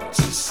about,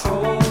 just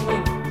hold me.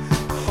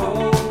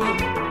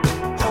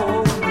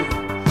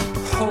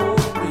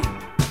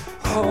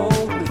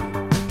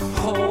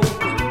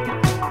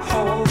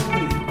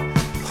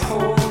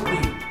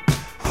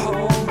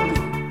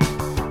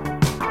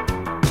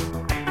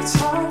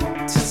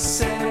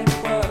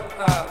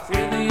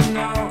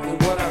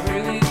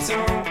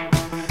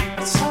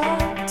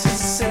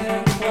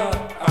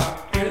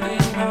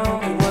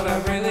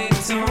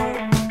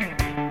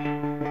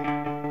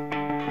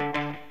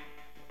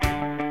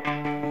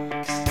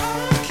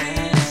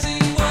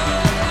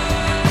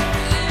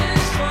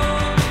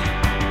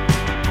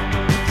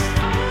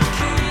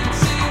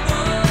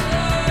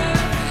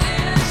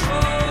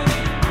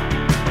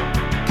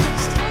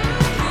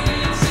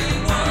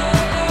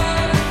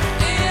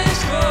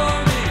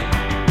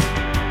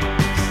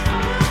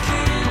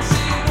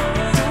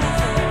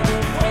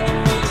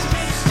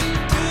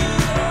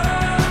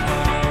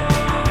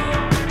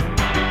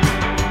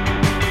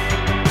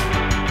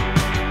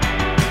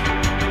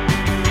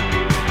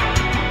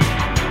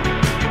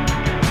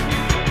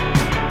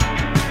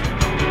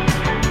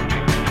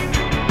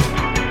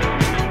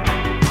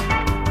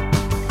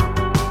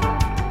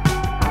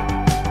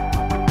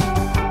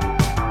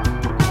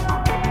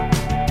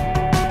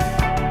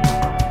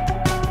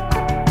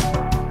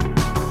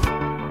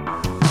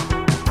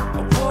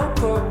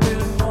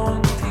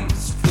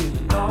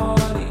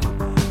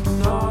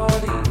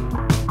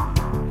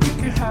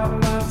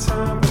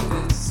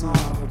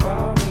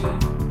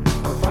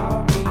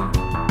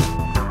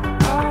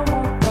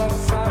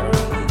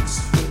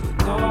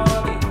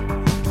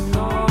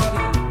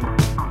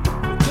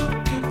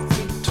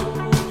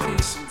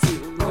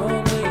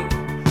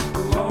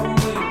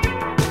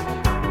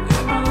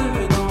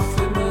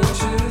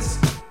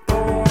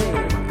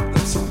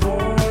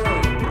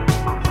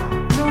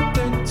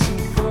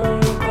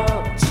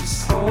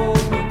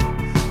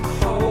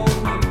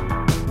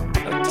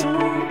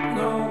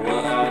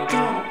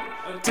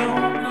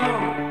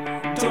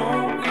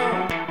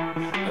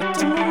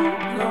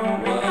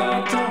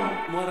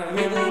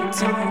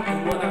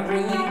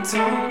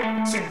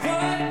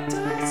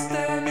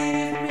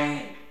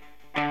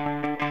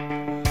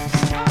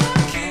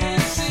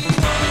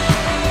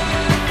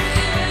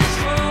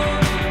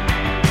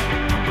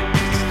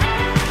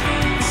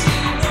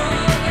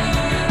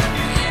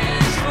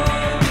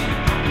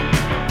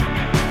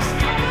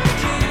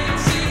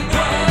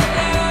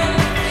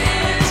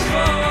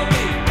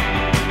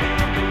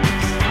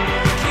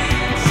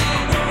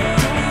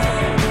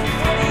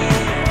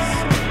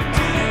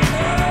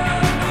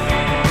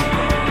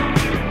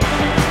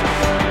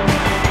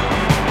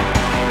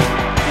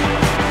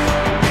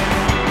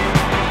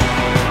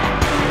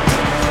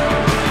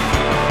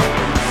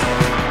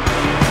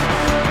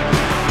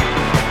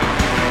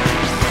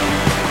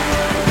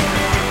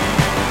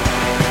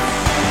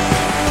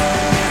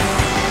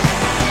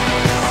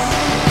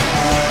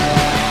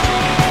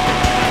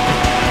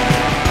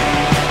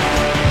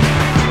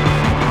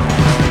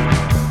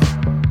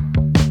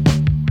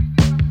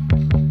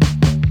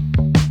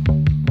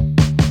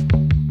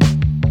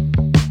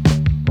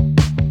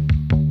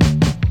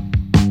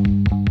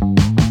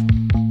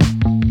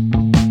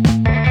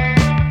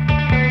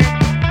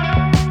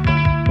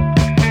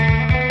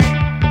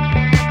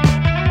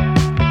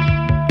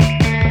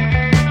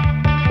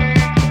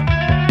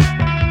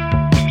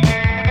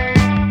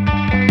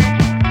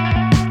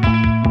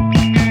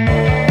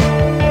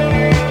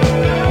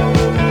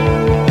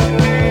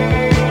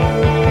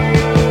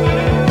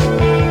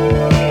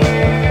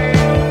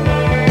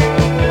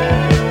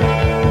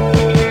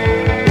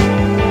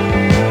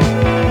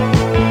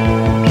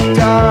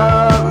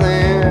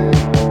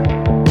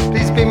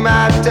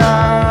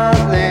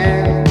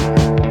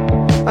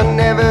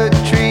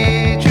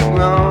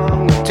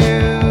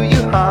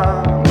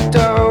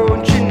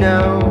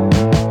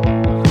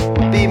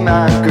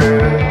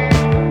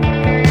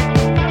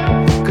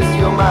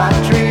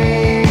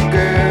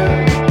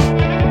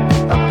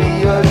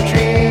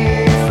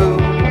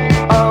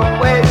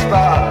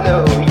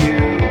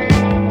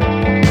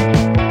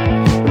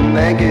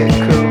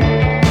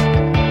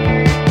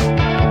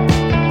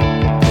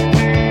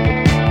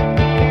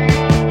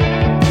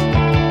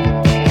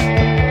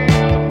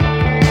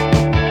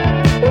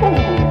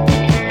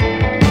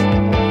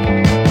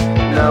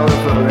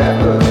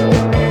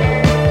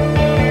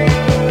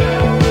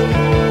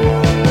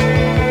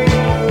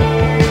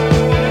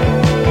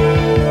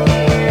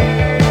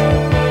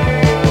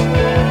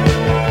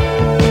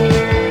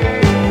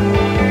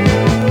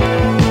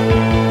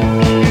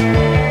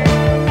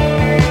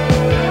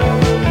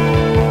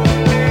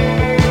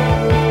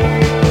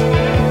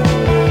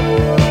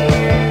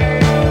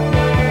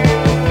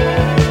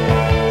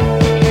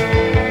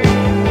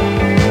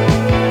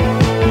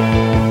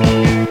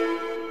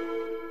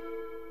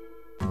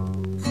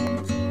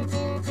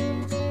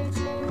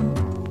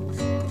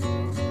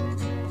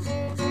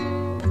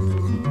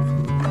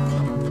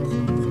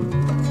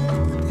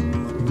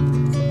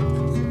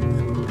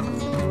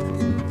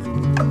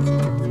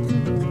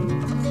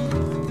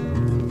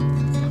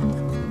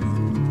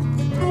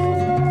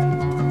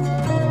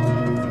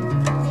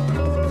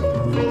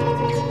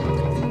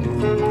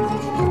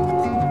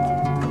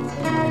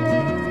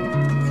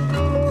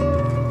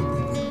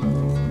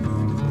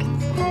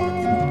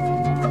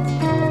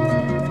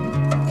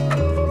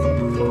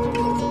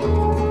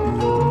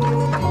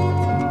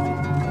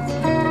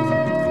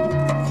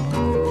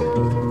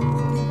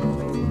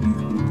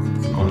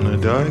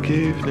 dark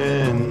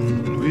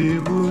evening, we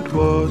would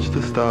watch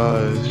the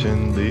stars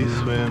gently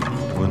swim.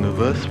 One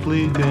of us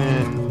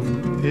bleeding.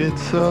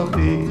 It's so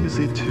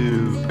easy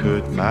to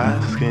cut my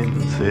skin.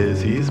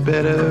 Says he's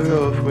better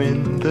off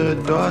when the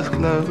door's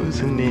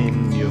closing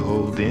in. You're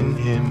holding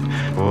him.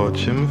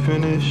 Watch him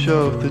finish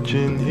off the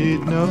gin.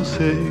 He'd no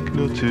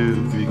signal to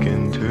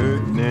begin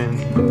turning.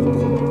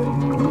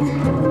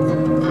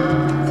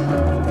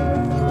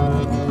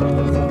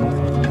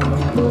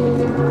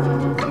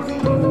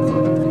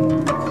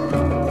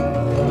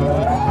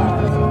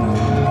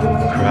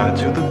 Cry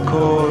to the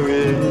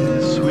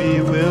chorus,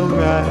 we will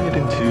ride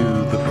into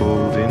the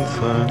folding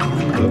sun.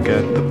 Look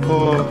at the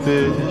poor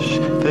fish,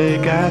 they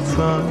got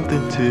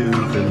something to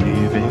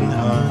believe in,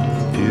 hun.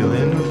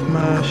 Dealing with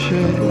my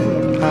shit,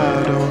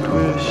 I don't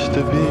wish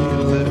to be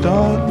left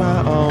on my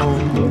own.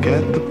 Look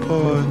at the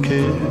poor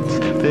kids,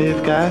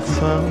 they've got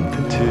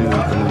something to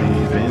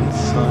believe in,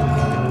 son.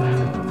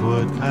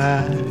 What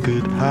I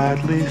could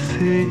hardly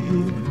see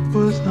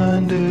was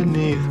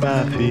underneath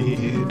my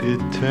feet.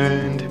 It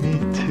turned me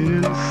to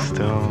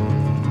stone.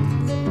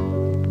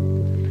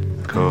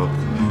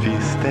 Coffee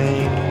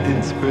stained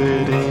and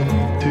spread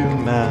into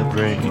my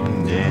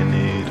brain, and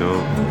it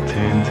all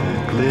turned to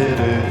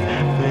glitter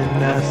when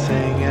I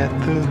sang at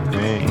the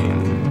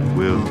rain.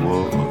 We'll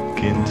walk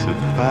into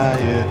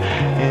fire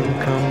and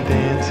come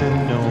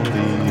dancing on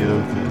the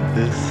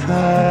other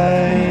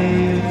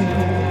side.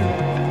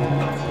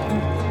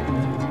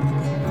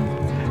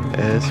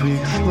 As we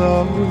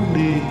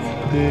slowly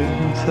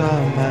lose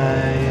our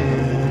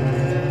minds.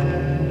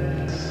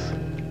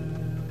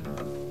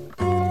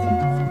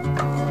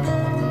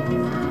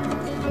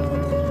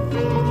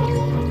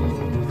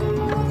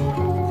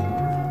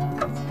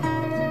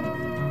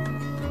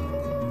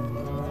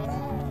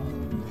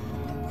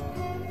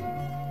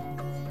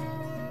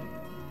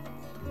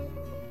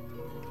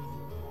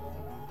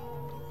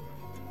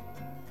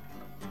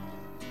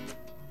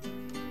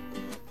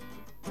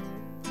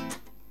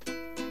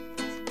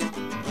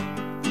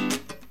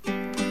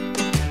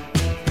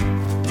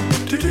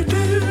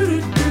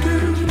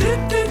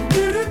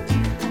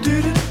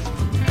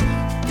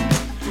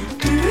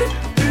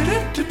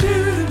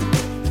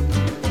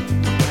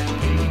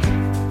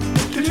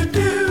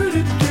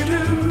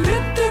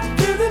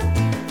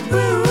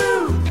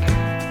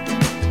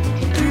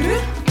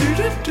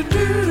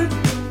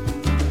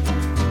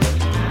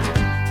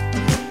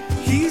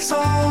 He's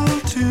all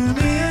to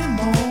me and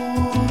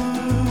more.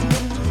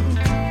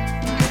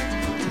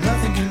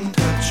 Nothing can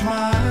touch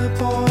my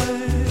boy.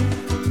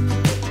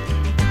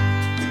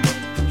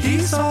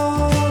 He's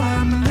all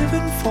I'm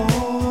living for.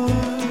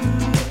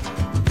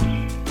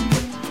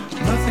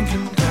 Nothing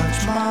can touch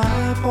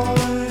my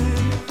boy.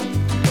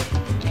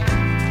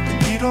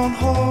 He don't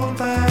hold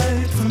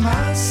back for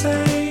my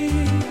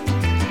sake.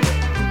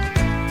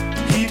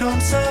 He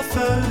don't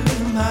suffer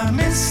my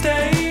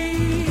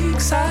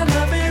mistakes. I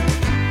love him.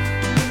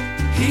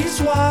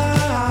 He's why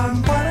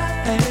I'm what I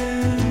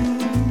am.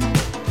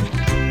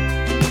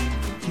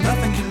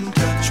 Nothing can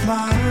touch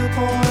my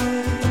boy.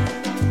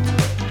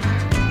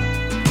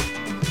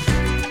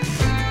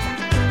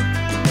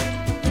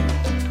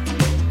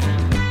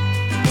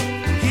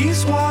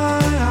 He's why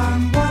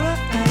I'm what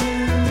I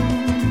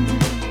am.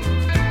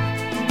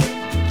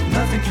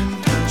 Nothing can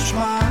touch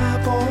my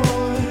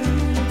boy.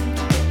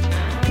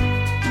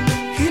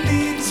 He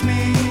leads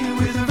me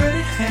with a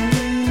ready hand.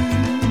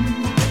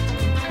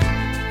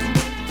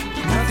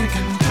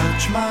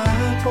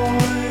 My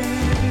boy,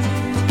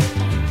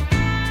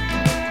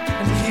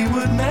 and he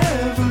would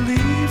never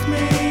leave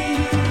me.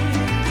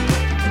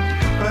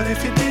 But if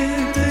he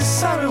did, this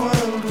sorry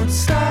world would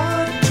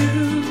start to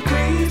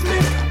grieve me.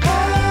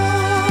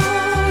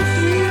 Oh,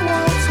 he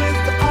walks with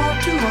the all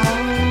too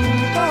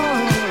old.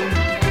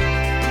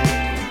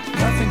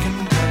 Nothing can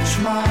touch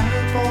my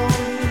boy.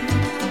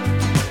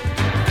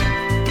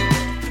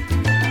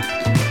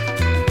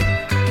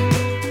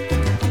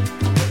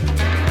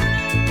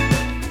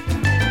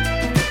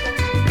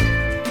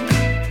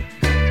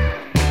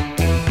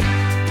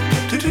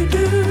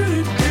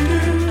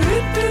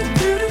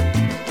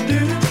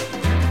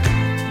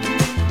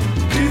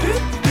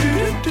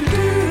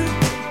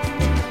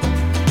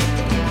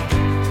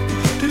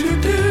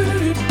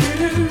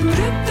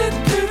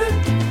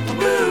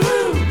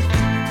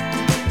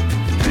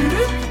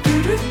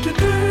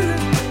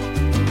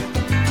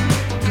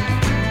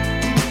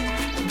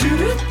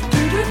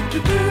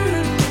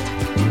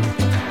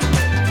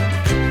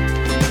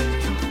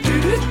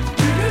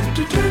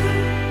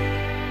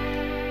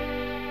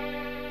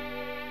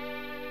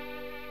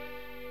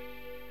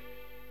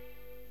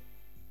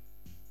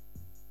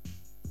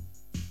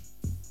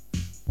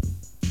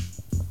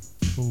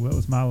 Cool, that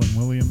was Marlon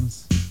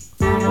Williams.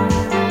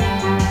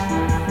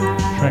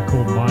 Track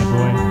called My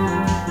Boy.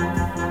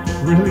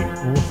 Really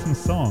awesome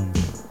song.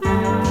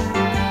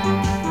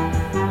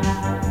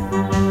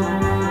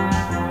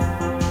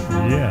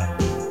 Yeah.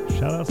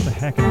 Shout outs to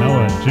Hack and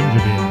Noah,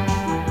 Ginger Beer.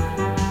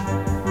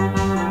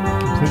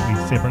 Completely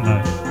separate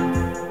note.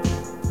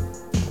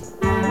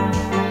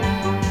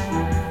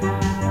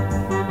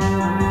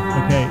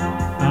 Okay.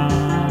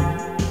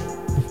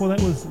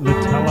 that was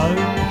Litello, a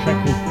track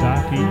called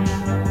Darky.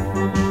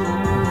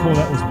 Before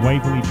that was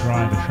Waverly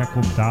Drive, a track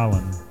called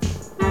Darlin.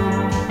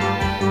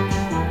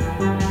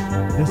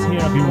 This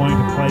here I've been wanting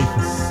to play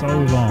for so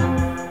long.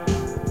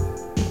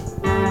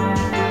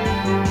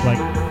 Like,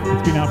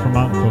 it's been out for a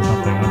month or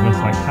something. I'm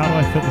just like, how do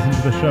I fit this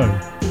into the show?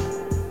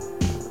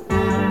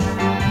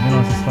 And then I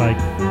was just like,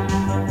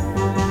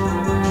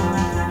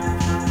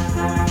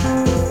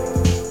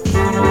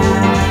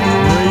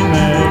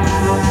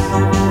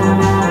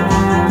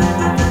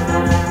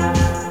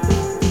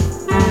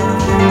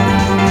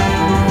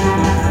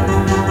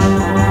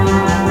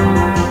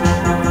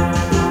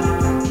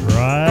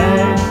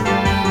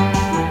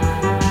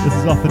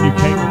 off the new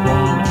Kate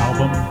LeBlanc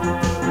album,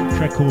 a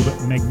track called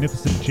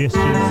Magnificent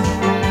Gestures.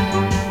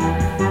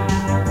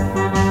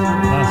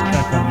 Last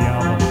track on the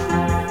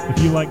album. If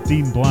you like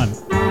Dean Blunt,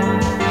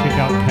 check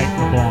out Kate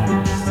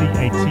LeBlanc,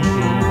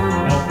 CATELEBON.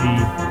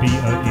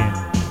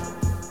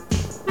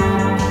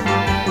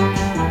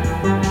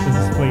 This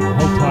is Fleet.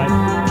 Hold tight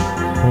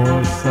for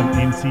some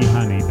NC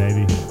Honey,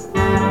 baby.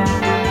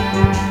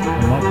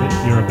 Not that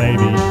you're a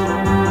baby.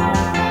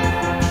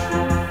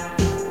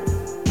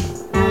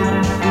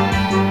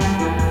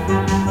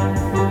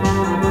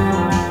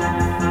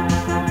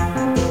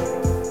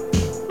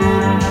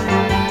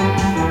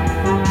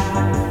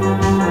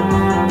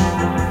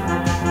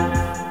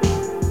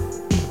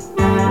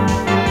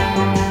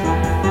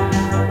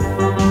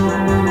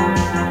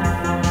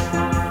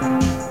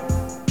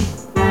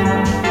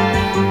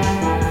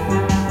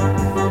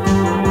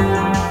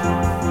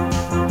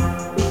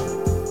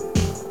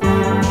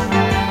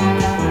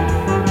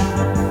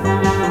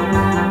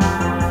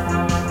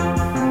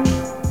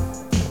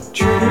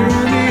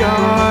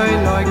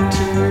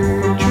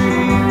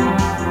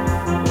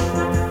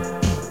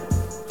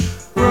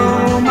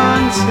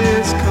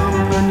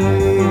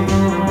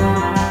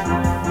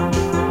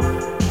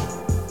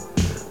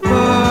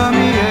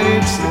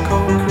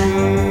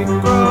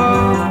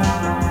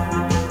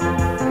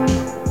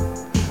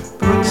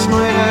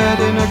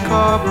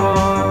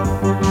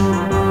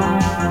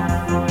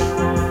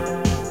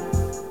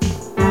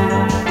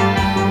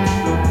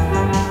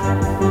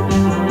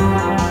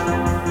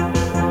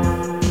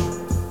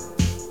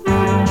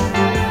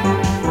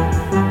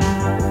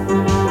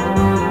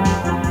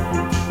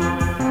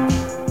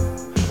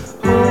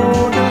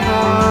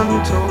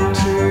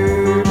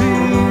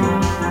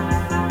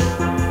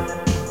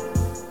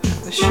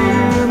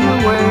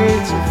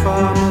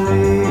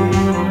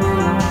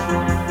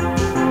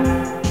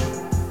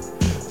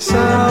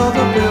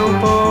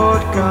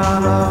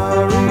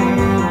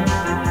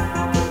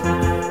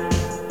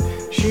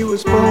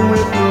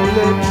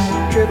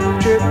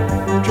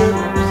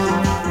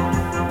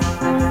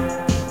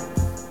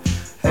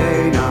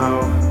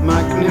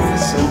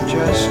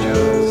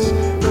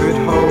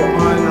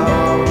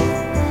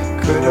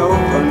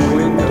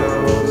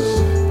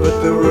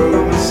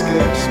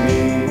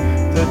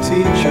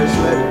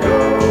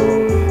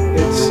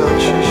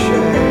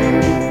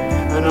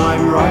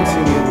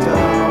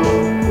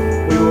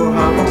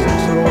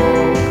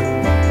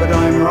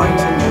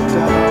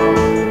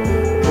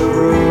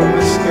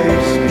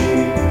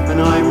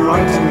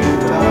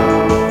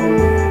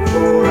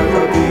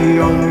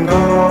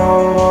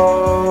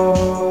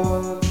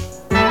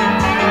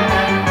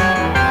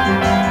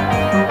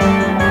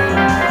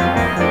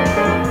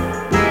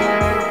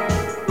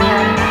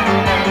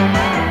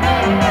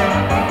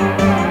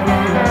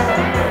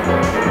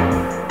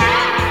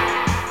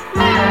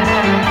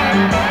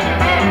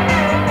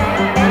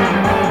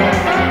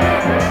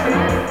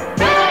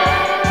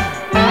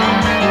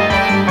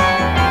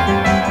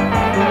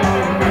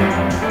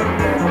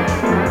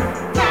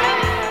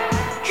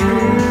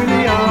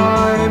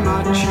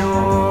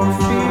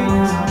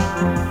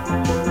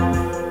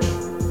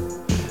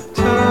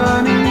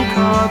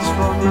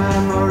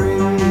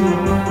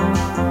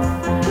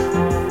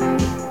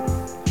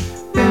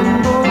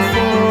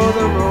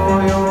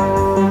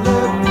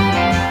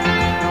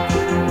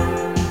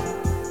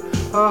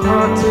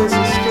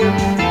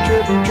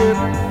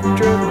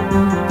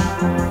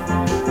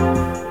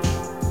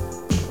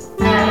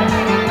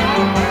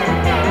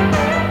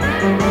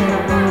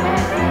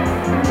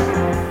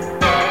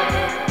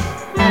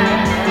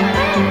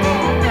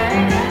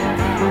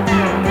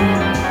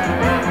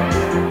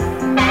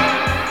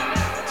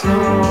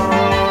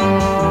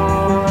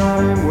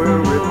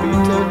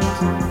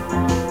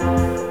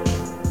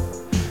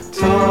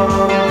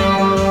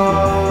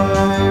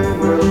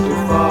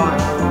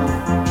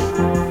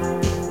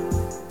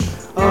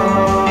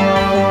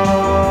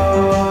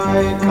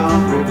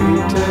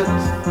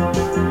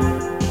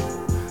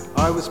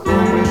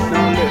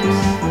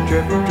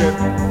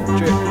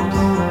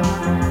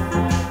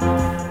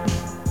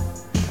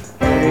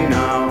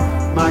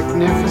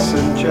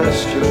 Magnificent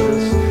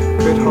gestures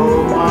could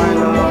hold my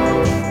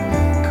love,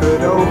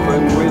 could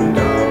open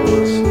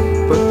windows,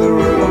 but the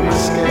room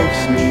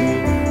escapes me,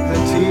 the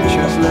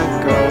teachers let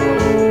go.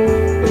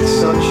 It's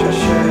such a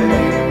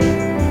shame,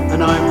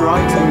 and I'm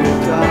writing it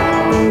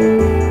down.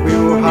 We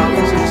will have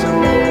to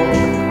talk,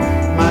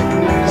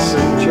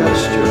 magnificent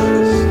gestures.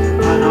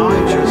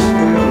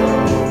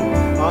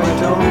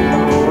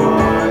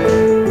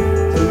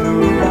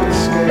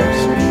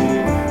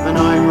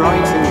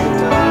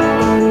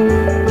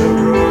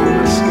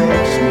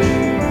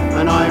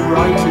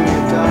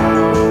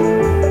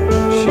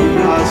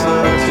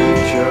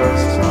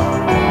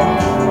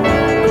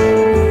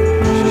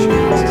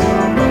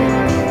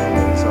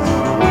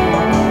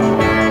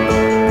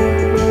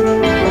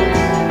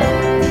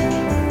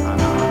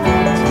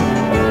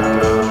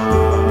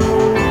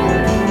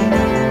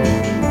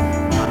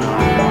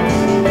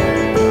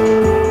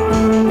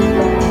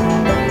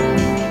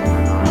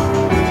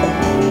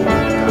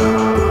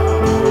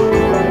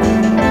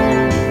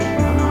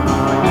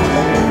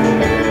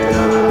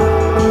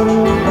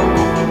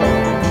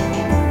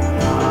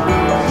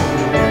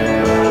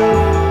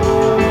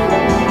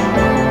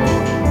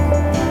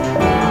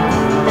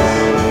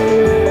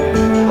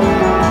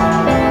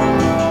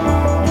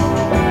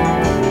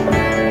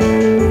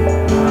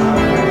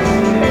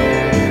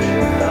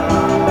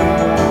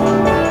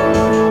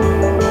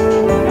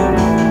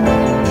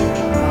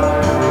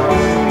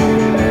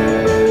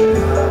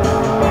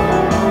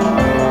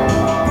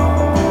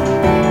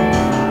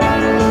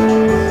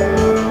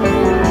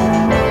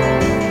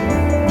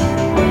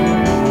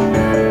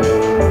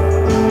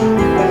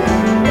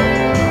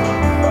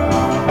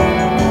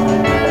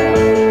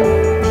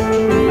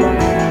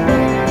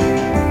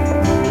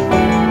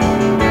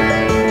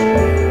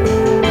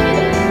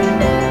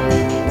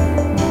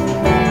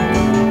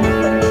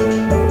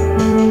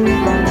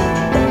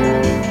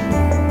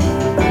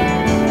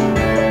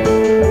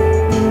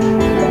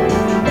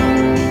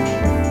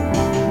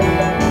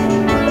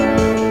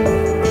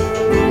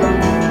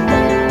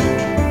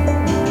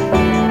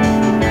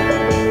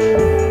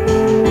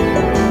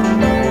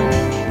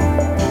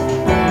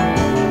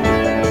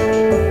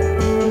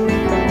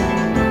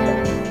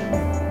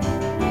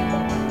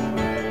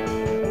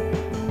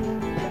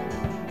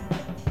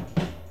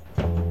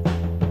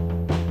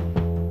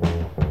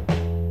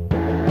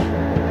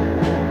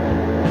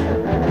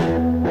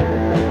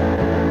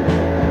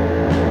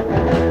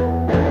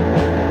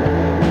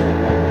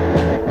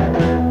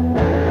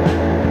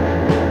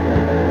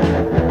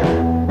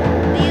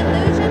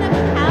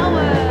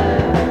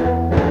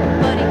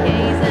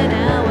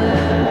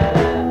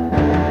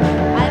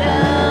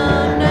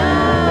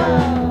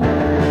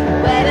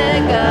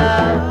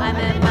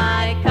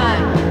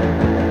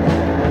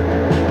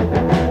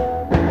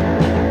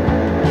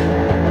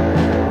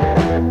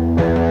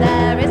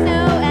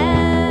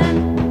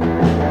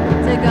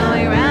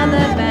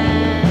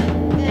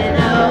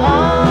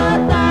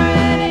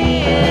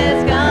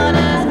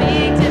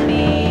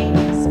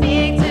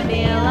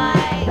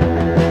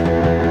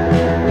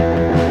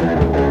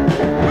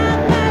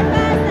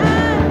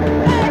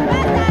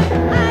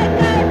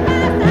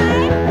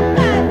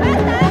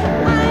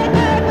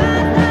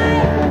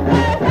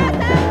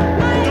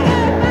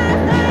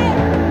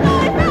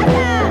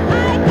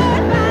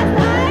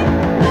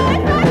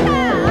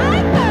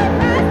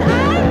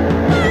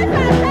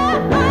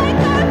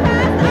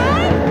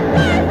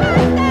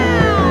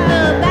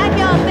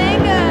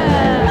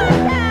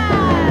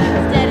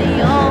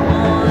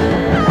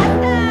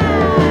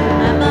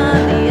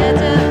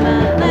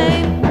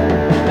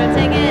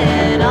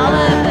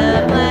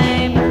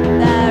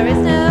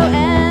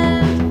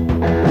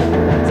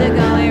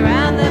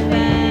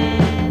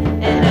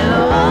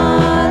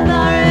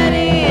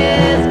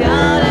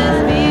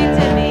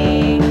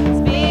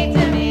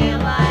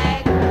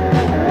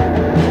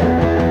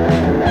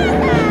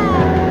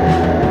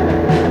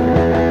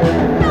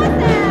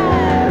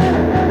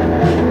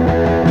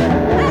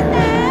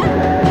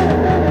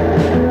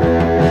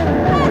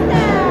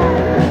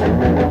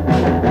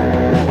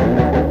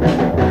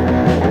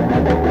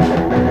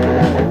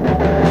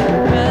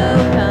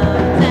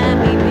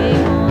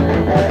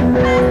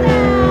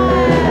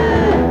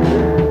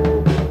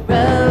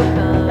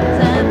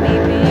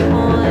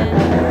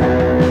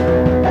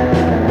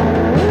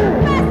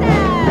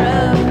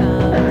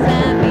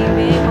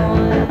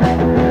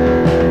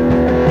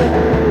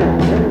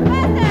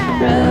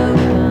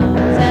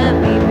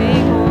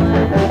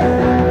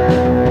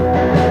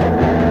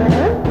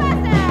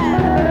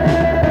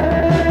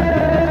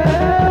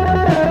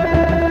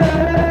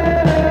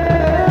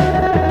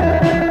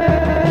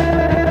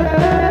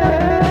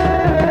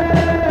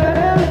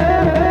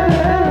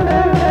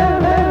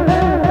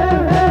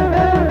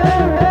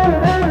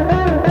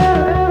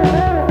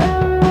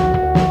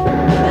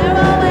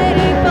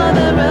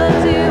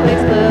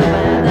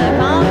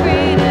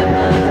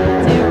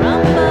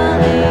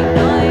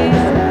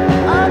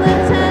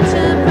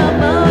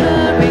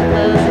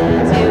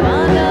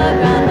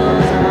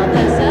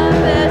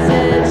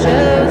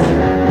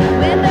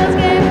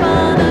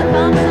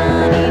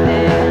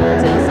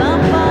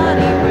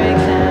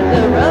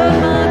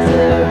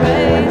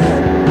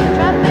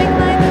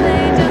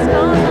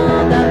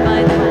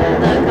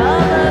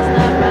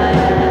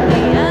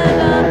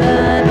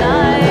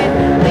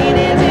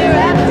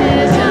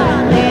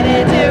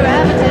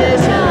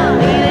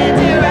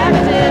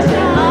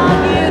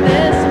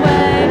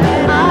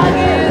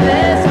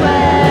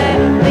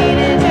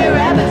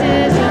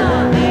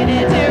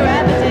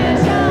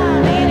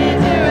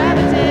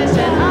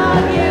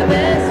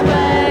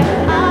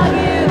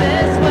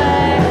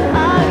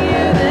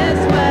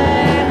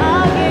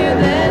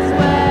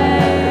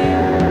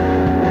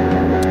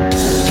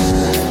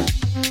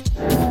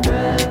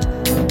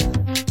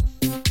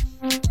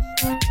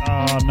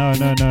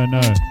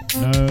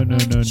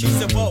 No. She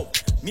said, whoa,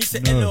 me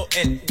said LOL.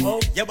 Whoa,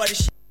 your body.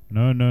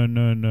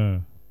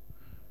 No.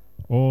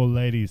 All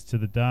ladies to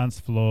the dance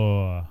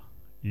floor.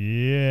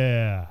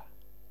 Yeah.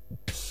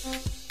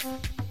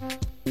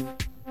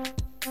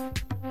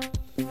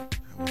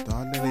 Want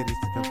all the ladies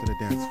to come to the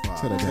dance floor.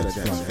 To the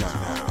dance floor.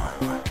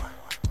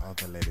 All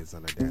the ladies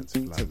on the dance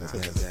floor. To the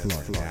dance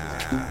floor.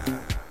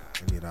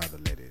 I need all the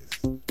ladies.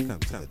 Come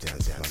to the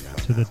dance floor.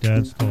 To the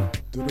dance floor.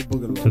 To the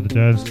boogaloo. To the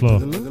dance floor.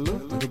 To the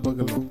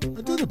boogaloo.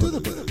 To the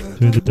boogaloo.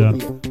 To the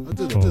dance floor. To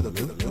the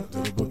boogaloo.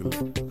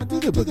 I do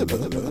the boogaloo.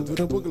 To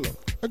the boogaloo.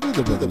 I do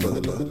the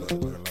boogaloo.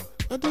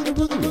 I do the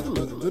boogaloo.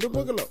 To the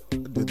boogaloo. I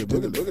do the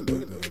boogaloo.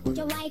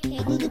 You like it?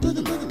 I do the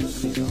boogaloo.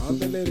 Need all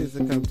the ladies to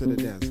come to the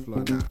dance floor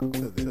now. To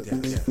the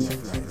dance floor.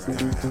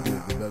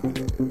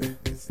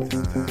 It's time to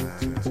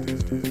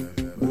do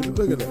the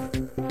boogaloo.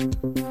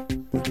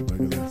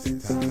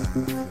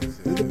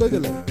 The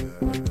boogaloo.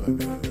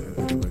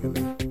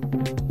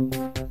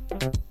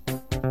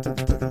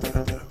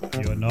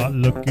 You're not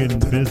looking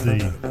busy.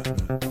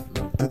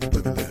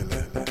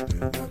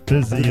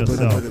 Busy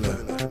yourself.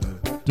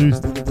 Do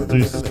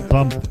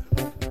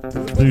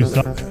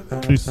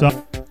some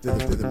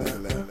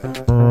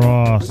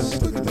cross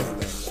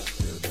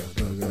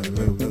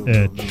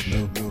edge.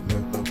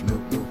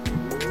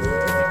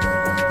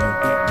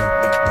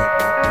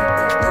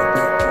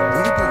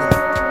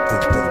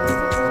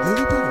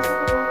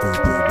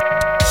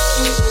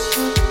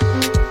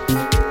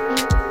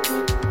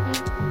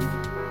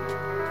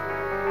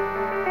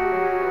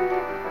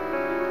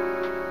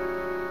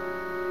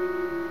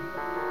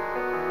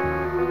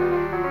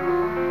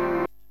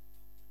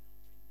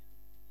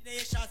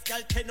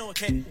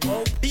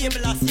 Be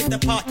able to see the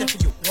party for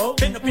you.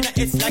 Bend up in the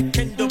S like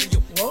 10W.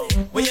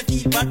 Where you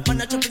feel bad,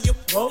 man, I trouble you.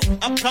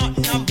 I'm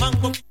planting a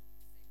mango.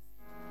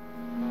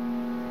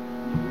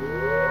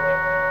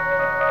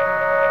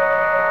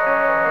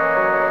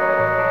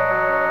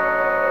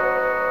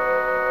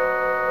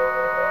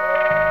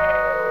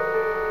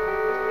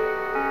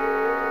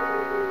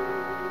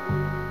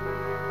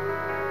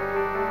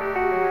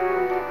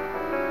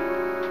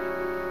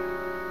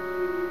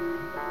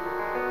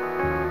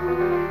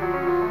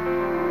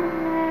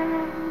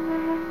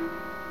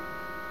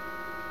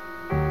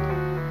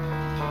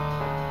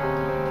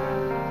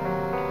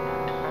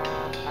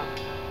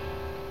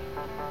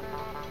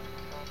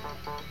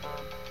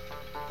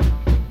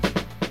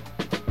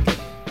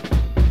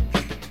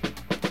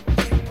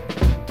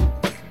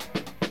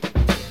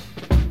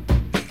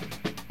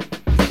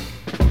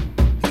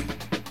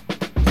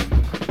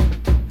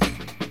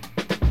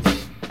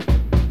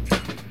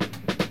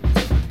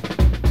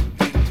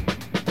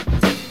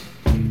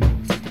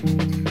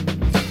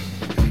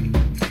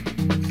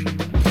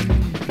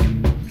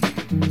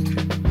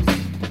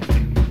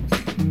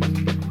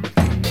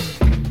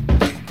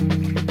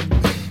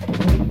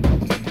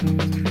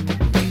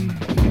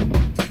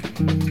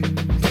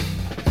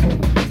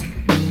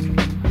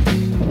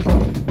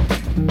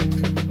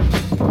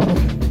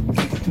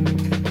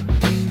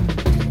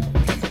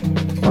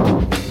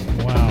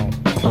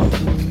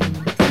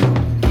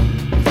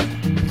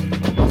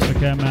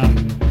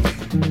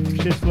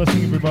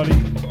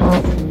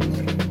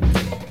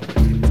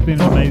 It's been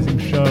an amazing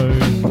show.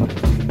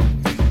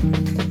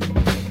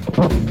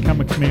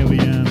 Come a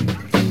Chameleon,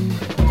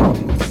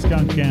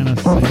 Skunk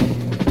Anansie.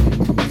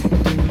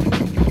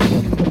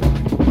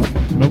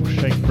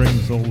 Milkshake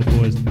brings all the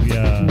boys to the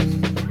yard.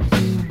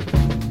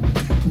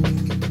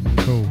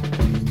 Cool.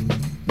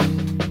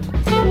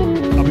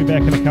 I'll be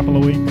back in a couple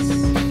of weeks.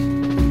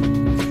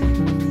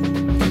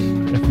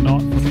 If not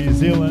from New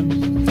Zealand,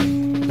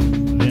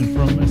 then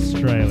from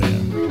Australia.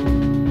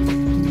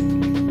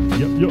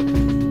 Yep. Yep.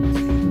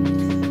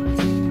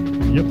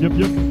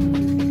 Yep.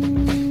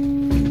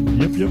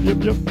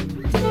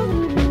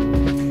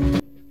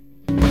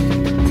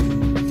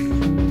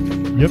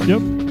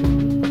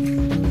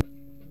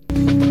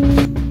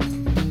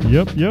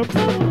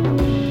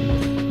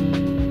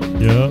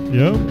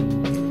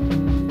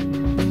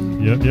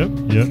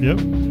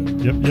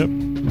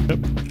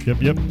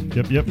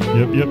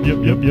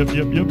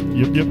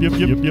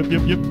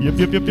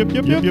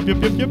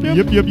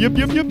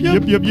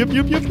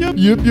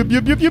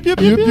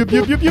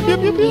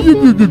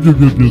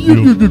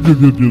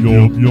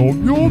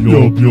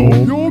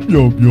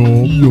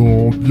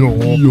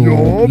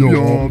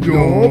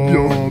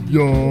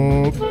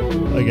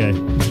 Okay.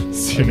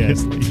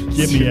 Seriously.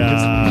 Get me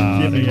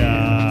out of here.